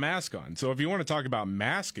without a mask on. So if you want to talk about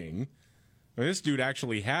masking, this dude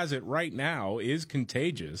actually has it right now, is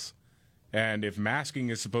contagious. And if masking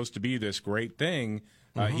is supposed to be this great thing,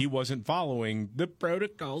 he wasn't following the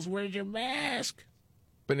protocols. Where's your mask?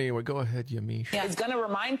 But anyway, go ahead, Yamiche. Yeah, it's going to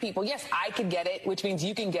remind people, yes, I could get it, which means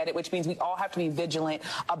you can get it, which means we all have to be vigilant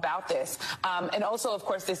about this. And also, of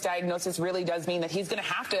course, this diagnosis really does mean that he's going to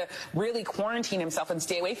have to really quarantine himself and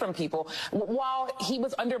stay away from people. While he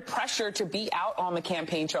was under pressure to be out on the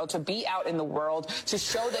campaign trail, to be out in the world, to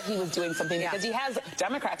show that he was doing something, because he has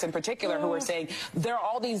Democrats in particular who are saying there are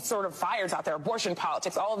all these sort of fires out there, abortion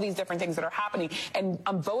politics, all of these different things that are happening. And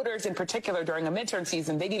voters in particular during a midterm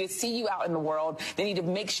season, they need to see you out in the world. They need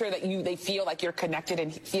to make sure that they feel like you're connected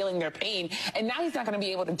and feeling their pain. And now he's not going to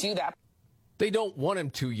be able to do that. They don't want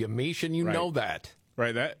him to, Yamiche, and you know that.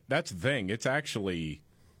 Right. That's the thing.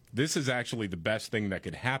 This is actually the best thing that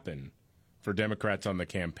could happen for Democrats on the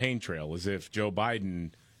campaign trail, is if Joe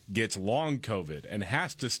Biden gets long COVID and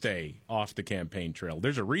has to stay off the campaign trail.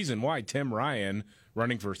 There's a reason why Tim Ryan,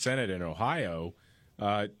 running for Senate in Ohio,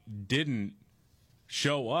 didn't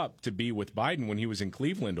show up to be with Biden when he was in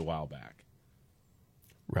Cleveland a while back.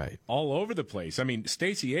 Right. All over the place. I mean,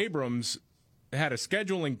 Stacey Abrams had a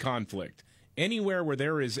scheduling conflict. Anywhere where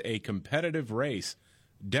there is a competitive race,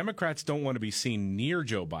 Democrats don't want to be seen near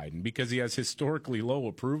Joe Biden because he has historically low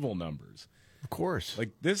approval numbers. Of course.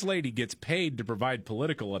 Like, this lady gets paid to provide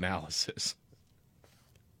political analysis.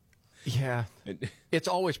 Yeah. It's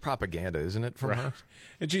always propaganda, isn't it, from her?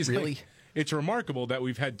 And she's really? Like, it's remarkable that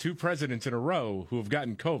we've had 2 presidents in a row who have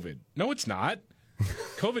gotten COVID. No, it's not.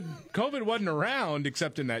 COVID wasn't around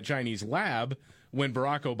except in that Chinese lab when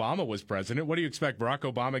Barack Obama was president. What do you expect? Barack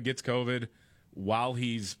Obama gets COVID while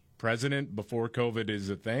he's president before COVID is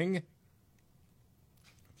a thing?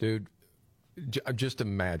 Dude, just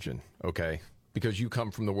imagine, okay, because you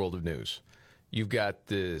come from the world of news. You've got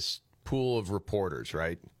this pool of reporters,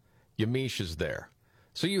 right? Yamiche is there.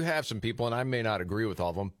 So you have some people, and I may not agree with all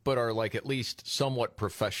of them, but are like at least somewhat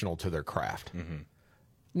professional to their craft. Mm-hmm.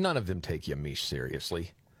 None of them take Yamiche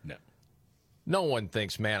seriously. No. No one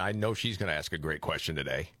thinks, man, I know she's going to ask a great question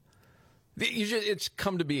today. It's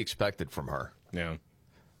come to be expected from her. Yeah.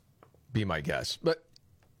 Be my guess. But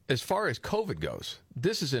as far as COVID goes,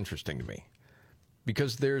 this is interesting to me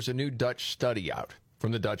because there's a new Dutch study out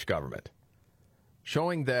from the Dutch government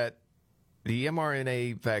showing that the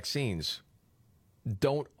mRNA vaccines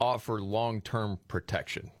don't offer long-term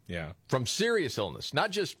protection from serious illness,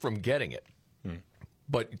 not just from getting it,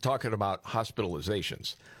 but talking about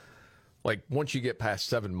hospitalizations. Like once you get past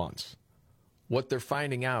 7 months, what they're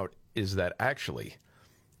finding out is that actually,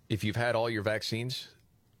 if you've had all your vaccines,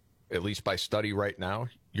 at least by study right now,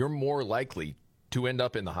 you're more likely to end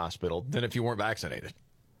up in the hospital than if you weren't vaccinated.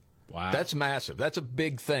 Wow. That's massive. That's a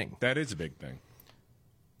big thing. That is a big thing.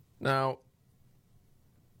 Now,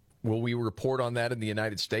 will we report on that in the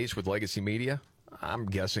United States with legacy media? I'm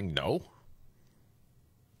guessing no.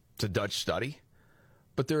 It's a Dutch study.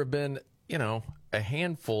 But there have been, a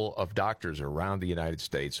handful of doctors around the United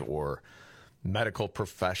States or medical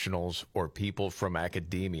professionals or people from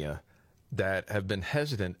academia that have been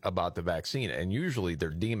hesitant about the vaccine. And usually they're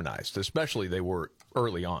demonized, especially they were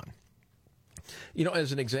early on.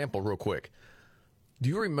 As an example, real quick, do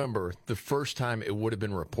you remember the first time it would have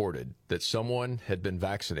been reported that someone had been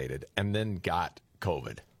vaccinated and then got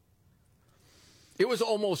COVID? It was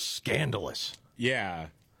almost scandalous. Yeah.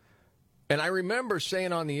 And I remember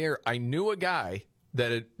saying on the air, I knew a guy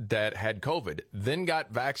that had COVID, then got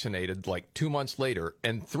vaccinated like 2 months later,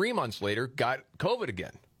 and 3 months later got COVID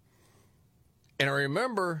again. And I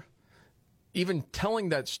remember even telling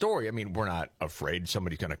that story. I mean, we're not afraid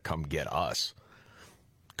somebody's going to come get us.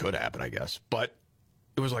 Could happen, I guess. But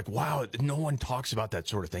it was like, wow, no one talks about that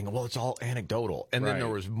sort of thing. Well, it's all anecdotal. And then there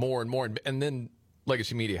was more and more. And then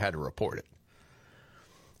legacy media had to report it.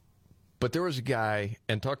 But there was a guy,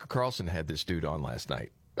 and Tucker Carlson had this dude on last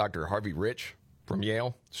night, Dr. Harvey Rich from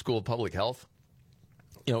Yale School of Public Health,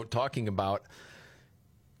 talking about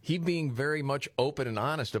he being very much open and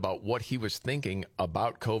honest about what he was thinking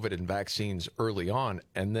about COVID and vaccines early on,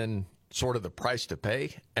 and then sort of the price to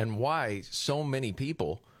pay and why so many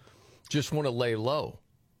people just want to lay low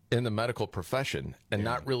in the medical profession and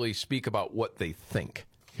not really speak about what they think.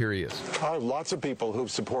 Here he is. I have lots of people who've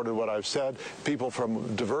supported what I've said, people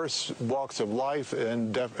from diverse walks of life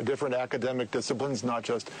and different academic disciplines, not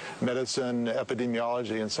just medicine,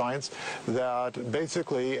 epidemiology, and science, that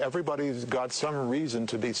basically everybody's got some reason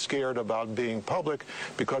to be scared about being public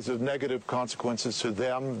because of negative consequences to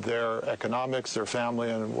them, their economics, their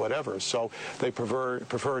family, and whatever. So they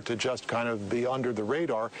prefer to just kind of be under the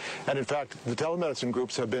radar. And in fact, the telemedicine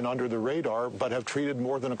groups have been under the radar, but have treated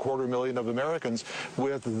more than 250,000 of Americans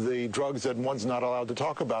with the drugs that one's not allowed to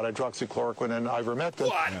talk about, hydroxychloroquine and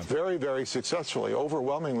ivermectin, very, very successfully,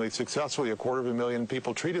 overwhelmingly successfully. 250,000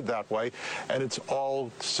 people treated that way, and it's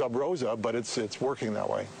all sub rosa, but it's working that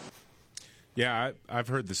way. Yeah, I've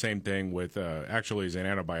heard the same thing with actually as an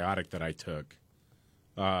antibiotic that I took,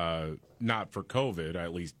 not for COVID.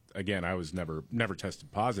 At least, again, I was never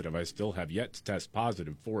tested positive. I still have yet to test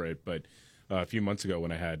positive for it, but a few months ago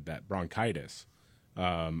when I had that bronchitis.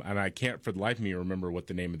 And I can't for the life of me remember what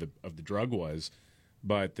the name of the drug was,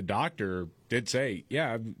 but the doctor did say,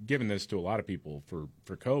 yeah, I've given this to a lot of people for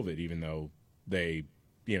COVID, even though they,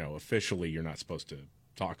 officially you're not supposed to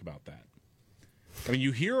talk about that. I mean,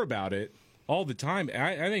 you hear about it all the time.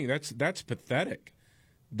 I think that's pathetic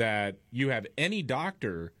that you have any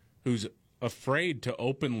doctor who's afraid to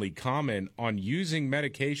openly comment on using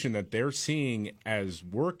medication that they're seeing as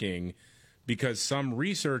working because some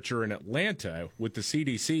researcher in Atlanta with the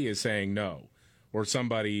CDC is saying no, or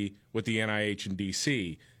somebody with the NIH in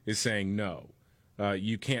D.C. is saying no.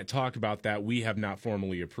 You can't talk about that. We have not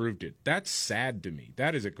formally approved it. That's sad to me.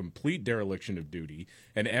 That is a complete dereliction of duty.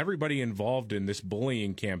 And everybody involved in this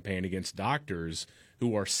bullying campaign against doctors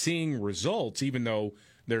who are seeing results, even though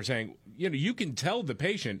they're saying, you can tell the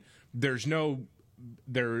patient there's no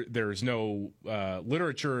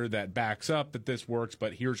literature that backs up that this works,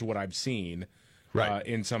 but here's what I've seen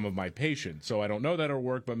in some of my patients. So I don't know that it'll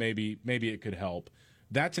work, but maybe it could help.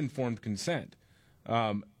 That's informed consent.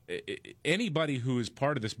 Anybody who is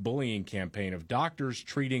part of this bullying campaign of doctors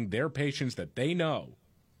treating their patients that they know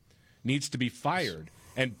needs to be fired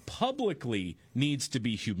and publicly needs to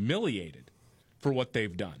be humiliated for what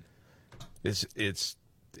they've done. It's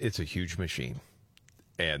a huge machine,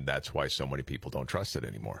 and that's why so many people don't trust it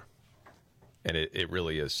anymore. And it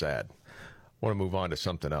really is sad. I want to move on to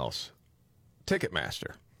something else.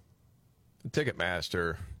 Ticketmaster.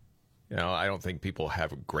 Ticketmaster, I don't think people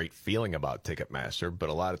have a great feeling about Ticketmaster, but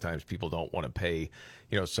a lot of times people don't want to pay,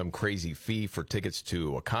 some crazy fee for tickets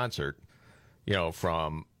to a concert,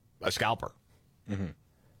 from a scalper. Mm-hmm.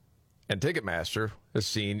 And Ticketmaster has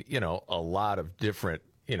seen, a lot of different,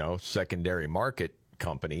 secondary market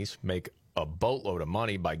companies make a boatload of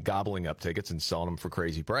money by gobbling up tickets and selling them for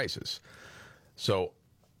crazy prices. So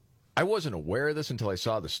I wasn't aware of this until I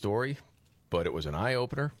saw the story, but it was an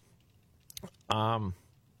eye-opener.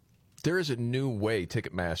 There is a new way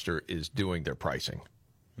Ticketmaster is doing their pricing.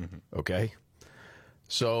 Mm-hmm. Okay?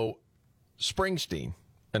 So Springsteen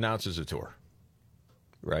announces a tour,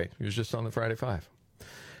 right? He was just on the Friday Five.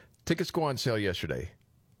 Tickets go on sale yesterday.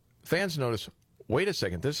 Fans notice, wait a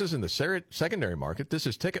second, this isn't the secondary market. This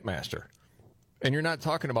is Ticketmaster. And you're not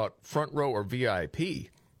talking about front row or VIP.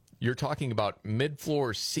 You're talking about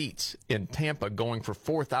mid-floor seats in Tampa going for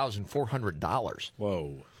 $4,400.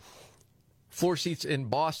 Whoa. Floor seats in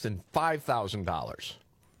Boston, $5,000.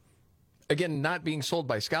 Again, not being sold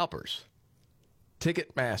by scalpers.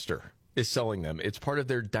 Ticketmaster is selling them. It's part of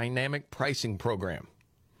their dynamic pricing program.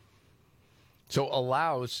 So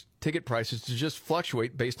allows ticket prices to just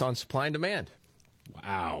fluctuate based on supply and demand.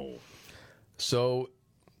 Wow. So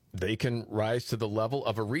they can rise to the level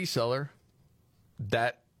of a reseller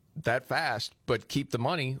that fast, but keep the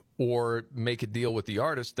money, or make a deal with the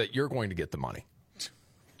artist that you're going to get the money.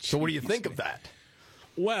 So what do you think of that?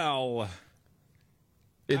 Well,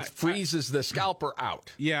 it freezes the scalper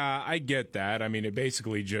out. Yeah, I get that. I mean, it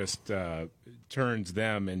basically just turns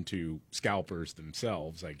them into scalpers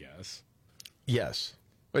themselves, I guess. Yes.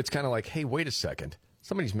 It's kind of like, hey, wait a second.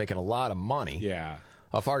 Somebody's making a lot of money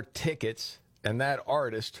off our tickets, and that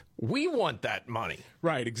artist, we want that money.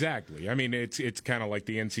 Right, exactly. I mean, it's kind of like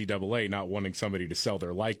the NCAA not wanting somebody to sell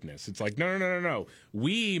their likeness. It's like, no.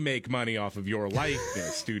 We make money off of your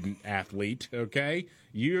likeness, student athlete, okay?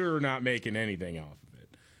 You're not making anything off of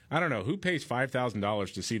it. I don't know. Who pays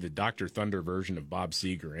 $5,000 to see the Dr. Thunder version of Bob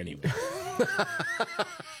Seger anyway?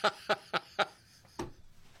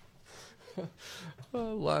 A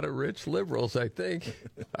lot of rich liberals, I think.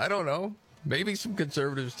 I don't know. Maybe some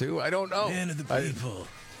conservatives, too. I don't know. Man of the people.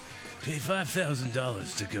 Pay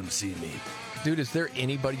 $5,000 to come see me. Dude, is there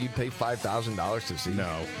anybody you'd pay $5,000 to see?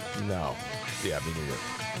 No. Yeah, me neither.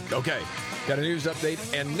 Okay. Got a news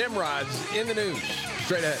update and Nimrod's in the news.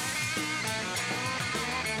 Straight ahead.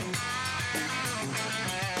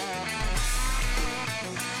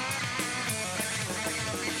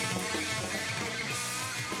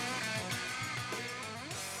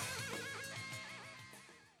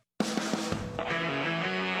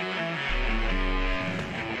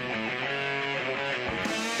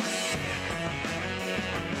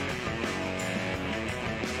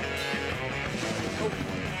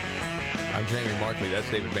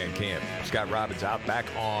 That's David Van Camp. Scott Robbins out back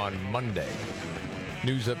on Monday.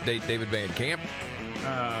 News update, David Van Camp.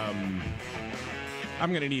 I'm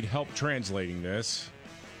going to need help translating this.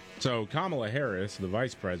 So Kamala Harris, the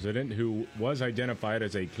vice president, who was identified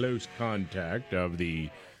as a close contact of the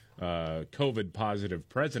COVID-positive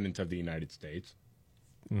president of the United States.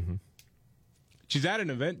 Mm-hmm. She's at an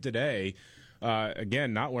event today,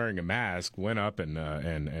 again, not wearing a mask, went up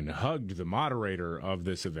and hugged the moderator of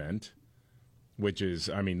this event. Which is,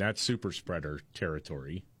 I mean, that's super spreader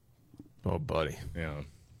territory. Oh, buddy. Yeah.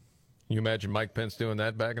 You imagine Mike Pence doing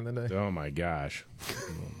that back in the day? Oh, my gosh.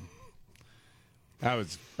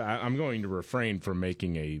 I'm going to refrain from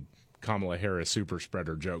making a Kamala Harris super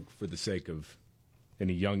spreader joke for the sake of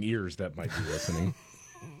any young ears that might be listening.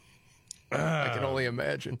 I can only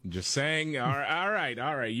imagine. Just saying. All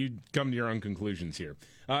right. You come to your own conclusions here.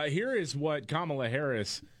 Here is what Kamala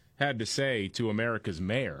Harris had to say to America's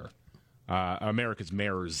mayor. America's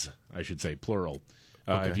mayors, I should say, plural,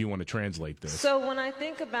 if you want to translate this. So when I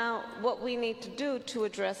think about what we need to do to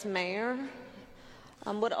address mayor,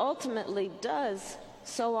 what ultimately does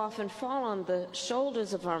so often fall on the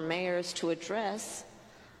shoulders of our mayors to address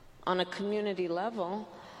on a community level,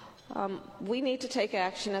 we need to take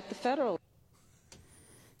action at the federal.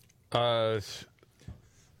 I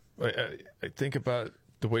think about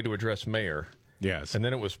the way to address mayor. Yes. And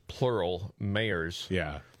then it was plural, mayors.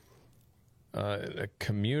 Yeah. A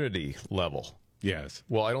community level. Yes.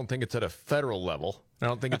 Well, I don't think it's at a federal level. I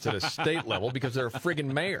don't think it's at a state level because they're a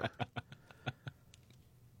friggin' mayor.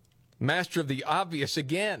 Master of the obvious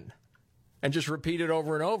again. And just repeat it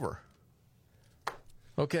over and over.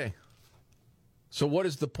 Okay. So what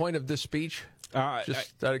is the point of this speech?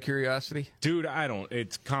 Just out of curiosity? Dude,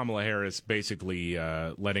 it's Kamala Harris basically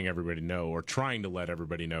letting everybody know, or trying to let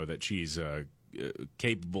everybody know, that she's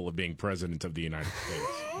capable of being president of the United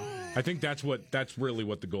States. I think that's really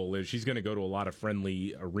what the goal is. She's going to go to a lot of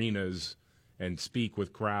friendly arenas and speak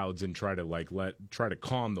with crowds and try to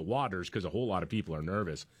calm the waters, because a whole lot of people are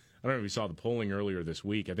nervous. I don't know if you saw the polling earlier this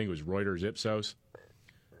week. I think it was Reuters Ipsos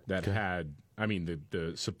that had,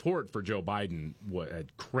 the support for Joe Biden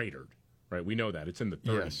had cratered. Right, we know that. It's in the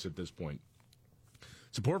 30s at this point.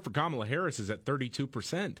 Support for Kamala Harris is at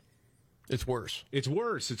 32%. It's worse. It's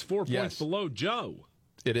worse. It's 4 points below Joe.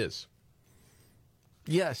 It is.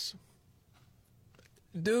 Yes.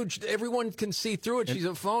 Dude, everyone can see through it. She's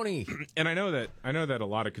a phony. And I know that a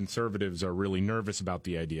lot of conservatives are really nervous about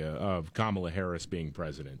the idea of Kamala Harris being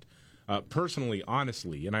president. Personally,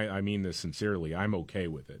 honestly, and I mean this sincerely, I'm okay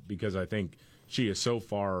with it, because I think she is so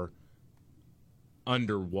far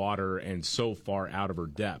underwater and so far out of her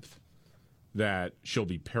depth that she'll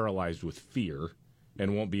be paralyzed with fear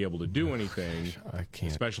and won't be able to do anything,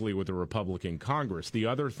 especially with a Republican Congress. The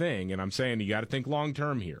other thing, and I'm saying you got to think long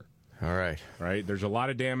term here. All right. Right? There's a lot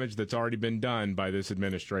of damage that's already been done by this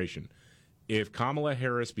administration. If Kamala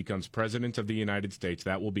Harris becomes president of the United States,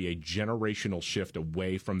 that will be a generational shift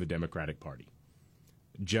away from the Democratic Party.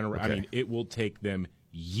 It will take them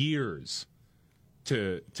years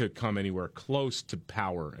to come anywhere close to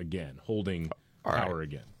power again, holding power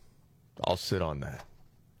again. I'll sit on that.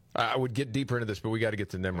 I would get deeper into this, but we got to get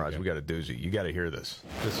to Nimrod's. We got a doozy. You got to hear this.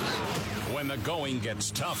 When the going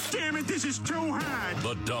gets tough. Damn it, this is too hard.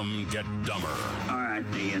 The dumb get dumber. All right,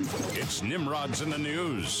 Ian. It's Nimrod's in the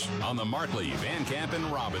News on the Markley, Van Camp, and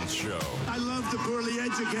Robbins Show. I love the poorly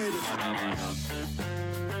educated.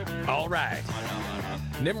 All right.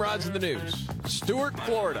 Nimrod's in the News. Stuart,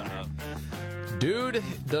 Florida. Dude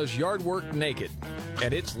does yard work naked,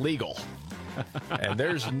 and it's legal. And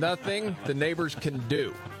there's nothing the neighbors can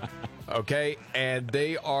do. Okay? And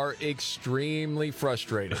they are extremely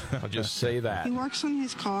frustrated. I'll just say that. He works on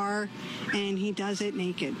his car, and he does it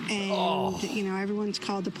naked. And, everyone's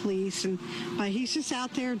called the police. But he's just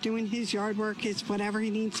out there doing his yard work. It's whatever he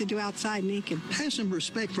needs to do outside naked. Have some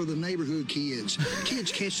respect for the neighborhood kids.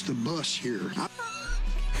 Kids catch the bus here.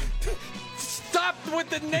 Stop with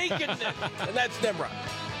the nakedness. And that's Nimrod.